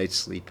a good night's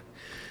sleep.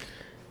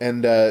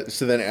 And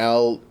so then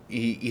Al,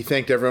 he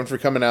thanked everyone for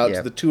coming out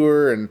to the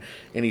tour, and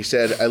he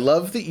said, I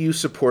love that you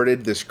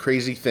supported this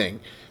crazy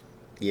thing.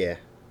 Yeah.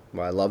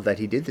 Well, I love that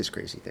he did this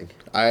crazy thing.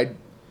 I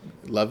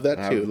love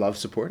that too. I love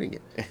supporting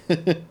it.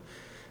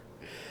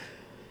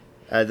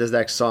 The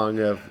next song,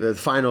 the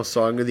final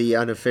song, the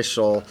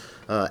unofficial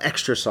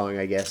extra song,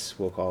 I guess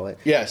we'll call it.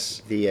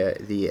 Yes.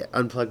 The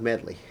Unplugged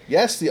medley.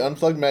 Yes, the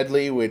Unplugged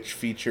medley, which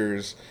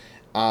features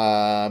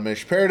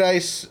Amish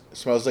Paradise,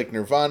 Smells Like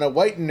Nirvana,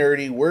 White and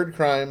Nerdy, Word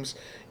Crimes,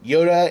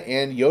 Yoda,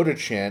 and Yoda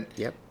Chant.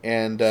 Yep.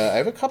 And I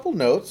have a couple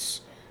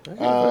notes.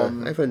 I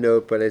have a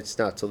note, but it's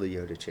not till the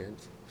Yoda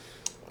Chant.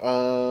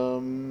 I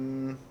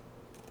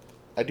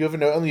do have a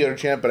note on the Yoda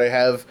Chant, but I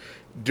have,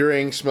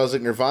 during Smells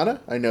Like Nirvana,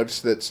 I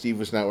noticed that Steve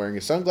was not wearing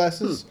his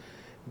sunglasses.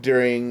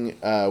 During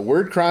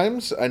Word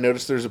Crimes, I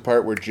noticed there's a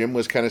part where Jim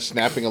was kind of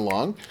snapping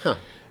along. Huh.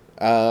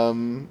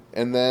 And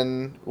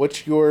then,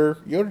 what's your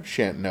Yoda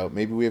Chant note?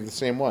 Maybe we have the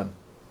same one.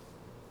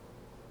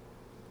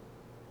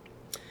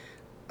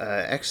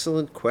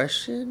 Excellent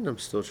question. I'm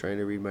still trying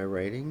to read my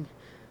writing.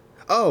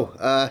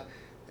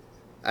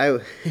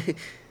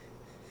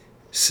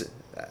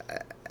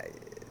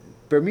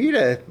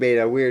 Bermuda made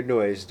a weird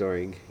noise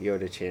during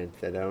Yoda Chant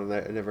that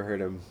I never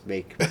heard him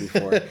make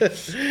before.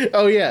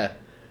 Oh, yeah.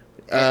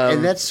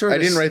 And that's sort of,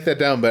 I didn't write that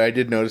down, but I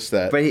did notice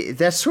that. But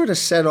that sort of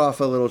set off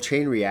a little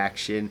chain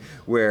reaction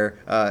where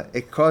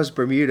it caused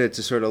Bermuda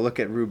to sort of look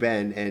at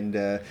Ruben, and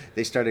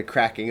they started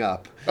cracking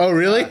up. Oh,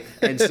 really?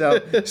 And so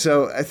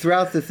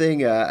throughout the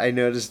thing, I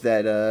noticed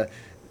that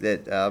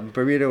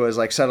Bermuda was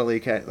like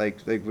subtly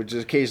would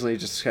just occasionally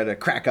just kind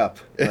of crack up,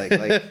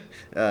 like.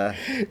 Well,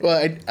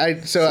 I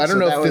don't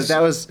know if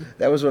that was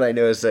what I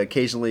noticed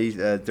occasionally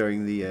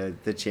during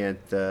the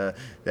chant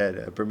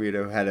that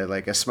Bermuda had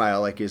a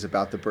smile like he was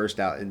about to burst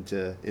out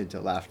into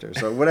laughter.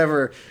 So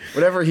whatever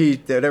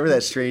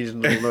that strange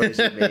little noise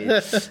he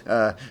made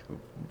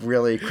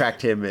really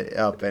cracked him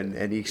up,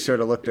 and he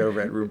sort of looked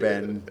over at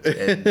Ruben,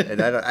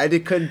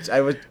 and couldn't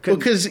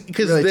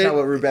really tell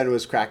what Ruben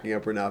was cracking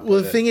up or not.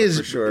 Well, the thing is,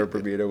 for sure,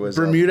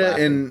 Bermuda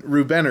and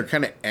Ruben are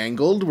kind of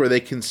angled where they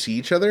can see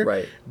each other,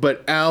 right?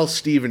 But Al,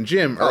 Steve, and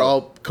Jim are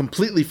all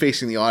completely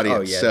facing the audience.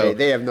 Oh yeah, so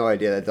they have no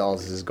idea that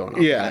Dolls is going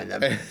on behind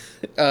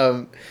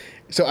them.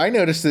 So I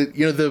noticed that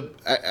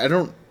I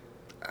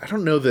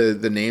don't know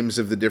the names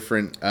of the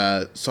different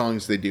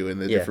songs they do in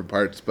the different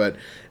parts, but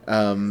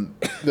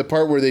the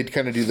part where they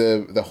kind of do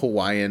the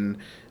Hawaiian,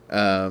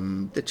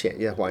 the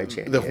chant, Hawaiian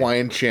chant,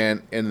 Hawaiian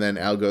chant, and then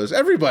Al goes,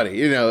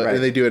 "Everybody," right.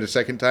 and they do it a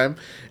second time.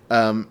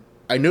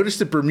 I noticed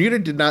that Bermuda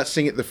did not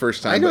sing it the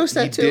first time. I noticed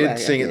that too. He did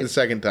sing it the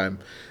second time.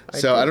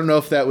 So I don't know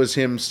if that was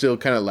him still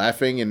kind of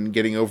laughing and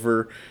getting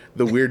over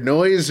the weird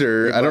noise,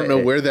 or I don't know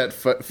where that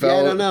fell. Yeah,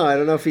 I don't know. I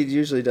don't know if he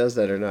usually does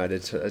that or not.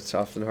 It's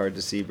often hard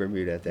to see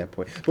Bermuda at that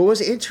point. But what's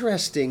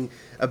interesting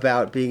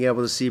about being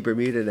able to see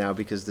Bermuda now,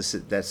 because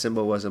that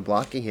symbol wasn't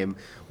blocking him,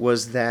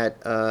 was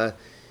that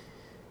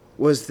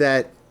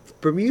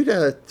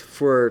Bermuda,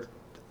 for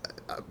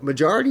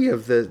majority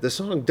of the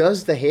song,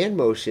 does the hand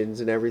motions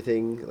and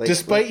everything,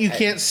 despite you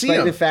can't see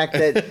him. Despite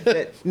the fact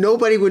that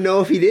nobody would know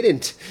if he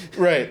didn't.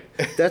 Right.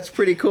 That's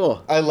pretty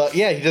cool. I love.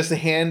 Yeah, he does the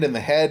hand and the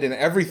head and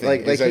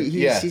everything.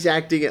 He's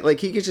acting it like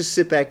he could just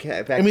sit back.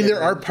 I mean,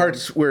 there are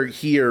parts where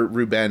he or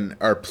Ruben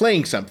are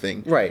playing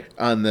something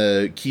on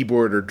the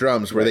keyboard or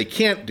drums where they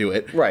can't do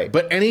it. Right.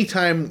 But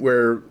anytime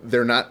where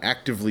they're not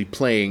actively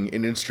playing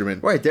an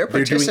instrument, they're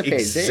participating.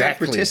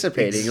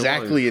 Doing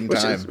exactly in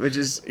time, which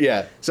is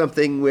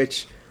something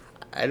which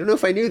I don't know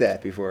if I knew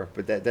that before,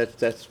 but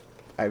that's.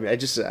 I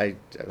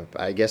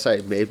guess I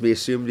maybe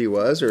assumed he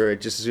was, or I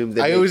just assumed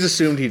that. I always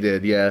assumed he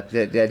did. Yeah.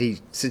 That he,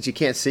 since you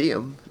can't see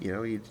him,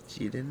 you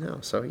didn't know.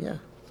 So yeah.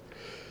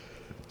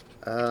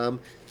 The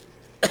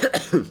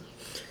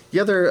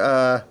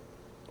other.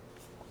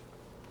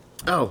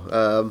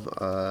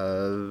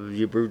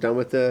 You were done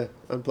with the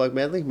Unplugged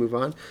medley. Move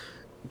on.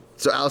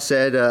 So Al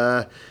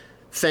said,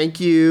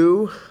 "Thank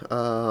you,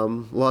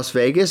 Las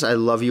Vegas. I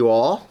love you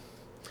all."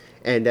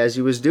 And as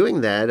he was doing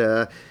that,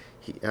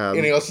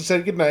 and he also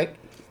said good night.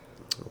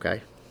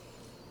 Okay,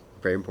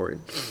 very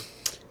important.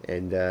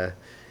 And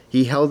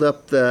he held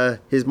up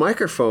his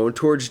microphone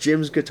towards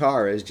Jim's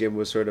guitar as Jim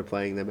was sort of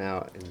playing them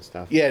out and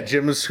stuff. Yeah,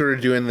 Jim was sort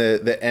of doing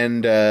the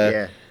end,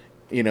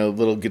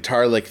 little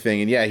guitar lick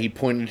thing, and he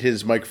pointed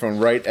his microphone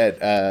right at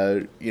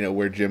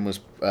where Jim was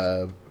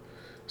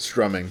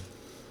strumming.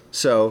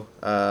 So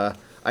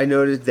I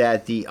noted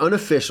that the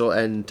unofficial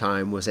end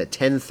time was at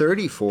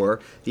 10:34.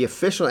 The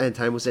official end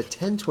time was at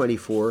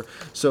 10:24.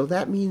 So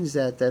that means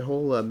that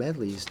whole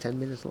medley is 10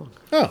 minutes long.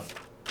 Oh.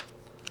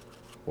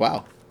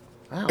 Wow.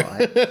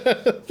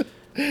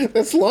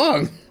 That's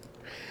long.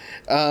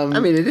 I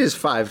mean, it is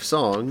 5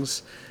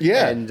 songs.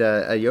 Yeah. And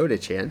a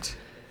Yoda chant.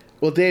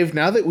 Well, Dave,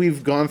 now that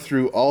we've gone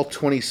through all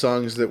 20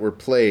 songs that were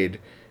played,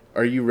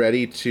 are you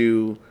ready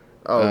to...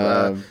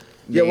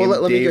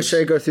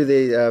 Should I go through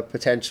the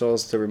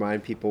potentials to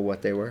remind people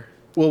what they were?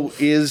 Well,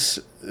 is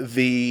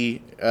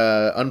the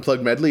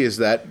Unplugged medley, is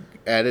that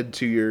added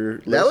to your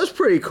list? That was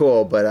pretty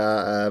cool, but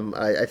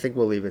I think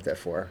we'll leave it at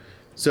 4.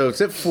 So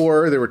it's at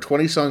 4. There were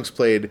 20 songs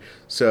played.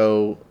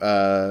 So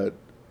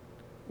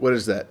what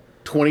is that?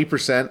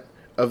 20%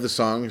 of the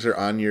songs are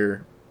on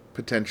your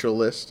potential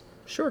list?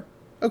 Sure.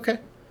 Okay.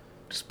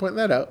 Just pointing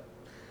that out.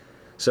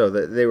 So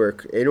they were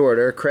in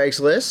order: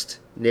 Craigslist,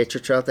 Nature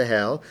Trail to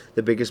Hell,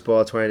 The Biggest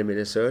Ball Twine in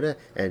Minnesota,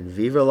 and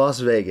Viva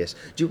Las Vegas.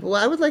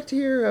 I would like to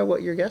hear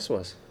what your guess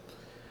was.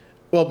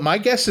 Well, my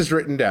guess is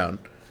written down.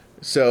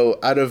 So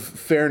out of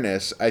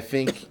fairness, I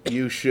think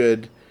you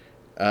should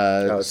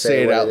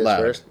say it out loud.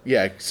 First?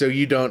 Yeah, so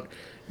you don't...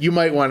 You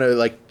might want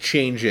to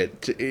change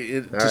it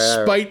to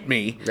spite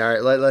me. All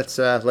right, let's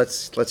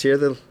hear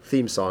the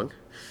theme song.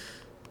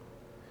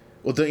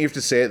 Well, don't you have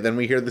to say it, then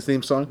we hear the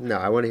theme song? No,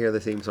 I want to hear the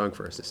theme song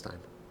first this time.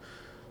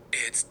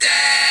 It's Dave's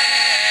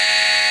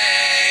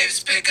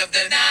Pick of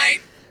the Night.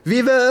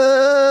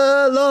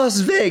 Viva Las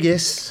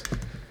Vegas.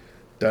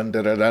 Dun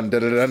dun dun dun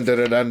dun dun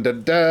dun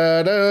dun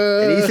dun.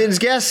 And Ethan's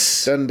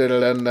guess. Dun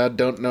dun dun. I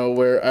don't know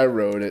where I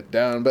wrote it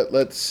down, but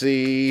let's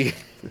see.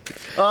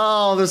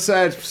 Oh, this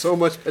had so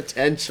much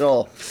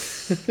potential.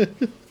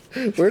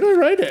 Where did I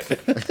write it?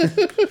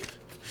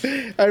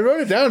 I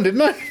wrote it down,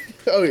 didn't I?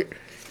 Oh,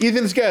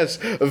 Ethan's guess.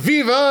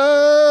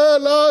 Viva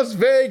Las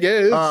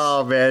Vegas.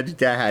 Oh, man.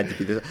 That had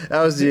to be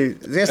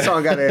this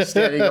song got a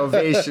standing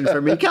ovation for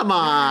me. Come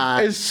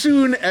on. As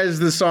soon as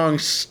the song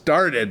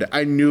started,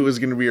 I knew it was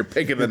going to be your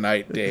pick of the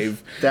night,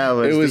 Dave. That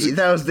was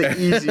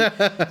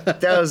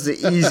the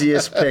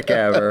easiest pick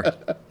ever.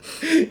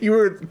 You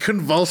were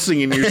convulsing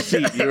in your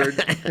seat. You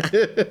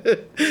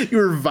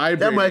were vibrating.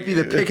 That might be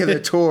the pick of the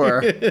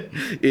tour.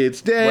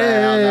 It's Dave.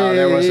 Well, no,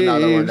 there was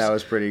another one that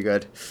was pretty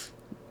good.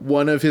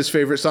 One of his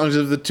favorite songs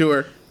of the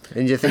tour.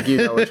 And you think you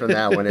know which one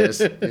that one is.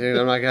 I'm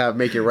not going to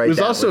make you write that. It was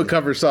also a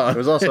cover song. It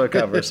was also a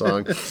cover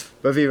song.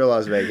 But Viva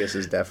Las Vegas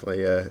is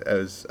definitely, I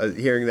was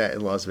hearing that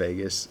in Las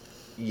Vegas.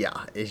 Yeah.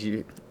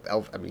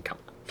 Come on.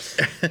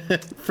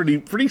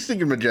 Pretty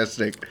stinking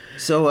majestic.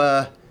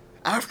 So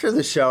after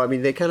the show, I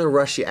mean, they kind of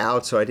rush you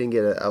out, so I didn't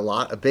get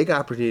a big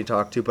opportunity to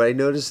talk to. But I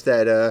noticed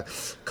that a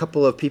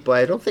couple of people,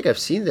 I don't think I've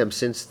seen them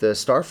since the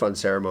Star Fund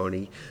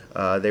ceremony.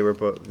 They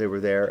were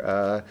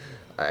there.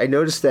 I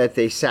noticed that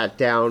they sat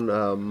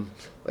down,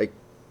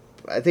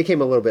 they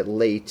came a little bit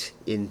late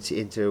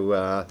into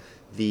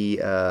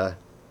the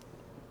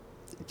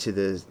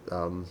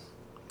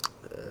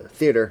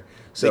theater.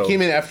 So They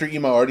came in after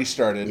emo already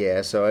started.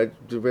 yeah, so I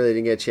really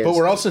didn't get a chance. But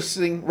we're also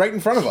sitting right in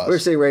front of us. We're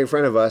sitting right in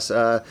front of us.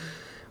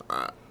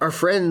 Our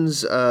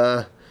friends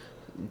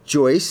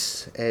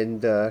Joyce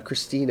and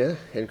Christina,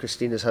 and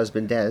Christina's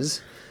husband Des,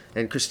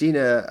 and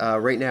Christina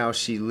right now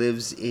she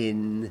lives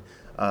in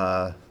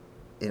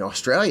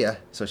Australia.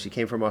 So she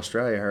came from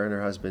Australia. Her and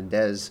her husband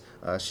Des,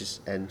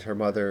 and her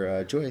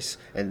mother Joyce,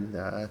 and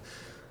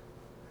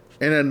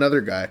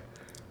another guy.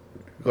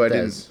 Who I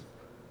didn't.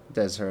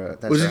 Des, her.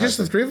 That's Was her it just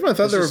the husband. three of them? I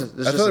thought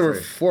It's there were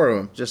four of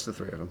them. Just the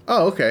three of them.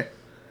 Oh, okay.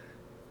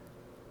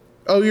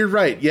 Oh, you're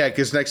right. Yeah,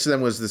 because next to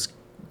them was this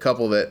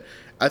couple that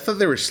I thought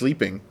they were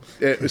sleeping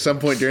at some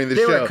point during the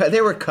show. They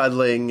were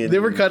cuddling. And They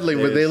were cuddling,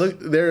 but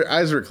their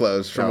eyes were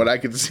closed from Oh. what I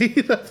could see.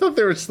 I thought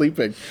they were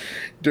sleeping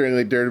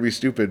during Dare to Be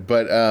Stupid.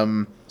 But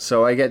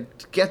So I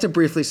get to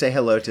briefly say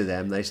hello to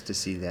them. Nice to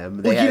see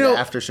them. They Well, had you know-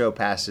 after show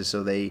passes,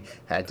 so they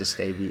had to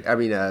stay.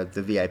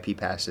 The VIP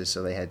passes,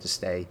 so they had to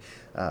stay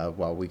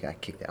while we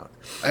got kicked out.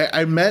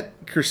 I met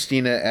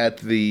Christina at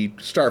the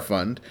Star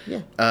Fund.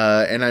 Yeah.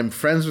 And I'm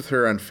friends with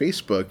her on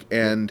Facebook.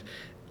 And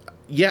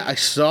yeah, I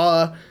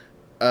saw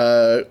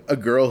a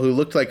girl who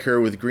looked like her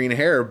with green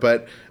hair,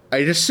 but I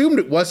assumed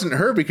it wasn't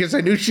her because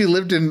I knew she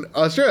lived in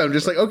Australia. I'm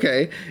just like,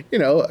 okay,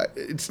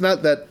 it's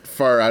not that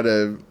far out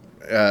of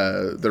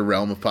the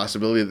realm of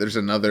possibility that there's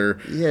another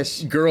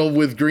Yes. girl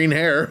with green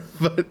hair,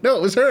 but no,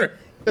 it was her.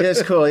 Yeah,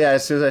 it's cool. Yeah,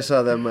 as soon as I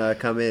saw them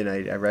come in,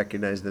 I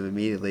recognized them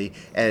immediately,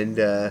 and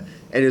it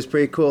was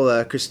pretty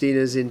cool.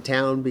 Christina's in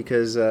town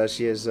because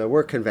she has a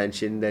work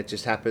convention that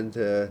just happened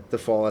to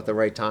fall at the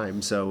right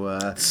time.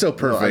 So So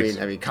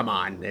perfect. I mean, come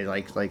on,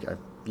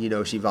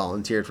 she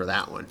volunteered for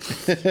that one.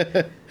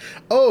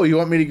 Oh, you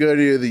want me to go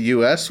to the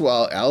U.S.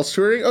 while Al's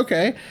touring?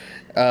 Okay.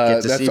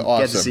 That's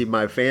awesome. Get to see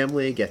my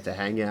family. Get to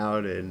hang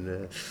out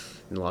in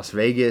Las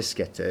Vegas.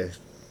 Get to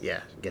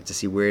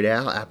see Weird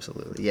Al.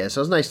 Absolutely, yeah.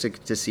 So it was nice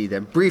to see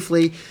them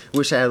briefly.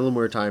 Wish I had a little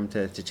more time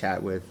to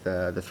chat with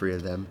the three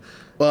of them.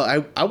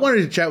 Well, I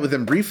wanted to chat with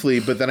them briefly,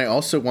 but then I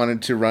also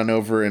wanted to run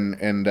over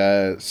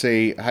and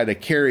say hi to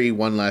Carrie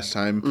one last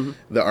time,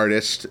 the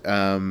artist.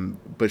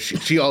 But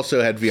she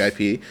also had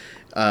VIP.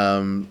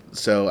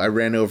 So I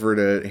ran over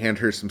to hand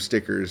her some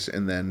stickers,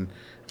 and then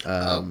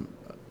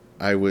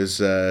I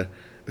was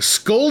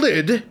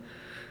scolded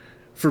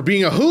for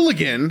being a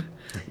hooligan.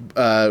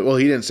 Well,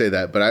 he didn't say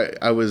that, but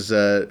I was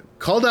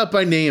called out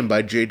by name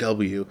by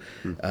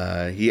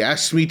JW. He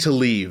asked me to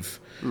leave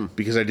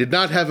because I did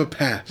not have a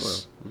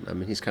pass. I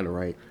mean, he's kind of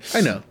right. I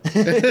know.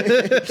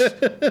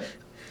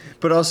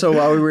 But also,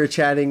 while we were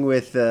chatting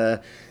with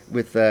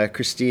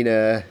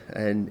Christina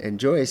and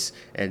Joyce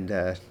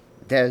and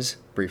Des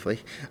briefly,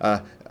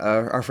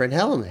 our friend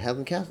Helen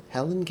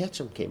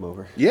Ketchum came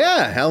over.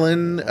 Yeah,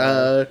 Helen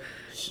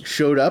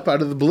showed up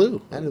out of the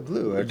blue. Out of the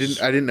blue. I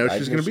didn't know she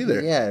was going to be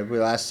there. Yeah, we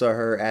last saw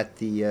her at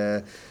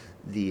the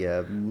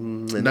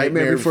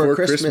Nightmare Before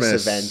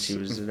Christmas event. She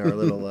was in our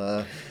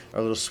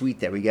little suite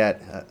that we got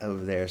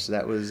over there. So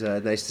that was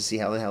nice to see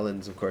Helen.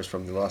 Helen's, of course,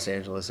 from the Los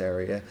Angeles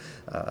area.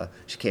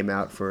 She came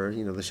out for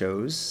the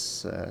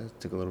shows.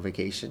 Took a little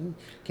vacation.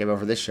 Came out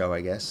for this show,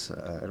 I guess.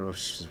 I don't know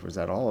if was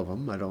that all of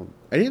them.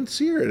 I didn't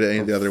see her at any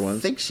of the other ones.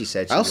 I think she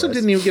said she I also was.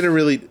 didn't even get a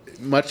really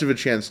much of a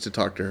chance to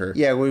talk to her.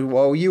 Yeah,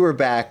 while you were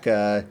back.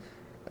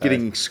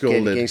 Getting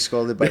scolded. Getting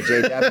scolded by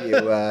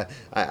JW.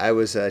 I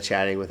was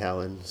chatting with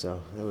Helen,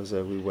 so that was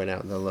we went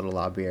out in the little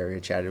lobby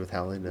area, chatted with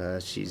Helen.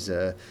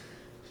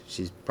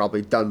 She's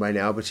probably done by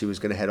now, but she was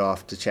going to head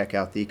off to check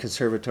out the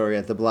conservatory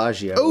at the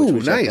Bellagio. Oh, which we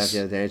checked out nice. the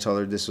other day. I told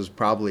her this was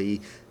probably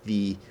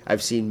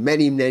I've seen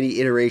many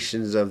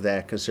iterations of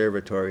that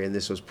conservatory, and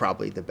this was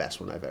probably the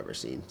best one I've ever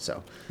seen.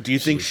 So, Do you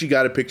think she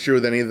got a picture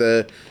with any of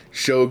the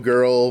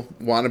showgirl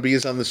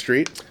wannabes on the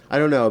street? I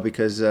don't know,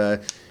 because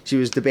she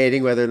was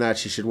debating whether or not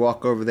she should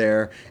walk over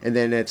there, and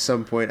then at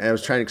some point I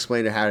was trying to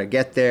explain to her how to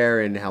get there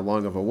and how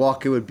long of a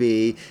walk it would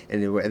be,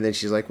 and then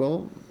she's like,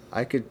 well,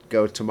 I could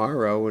go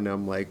tomorrow, and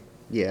I'm like,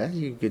 yeah,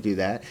 you could do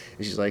that.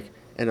 And she's like,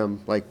 and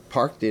I'm like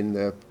parked in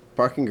the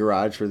parking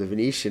garage for the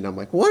Venetian. I'm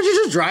like, why don't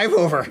you just drive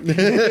over?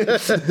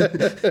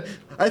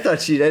 I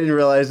didn't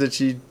realize that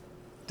she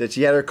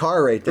had her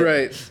car right there.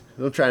 Right.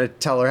 I'm trying to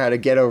tell her how to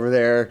get over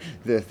there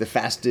the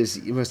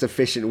fastest, most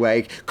efficient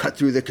way. Cut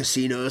through the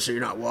casino so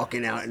you're not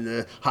walking out in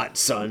the hot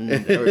sun.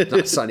 Or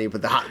not sunny,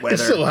 but the hot weather.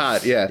 It's still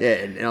hot, yeah. Yeah,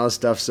 and all this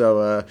stuff.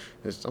 So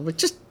I'm like,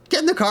 just get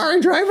in the car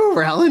and drive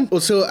over, Helen.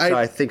 Well, so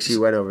I think she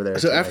went over there.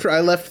 So tonight. after I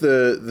left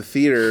the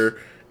theater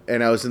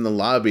and I was in the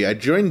lobby, I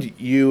joined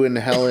you and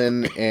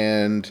Helen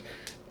and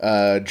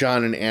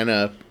John and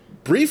Anna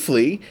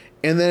briefly,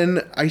 and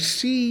then I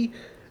see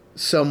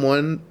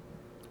someone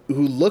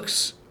who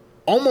looks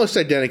almost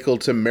identical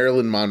to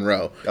Marilyn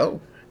Monroe.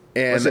 Oh,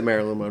 And was it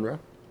Marilyn Monroe?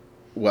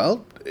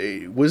 well,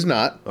 it was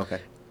not.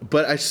 Okay.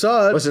 But I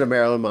saw it. Was it a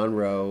Marilyn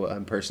Monroe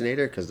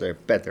impersonator? Because I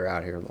bet they're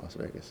out here in Las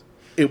Vegas.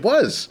 It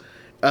was.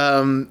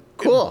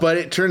 Cool. But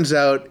it turns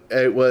out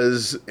it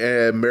was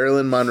a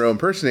Marilyn Monroe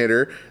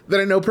impersonator that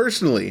I know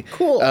personally.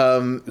 Cool.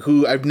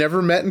 Who I've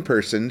never met in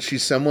person.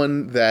 She's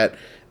someone that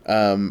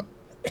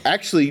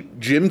actually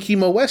Jim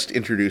Kimo West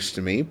introduced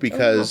to me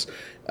because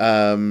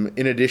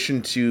in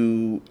addition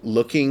to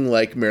looking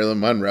like Marilyn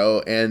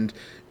Monroe and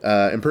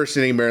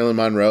impersonating Marilyn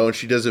Monroe, and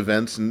she does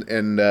events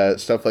and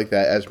stuff like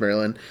that as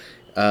Marilyn.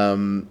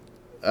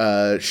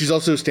 She's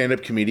also a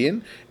stand-up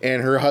comedian,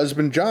 and her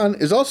husband John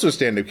is also a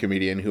stand-up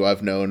comedian who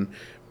I've known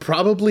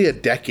probably a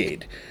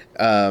decade,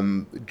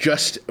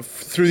 just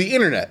through the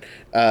internet.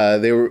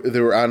 They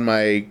were on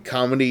my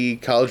comedy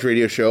college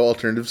radio show,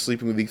 Alternative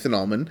Sleeping with Ethan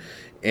Allman,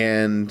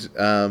 and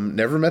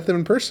never met them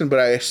in person, but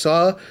I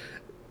saw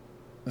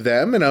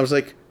them, and I was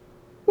like,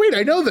 wait,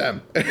 I know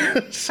them.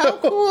 So How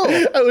cool.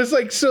 I was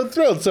like so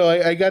thrilled. So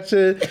I got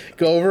to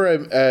go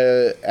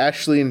over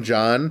Ashley and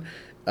John.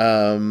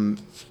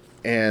 And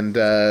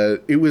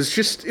it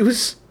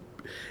was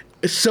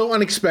so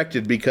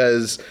unexpected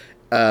because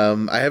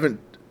I haven't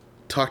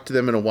talked to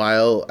them in a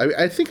while.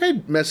 I think I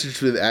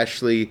messaged with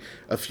Ashley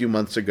a few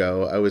months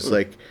ago. I was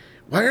like,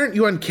 why aren't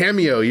you on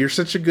Cameo? You're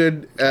such a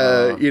good,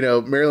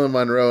 Marilyn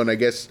Monroe. And I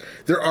guess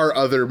there are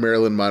other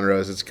Marilyn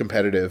Monroes. It's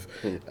competitive.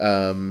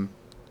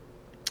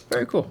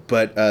 Very cool.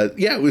 But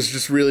it was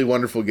just really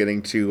wonderful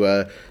getting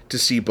to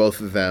see both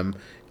of them.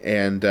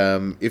 And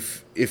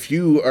if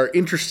you are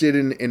interested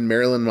in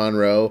Marilyn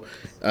Monroe,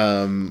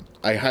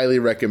 I highly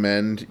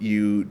recommend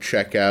you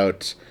check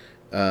out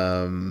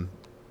Ashley's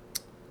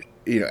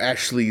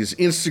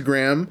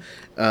Instagram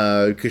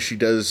because she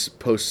does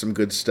post some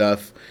good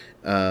stuff.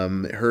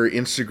 Her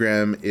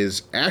Instagram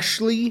is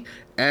Ashley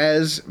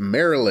as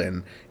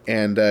Marilyn,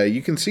 and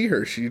you can see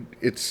her.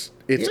 It's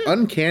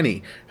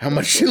uncanny how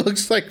much she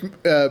looks like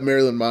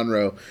Marilyn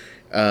Monroe.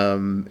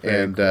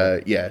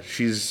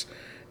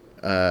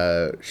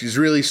 She's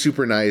really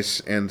super nice,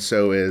 and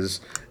so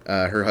is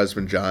her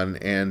husband John.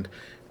 And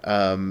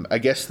I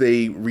guess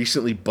they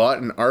recently bought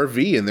an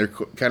RV, and they're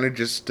kind of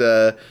just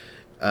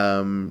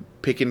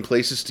picking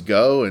places to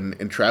go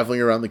and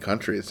traveling around the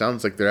country. It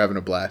sounds like they're having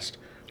a blast.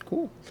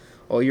 Cool.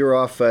 Well, you were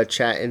off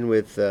chatting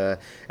with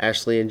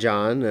Ashley and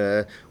John.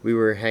 We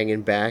were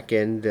hanging back,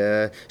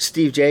 and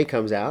Steve J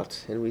comes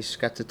out, and we just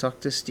got to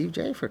talk to Steve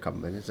J for a couple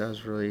minutes. That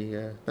was really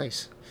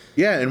nice.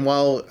 Yeah, and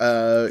while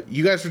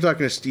you guys were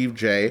talking to Steve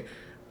J,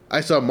 I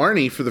saw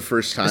Marnie for the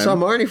first time. I saw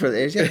Marnie for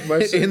the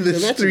in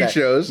the three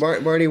shows.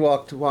 Marnie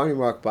walked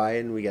by,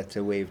 and we got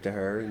to wave to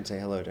her and say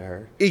hello to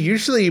her.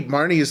 Usually,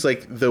 Marnie is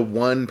like the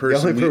one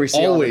person we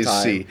see always all the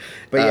time. see.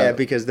 But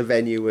because the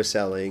venue was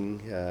selling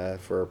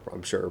for,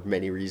 I'm sure,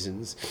 many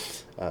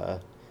reasons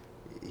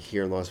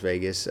here in Las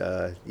Vegas.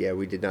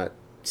 We did not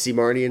see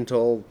Marnie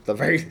until the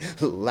very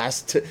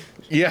last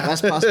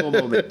possible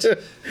moment.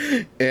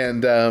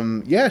 And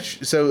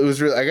so it was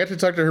really. I got to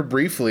talk to her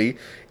briefly,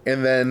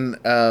 and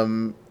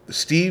then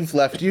Steve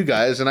left you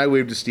guys, and I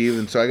waved to Steve,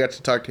 and so I got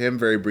to talk to him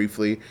very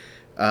briefly.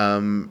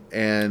 And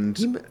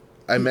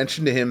I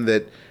mentioned to him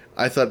that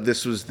I thought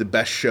this was the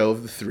best show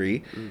of the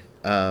three.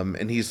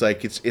 And he's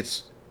like,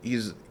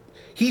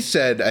 he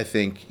said, I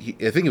think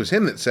it was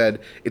him that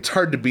said, it's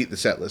hard to beat the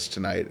set list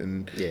tonight.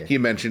 And he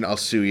mentioned I'll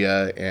Sue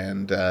Ya,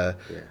 and I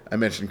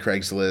mentioned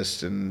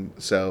Craigslist. And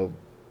so,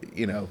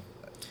 Yeah,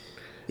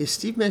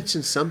 Steve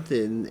mentioned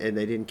something, and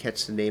I didn't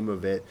catch the name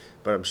of it,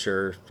 but I'm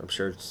sure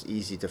it's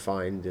easy to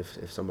find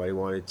if somebody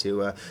wanted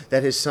to.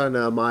 That his son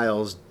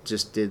Miles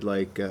just did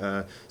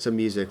some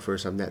music for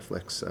some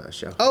Netflix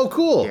show. Oh,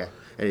 cool! Yeah,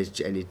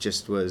 and it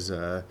just was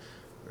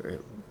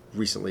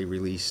recently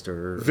released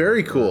or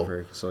very cool.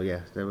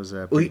 That was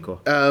pretty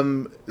cool.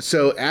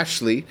 So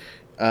Ashley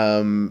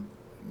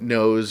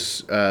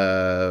knows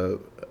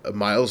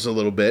Miles a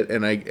little bit,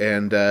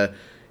 and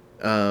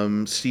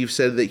Steve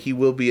said that he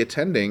will be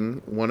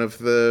attending one of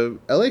the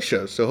LA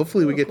shows. So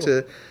hopefully we get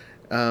to.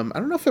 I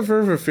don't know if I've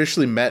ever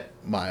officially met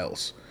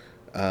Miles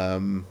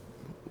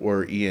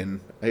or Ian.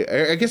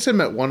 I guess I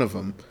met one of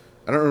them.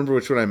 I don't remember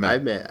which one I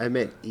met. I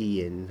met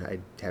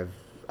Ian.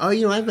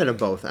 I've met them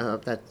both. I'll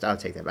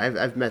take that.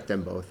 I've met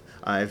them both.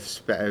 I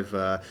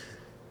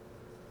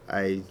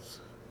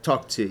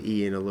talked to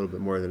Ian a little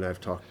bit more than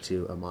I've talked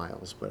to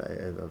Miles, but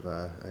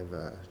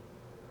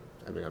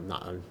I'm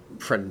not a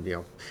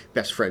friend,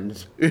 best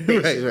friends. Right.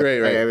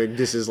 I mean,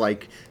 this is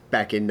like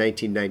back in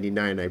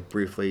 1999. I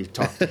briefly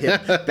talked to him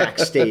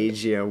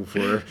backstage,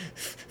 for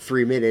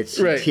 3 minutes.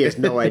 Right. He has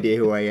no idea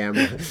who I am.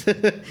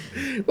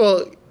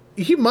 Well,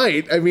 he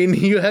might. I mean,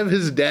 you have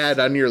his dad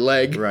on your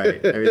leg. Right.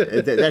 I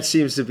mean, that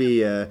seems to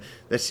be. I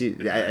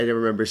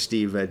remember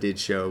Steve did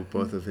show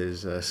both of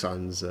his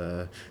sons.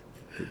 The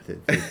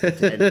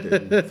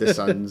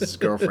sons'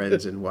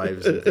 girlfriends and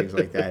wives and things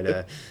like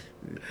that.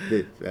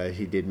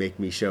 he did make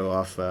me show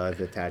off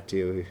the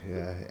tattoo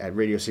at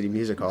Radio City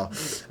Music Hall.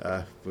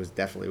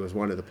 Was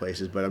one of the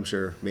places, but I'm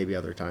sure maybe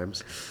other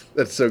times.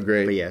 That's so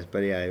great. But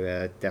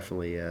yeah,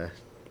 definitely.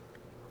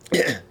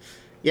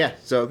 Yeah,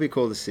 so it'd be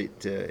cool to see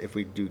if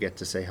we do get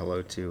to say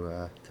hello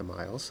to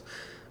Miles.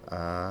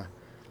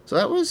 So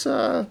that was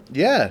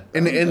Yeah,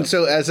 and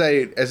so as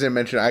I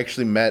mentioned, I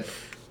actually met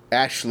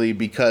Ashley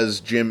because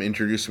Jim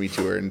introduced me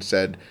to her and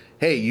said,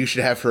 "Hey, you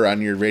should have her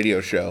on your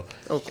radio show."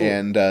 Oh, cool.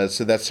 And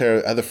so that's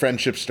how the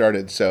friendship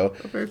started. So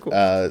very cool.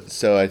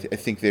 So I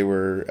think they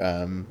were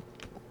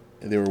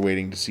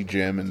waiting to see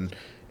Jim,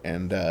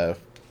 and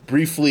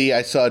briefly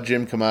I saw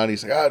Jim come out.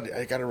 He's like, "Oh,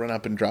 I got to run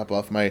up and drop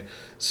off my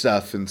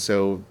stuff," and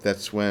so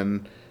that's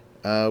when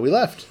we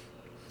left.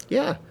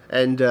 Yeah,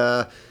 and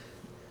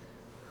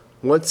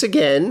once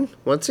again,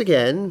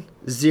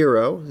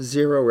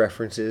 zero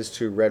references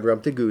to Red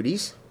Rum to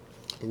Goodies.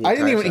 I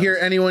didn't even hear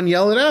anyone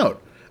yell it out.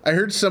 I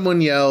heard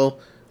someone yell,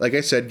 like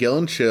I said, Gil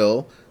and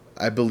Chill.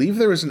 I believe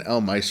there was an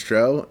El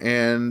Maestro,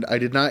 and I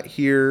did not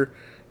hear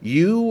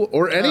you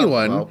or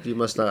anyone. Well, you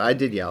must not. I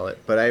did yell it,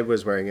 but I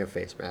was wearing a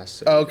face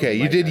mask. So Okay,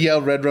 you did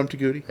yell Red Rum to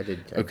Goody? I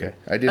did. Okay,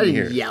 I I didn't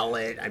hear it. yell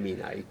it. I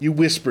mean, You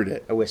whispered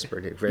it. I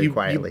whispered it very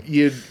quietly.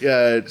 You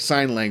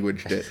sign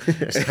languaged it.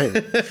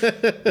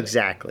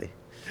 Exactly.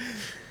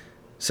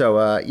 So,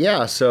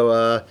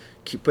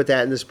 put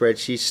that in the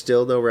spreadsheet.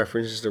 Still no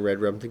references to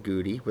Red Rum to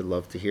Goody. Would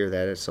love to hear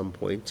that at some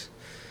point,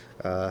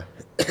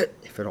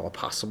 if at all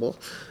possible.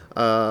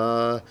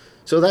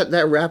 So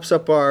that wraps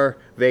up our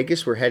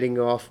Vegas. We're heading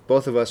off.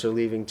 Both of us are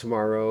leaving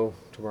tomorrow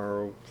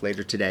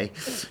later today,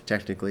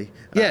 technically.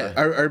 Yeah,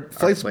 our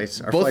flights.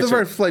 Both of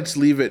our flights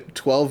leave at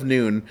 12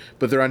 noon,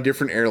 but they're on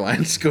different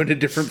airlines, going to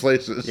different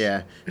places.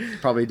 Yeah,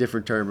 probably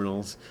different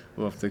terminals.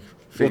 We'll have to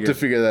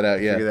figure that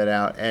out. Yeah, figure that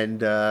out.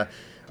 And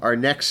our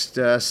next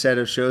set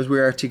of shows, we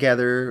are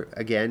together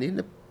again in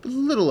a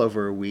little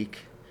over a week.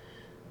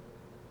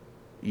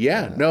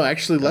 Yeah, no,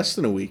 actually less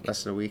than a week. A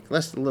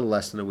little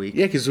less than a week.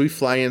 Yeah, because we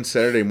fly in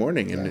Saturday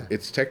morning, and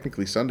it's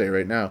technically Sunday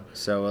right now.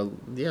 So,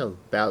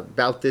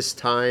 about this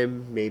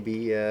time,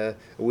 maybe a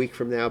week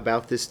from now,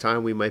 about this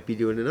time, we might be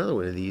doing another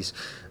one of these.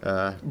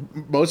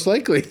 Most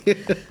likely.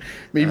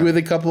 Maybe with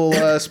a couple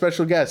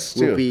special guests,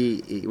 too.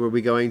 We'll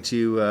be going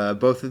to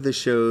both of the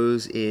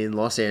shows in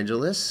Los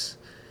Angeles.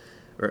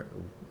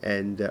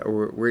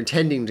 We're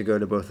intending to go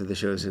to both of the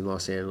shows in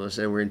Los Angeles,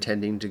 and we're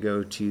intending to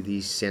go to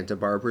the Santa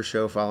Barbara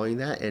show following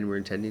that, and we're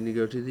intending to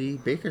go to the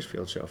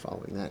Bakersfield show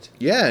following that.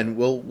 Yeah, and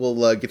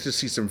we'll get to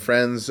see some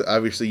friends.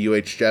 Obviously,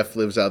 UH Jeff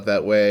lives out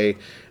that way.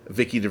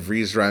 Vicky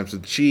DeVries rhymes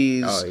with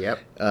cheese. Oh, yep.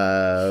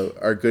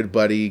 Our good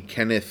buddy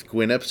Kenneth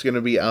Gwinnup's going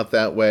to be out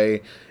that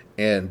way.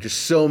 And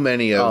just so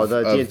many of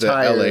the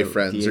LA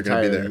friends are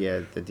going to be there.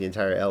 Yeah, the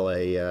entire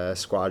LA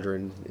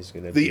squadron is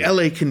going to be. The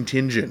LA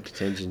contingent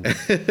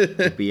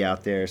will be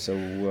out there. So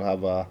we'll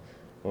have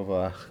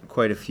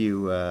quite a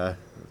few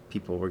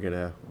people we're going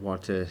to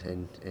want to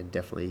and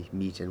definitely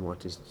meet and want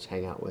to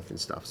hang out with and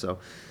stuff. So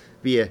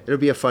it'll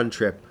be a fun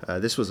trip.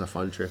 This was a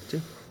fun trip too.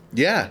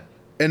 Yeah.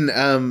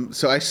 And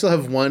so I still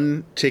have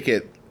one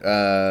ticket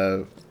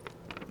that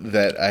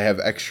I have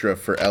extra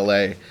for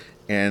LA.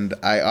 And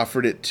I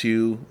offered it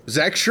to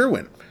Zach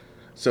Sherwin.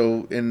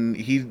 And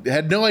he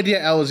had no idea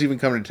Al was even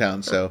coming to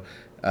town. So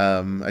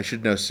I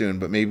should know soon.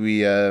 But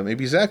maybe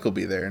Zach will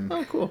be there. And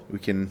cool. We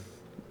can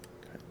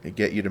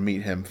get you to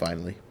meet him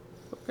finally.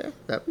 Okay,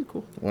 that'd be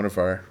cool. One of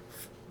our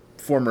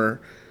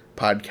former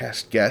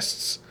podcast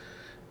guests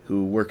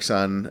who worked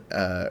on,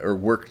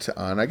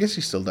 I guess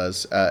he still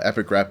does,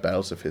 Epic Rap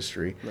Battles of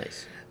History.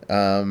 Nice.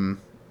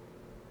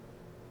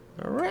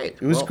 All right.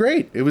 It was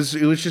great. It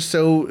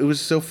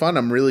was so fun.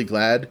 I'm really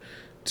glad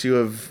to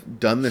have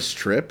done this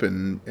trip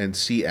and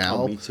see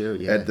Al me too,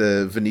 yeah. at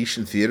the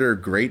Venetian Theater.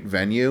 Great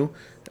venue.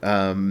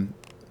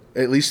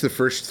 At least the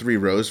first 3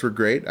 rows were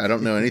great. I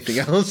don't know anything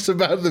else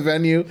about the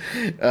venue.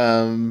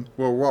 Well,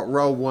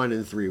 row 1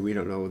 and 3, we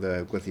don't know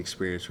what the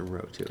experience from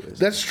row 2 is.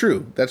 That's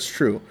true.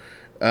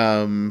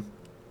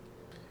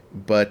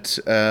 But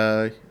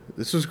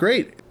this was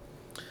great.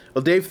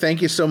 Well, Dave,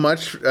 thank you so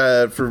much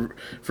for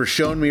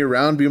showing me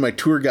around, being my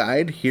tour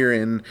guide here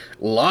in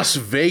Las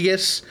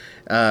Vegas.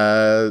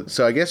 So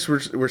I guess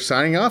we're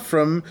signing off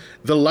from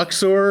the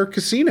Luxor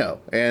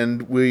Casino,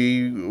 and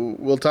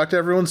we'll talk to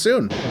everyone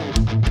soon.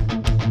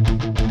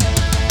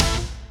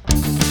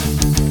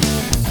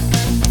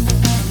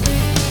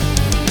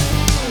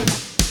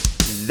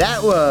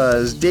 That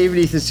was Dave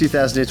and Ethan's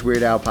 2008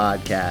 Weird Al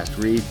podcast,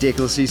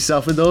 ridiculously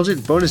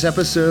self-indulgent bonus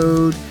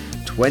episode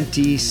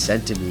 20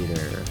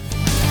 centimeter.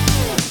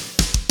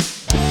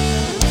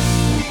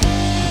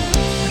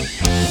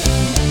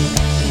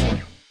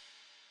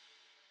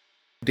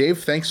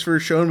 Dave, thanks for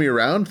showing me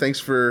around. Thanks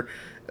for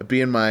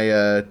being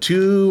my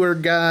tour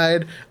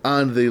guide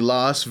on the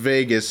Las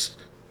Vegas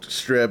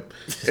Strip.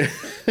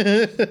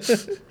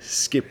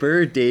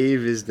 Skipper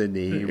Dave is the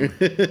name.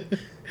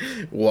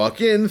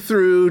 Walking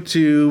through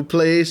to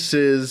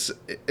places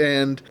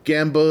and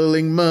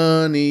gambling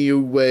money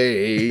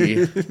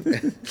away.